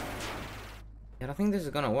 Yeah, I don't think this is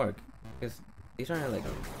gonna work because these are like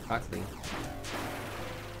costly.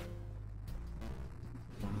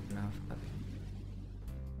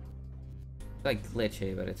 It's like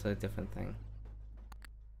glitchy, but it's a different thing.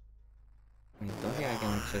 I don't think I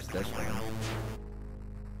can access this one.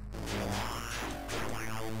 Yeah.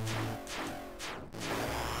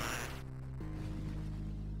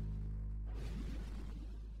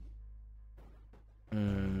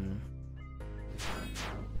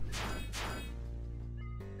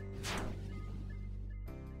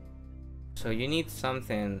 So you need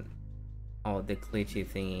something. Oh, the glitchy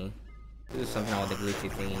thingy. Do something with the glitchy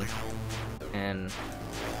thingy. And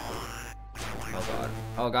oh god.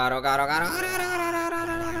 Oh god, oh god, oh god, oh god, oh god,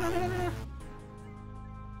 oh god.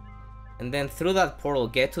 And then through that portal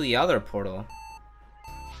get to the other portal.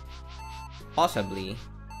 Possibly.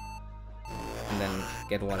 And then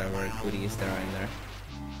get whatever goodies there are in there.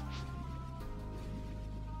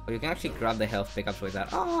 But you can actually grab the health pickups with that.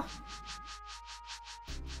 Oh!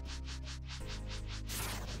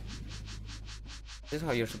 This is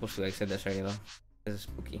how you're supposed to exit this area though. This is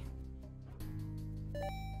spooky.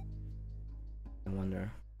 I wonder.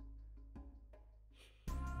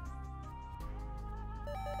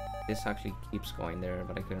 This actually keeps going there,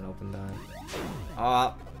 but I couldn't open that.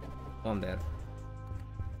 Oh, I'm dead.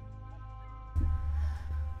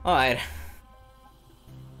 Alright.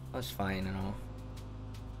 That's fine, you know.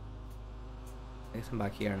 I guess I'm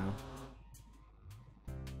back here now.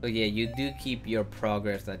 So yeah, you do keep your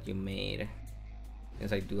progress that you made.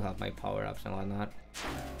 Since I do have my power-ups and whatnot.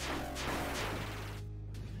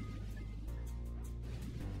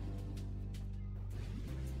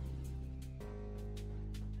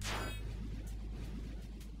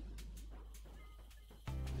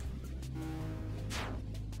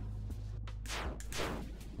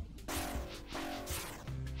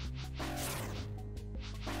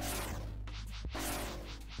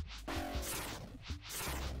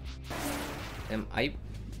 I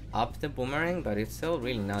upped the boomerang, but it's still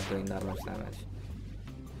really not doing that much damage.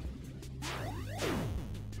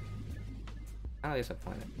 I'm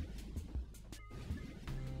disappointed.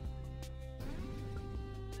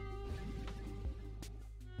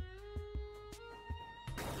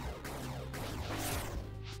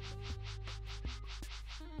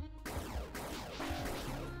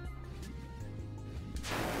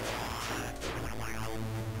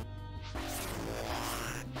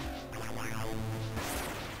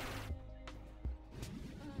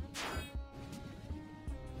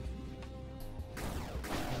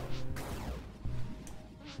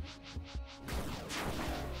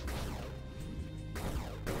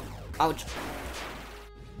 Ouch!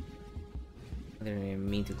 I didn't even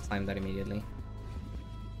mean to climb that immediately.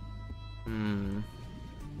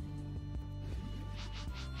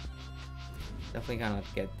 Definitely cannot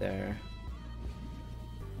get there.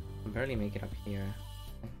 I can barely make it up here.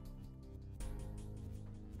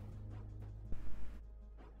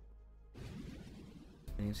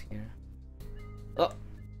 Is here. Oh!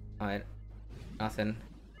 Alright. Nothing.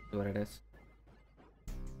 Do what it is.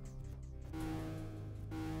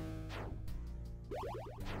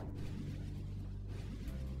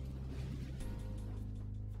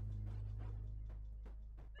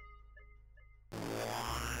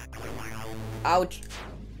 Ouch!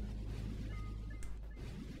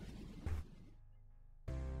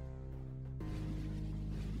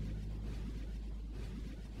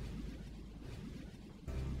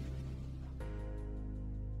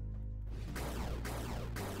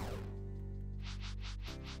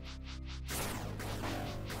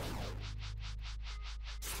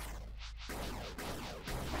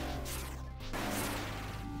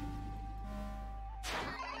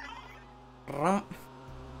 I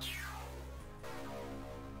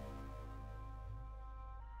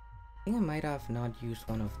think I might have not used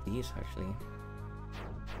one of these actually.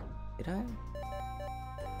 Did I?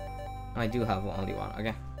 I do have only one.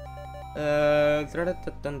 Okay.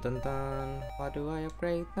 Dun, dun, dun. What do I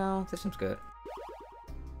upgrade now? This seems good.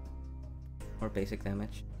 More basic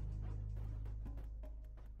damage.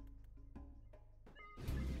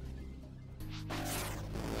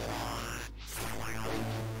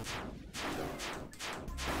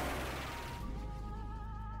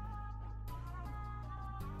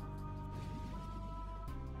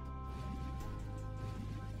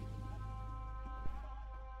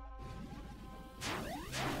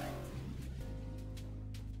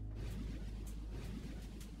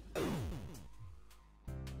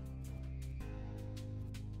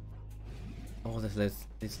 Oh,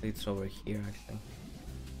 this leads over here actually.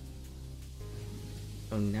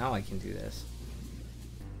 So now I can do this.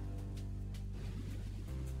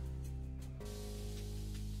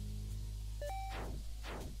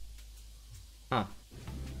 Huh.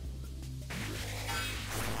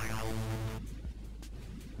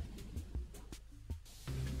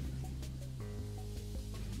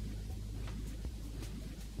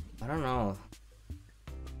 I don't know.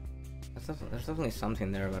 There's definitely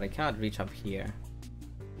something there, but I cannot reach up here.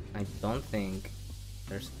 I don't think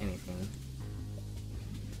there's anything.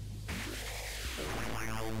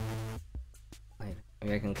 Wait,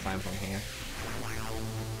 maybe I can climb from here.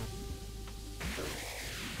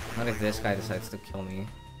 Not if this guy decides to kill me.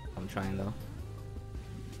 I'm trying though.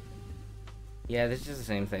 Yeah, this is just the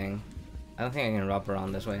same thing. I don't think I can wrap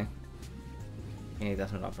around this way. Yeah, he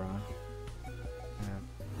doesn't wrap around.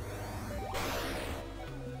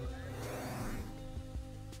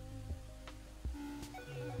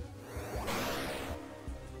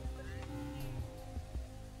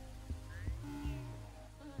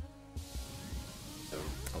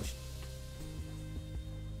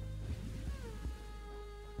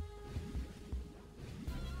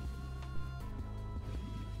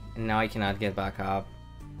 And now I cannot get back up.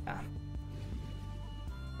 Ah.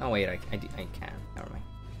 No, wait, I can. Never mind.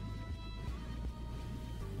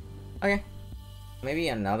 Okay. Maybe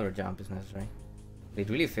another jump is necessary. It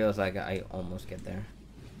really feels like I almost get there.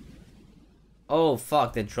 Oh,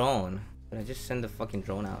 fuck, the drone. Did I just send the fucking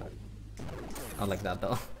drone out? Not like that,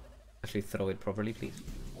 though. Actually throw it properly, please.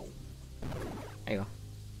 There you go.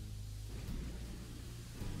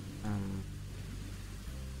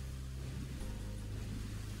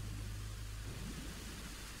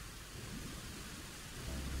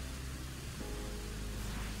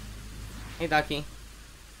 Hey, Ducky.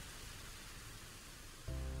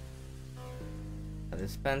 A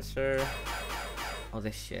dispenser. Oh,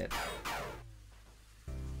 this shit.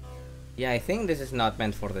 Yeah, I think this is not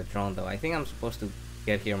meant for the drone, though. I think I'm supposed to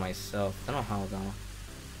get here myself. I don't know how, though.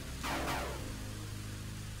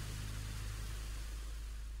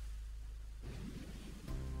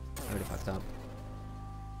 I already fucked up.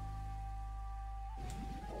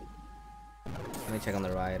 Let me check on the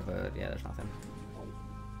right, but yeah, there's nothing.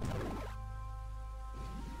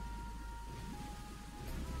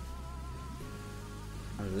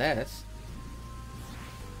 Unless...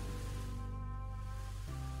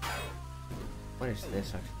 What is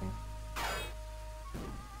this actually?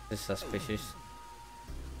 This is suspicious.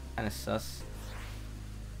 Kinda sus.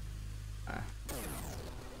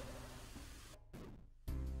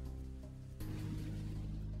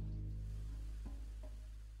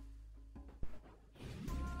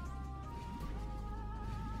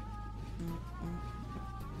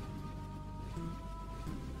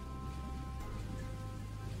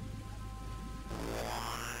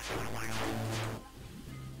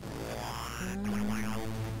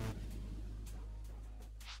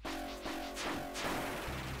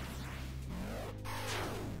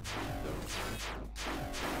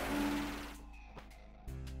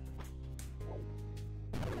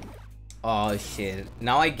 Oh shit.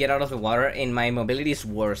 Now I get out of the water and my mobility is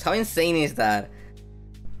worse. How insane is that?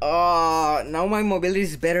 Oh, now my mobility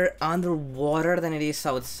is better underwater than it is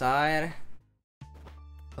outside.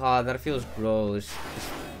 Oh, that feels gross. Just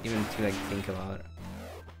even to like think about.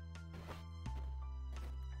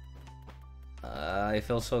 I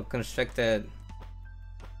feel so constricted.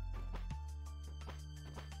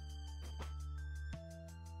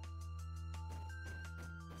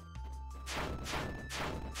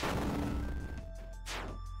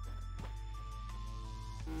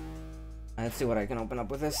 Let's see what I can open up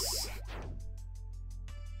with this.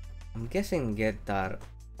 I'm guessing get that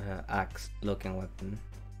axe looking weapon.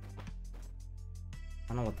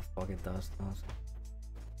 I don't know what the fuck it does though.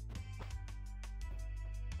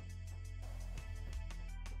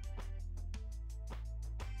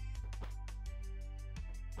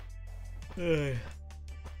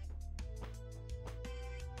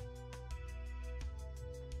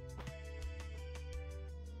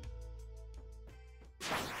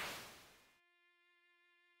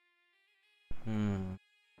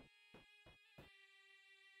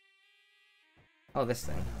 Oh, this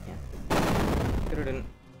thing. Yeah.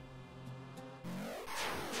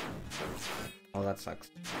 Oh, that sucks.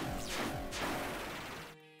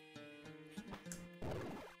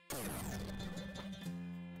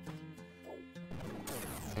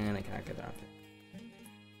 And I cannot get that after.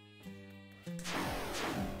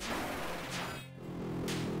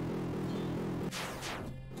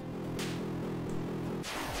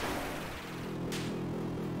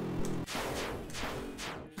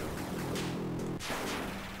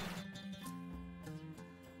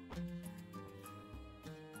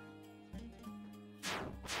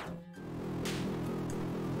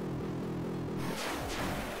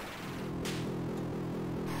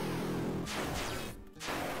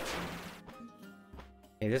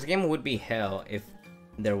 Okay, this game would be hell if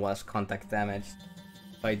there was contact damage,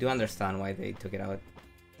 but I do understand why they took it out.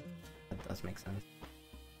 That does make sense.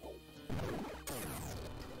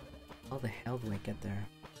 How the hell do I get there?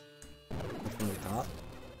 From the top?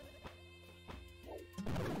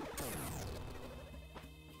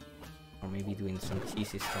 Or maybe doing some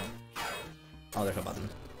cheesy stuff. Oh, there's a button.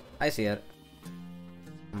 I see it.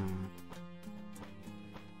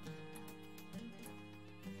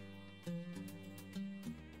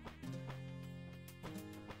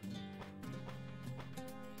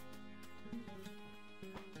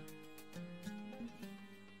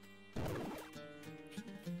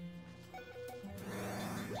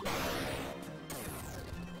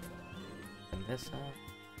 This up.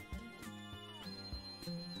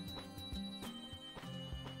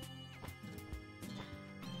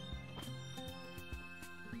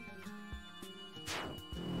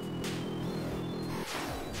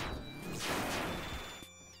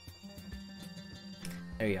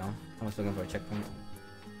 There you go. I was looking for a checkpoint.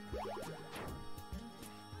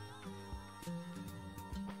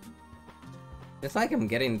 It's like I'm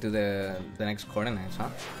getting to the next coordinates, huh?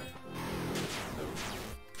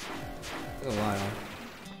 Took a while.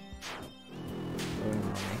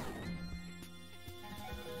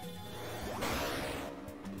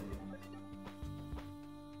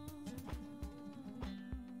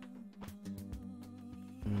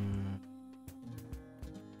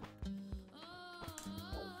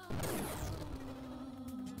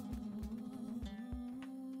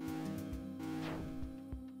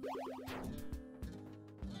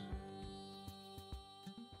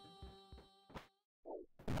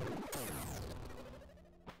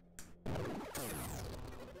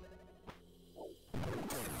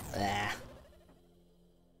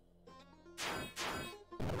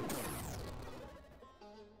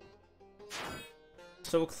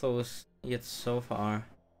 So close, yet so far.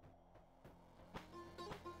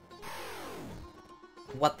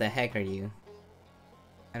 What the heck are you?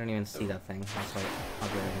 I don't even see that thing. That's like how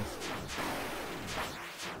good it is.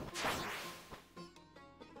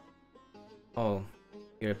 Oh,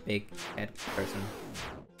 you're a big head person.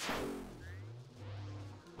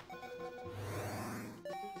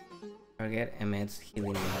 Target emits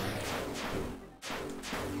healing power.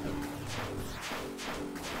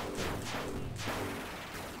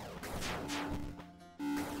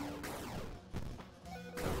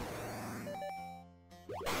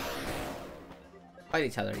 Fight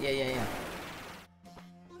each other. Yeah.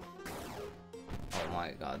 Oh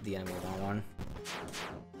my god, the enemy one.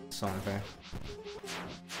 So unfair.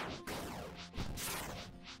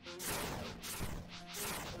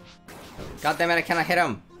 God damn it, I cannot hit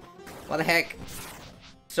him! What the heck?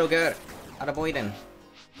 So good at avoiding.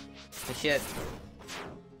 The shit.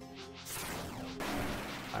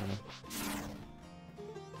 I don't know.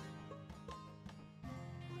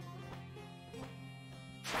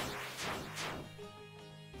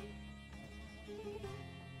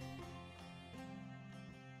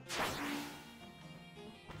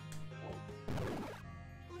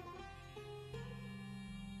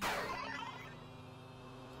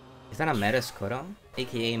 Is that a Metascuro?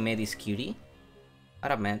 AKA Medis Cutie?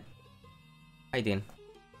 What up, man? How you doing?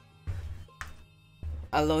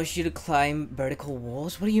 Allows you to climb vertical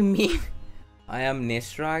walls? What do you mean? I am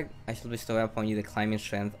Nisrag. I shall bestow upon you the climbing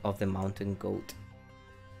strength of the mountain goat.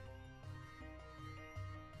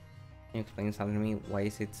 Can you explain something to me? Why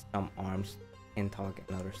is it some arms can talk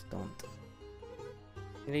and others don't?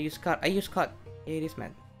 Did I use cut? I use cut. Yeah, it is,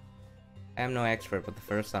 man. I am no expert, but the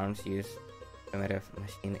first arms use primitive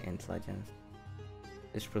machine intelligence.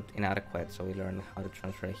 This proved inadequate, so we learned how to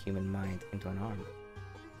transfer a human mind into an arm.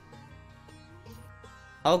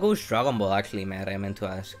 How goes Dragon Ball actually, Matt? I meant to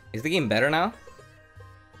ask. Is the game better now?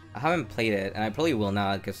 I haven't played it, and I probably will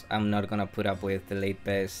not, because I'm not gonna put up with the late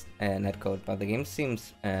best netcode, but the game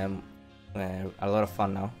seems a lot of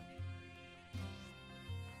fun now.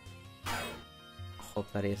 Hope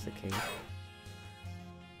that is the case.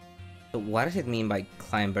 So what does it mean by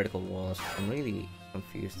climb vertical walls? I'm really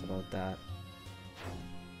confused about that.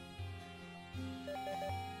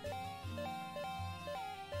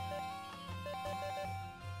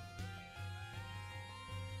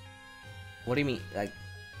 What do you mean? Like,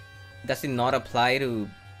 does it not apply to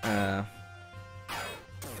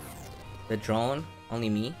the drone? Only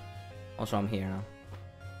me? Also, I'm here now.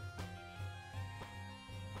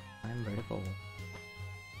 I'm vertical.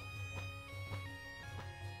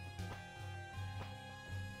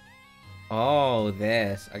 Oh,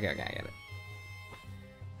 this. Okay, I get it.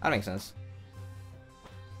 That makes sense.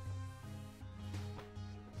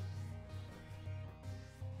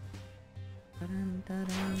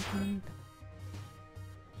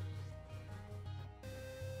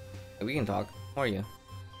 We can talk. How are you?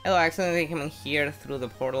 Hello, I accidentally came in here through the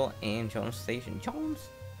portal in Jones Station. Jones?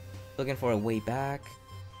 Looking for a way back.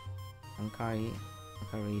 Ankari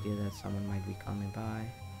radio that someone might be coming by.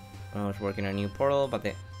 When I was working on a new portal, but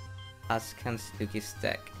the Askans took his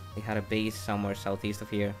deck. They had a base somewhere southeast of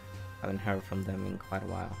here. Haven't heard from them in quite a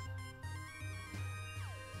while.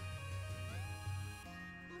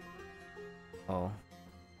 Oh.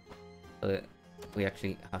 So we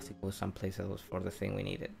actually have to go someplace else for the thing we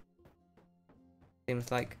needed.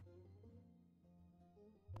 Seems like.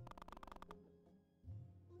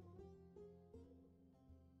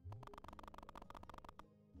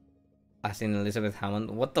 As in Elizabeth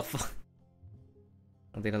Hammond. What the fuck?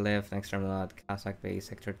 Data left, next terminal at Kazakh base,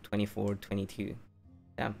 sector 2422.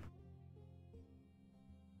 Damn.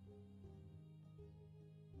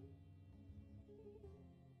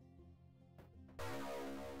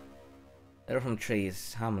 Letter from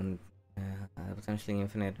Trace Hammond. A potentially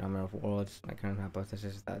infinite number of worlds. My current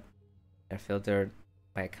hypothesis is that they're filtered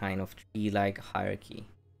by a kind of tree-like hierarchy,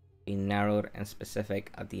 being narrowed and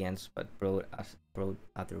specific at the ends, but broad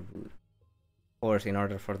at the root. Of course, in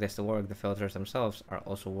order for this to work, the filters themselves are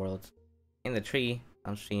also worlds in the tree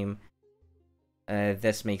downstream.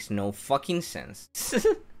 This makes no fucking sense.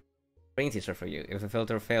 Brain teaser for you. If the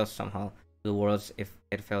filter fails somehow, the worlds, if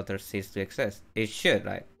it filters, cease to exist. It should,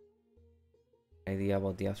 right? Idea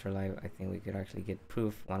about the afterlife, I think we could actually get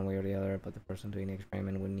proof one way or the other, but the person doing the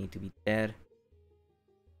experiment would need to be dead.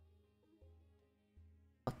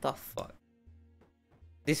 What the fuck?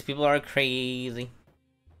 These people are crazy.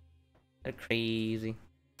 They're crazy.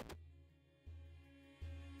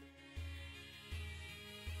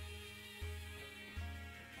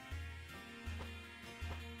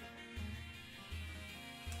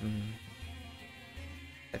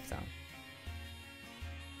 Left down.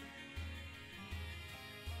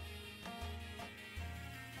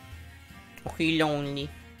 Oh, he lonely.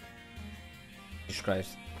 Jesus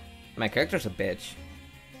Christ. My character's a bitch.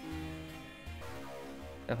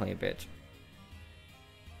 Definitely a bitch.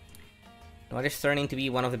 What is turning to be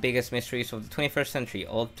one of the biggest mysteries of the 21st century,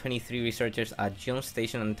 all 23 researchers at Jones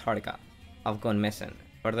Station, Antarctica, have gone missing.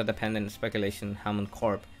 Further dependent speculation, Hammond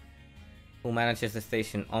Corp, who manages the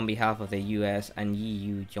station on behalf of the US and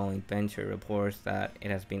EU joint venture, reports that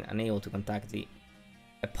it has been unable to contact the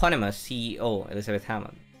eponymous CEO, Elizabeth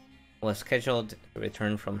Hammond, who was scheduled to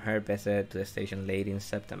return from her visit to the station late in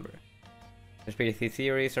September. Conspiracy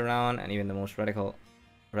theories around, and even the most rational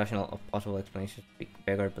of possible explanations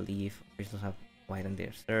beggar belief. Officials have widened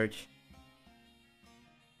their search.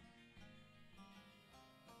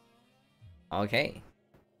 Okay.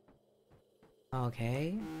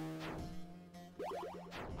 Okay.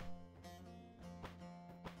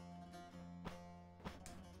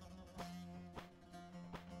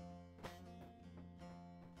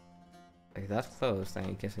 If that's closed, then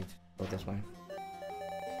I guess I just go this way.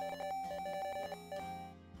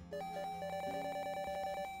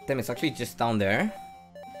 Damn, it's actually just down there.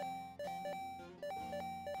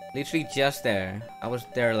 Literally just there. I was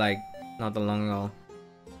there like not that long ago.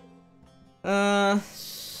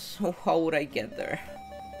 So how would I get there?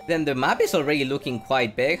 Then the map is already looking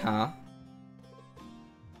quite big, huh?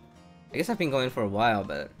 I guess I've been going for a while,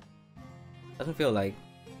 but it doesn't feel like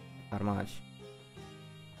that much.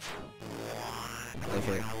 Oh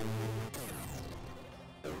shit.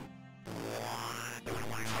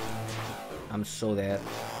 I'm so dead.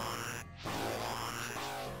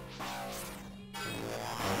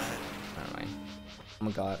 Never mind. Oh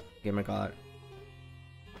my god. Gamer god.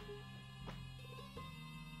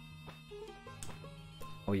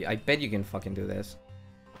 Oh yeah, I bet you can fucking do this.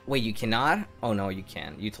 Wait, you cannot? Oh no, you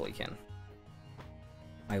can. You totally can.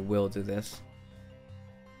 I will do this.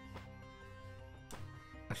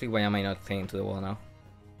 Actually, why am I not clinging to the wall now?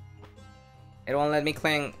 It won't let me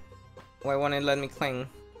cling. Why won't it let me cling?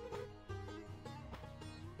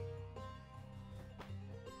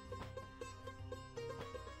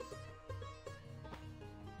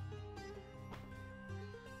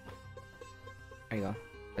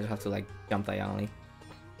 I just have to like jump diagonally.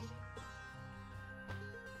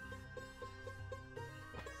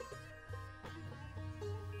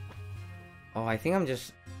 Oh, I think I'm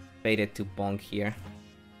just baited to bonk here.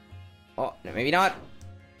 Oh, no, maybe not.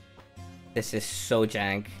 This is so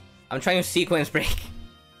jank. I'm trying to sequence break.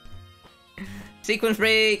 Sequence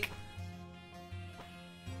break!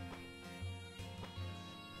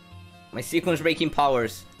 My sequence breaking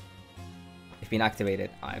powers have been activated.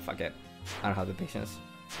 Alright, fuck it. I don't have the patience.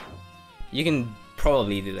 You can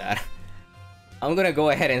probably do that. I'm gonna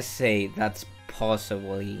go ahead and say that's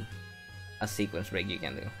possibly a sequence break you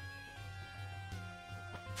can do.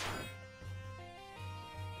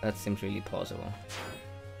 That seems really plausible.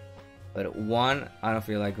 But one, I don't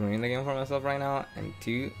feel like ruining the game for myself right now. And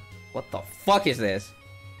two, what the fuck is this?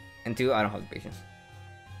 And two, I don't have the patience.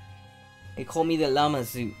 They call me the Llama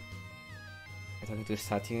Zoo. I'm talking to a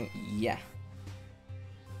statue? Yeah.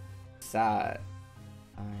 Sad.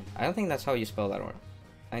 I don't think that's how you spell that word.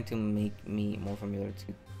 Trying to make me more familiar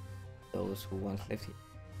to those who once lived here.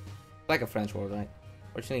 Like a French word, right?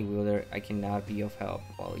 Fortunately, Wheeler, I cannot be of help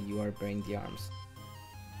while you are bearing the arms.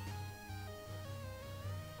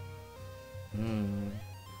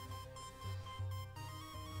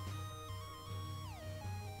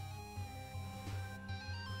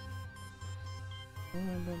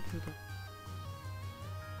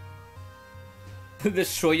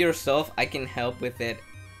 Destroy yourself, I can help with it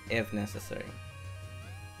if necessary.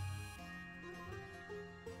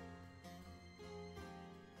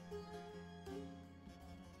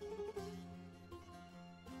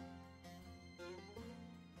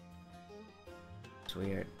 It's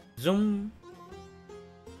weird. Zoom.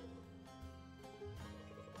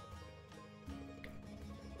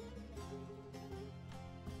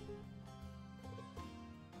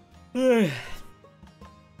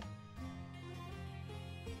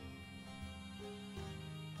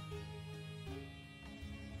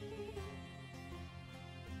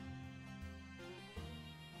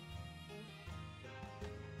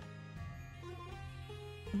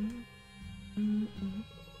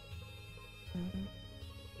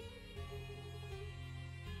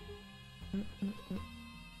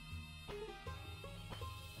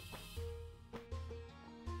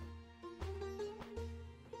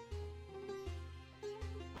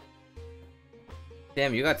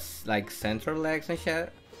 Damn, you got like center legs and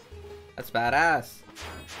shit? That's badass.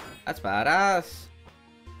 That's badass.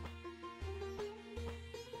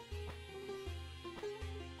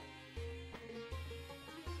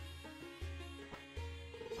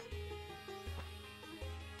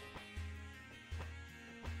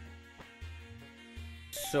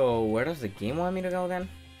 So, where does the game want me to go then?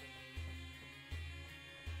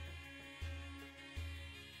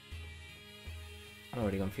 I'm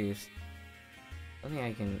already confused. I don't think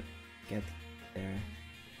I can get there.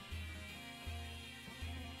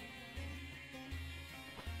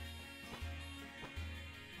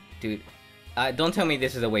 Dude, don't tell me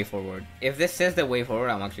this is the way forward. If this says the way forward,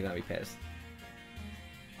 I'm actually gonna be pissed.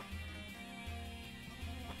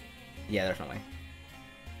 Yeah, there's no way.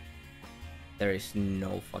 There is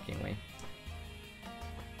no fucking way.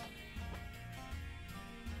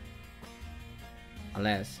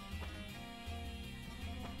 Unless...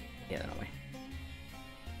 yeah, there's no way.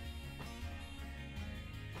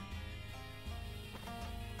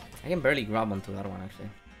 I can barely grab onto that one,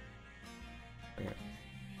 actually. Weird.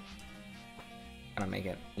 Gonna make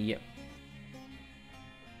it. Yep.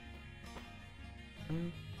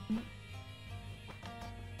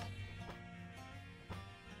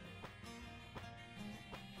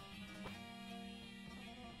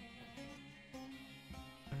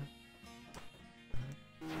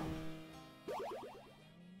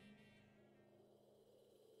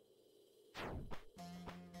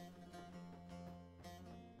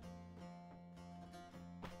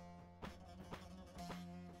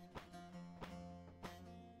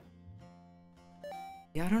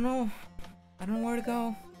 Yeah, I don't know. I don't know where to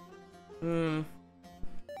go. I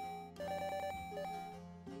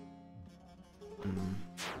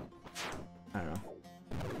don't know.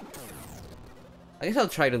 I guess I'll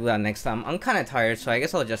try to do that next time. I'm kind of tired, so I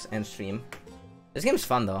guess I'll just end stream. This game's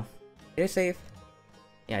fun though. Did I save?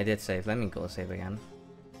 Yeah, I did save. Let me go save again.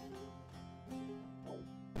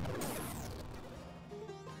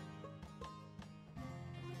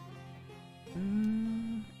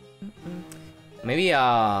 Maybe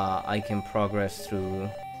I can progress through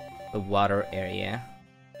the water area.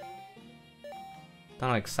 Don't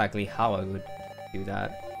know exactly how I would do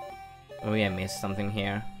that. Maybe I missed something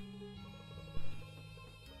here.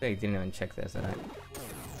 I didn't even check this, did I?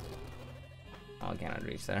 Oh, I cannot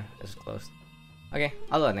reach there. This is closed. Okay,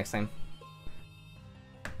 I'll do it next time.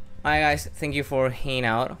 Alright guys, thank you for hanging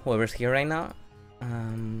out, whoever's here right now.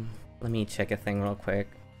 Let me check a thing real quick.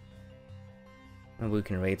 Maybe we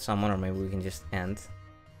can raid someone, or maybe we can just end.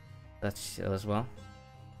 That's chill as well.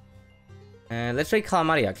 Let's raid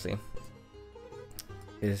Calamari actually.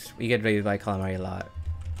 Because we get raided by Calamari a lot.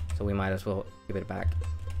 So we might as well give it back.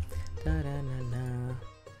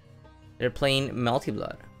 They're playing Melty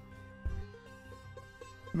Blood.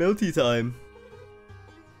 Melty time.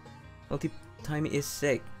 Melty time is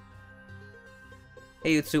sick.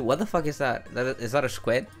 Hey Yutsu, what the fuck is that? Is that a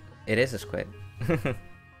squid? It is a squid.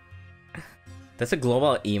 That's a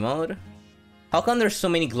global emote? How come there's so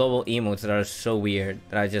many global emotes that are so weird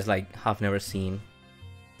that I just like have never seen?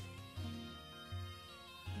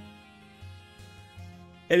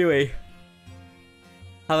 Anyway,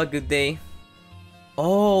 have a good day.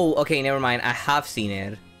 Oh, okay, never mind. I have seen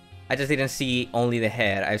it. I just didn't see only the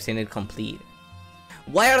head. I've seen it complete.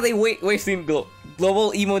 Why are they wasting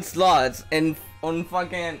global emote slots and on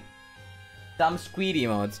fucking dumb squid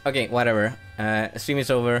emotes? Okay, whatever. Stream is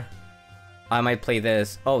over. I might play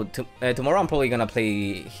this. Oh, tomorrow I'm probably gonna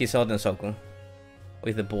play Hisoden Soku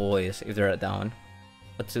with the boys if they're down.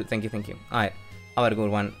 But thank you. Alright, have a good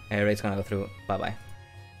one. Raid's gonna go through. Bye bye.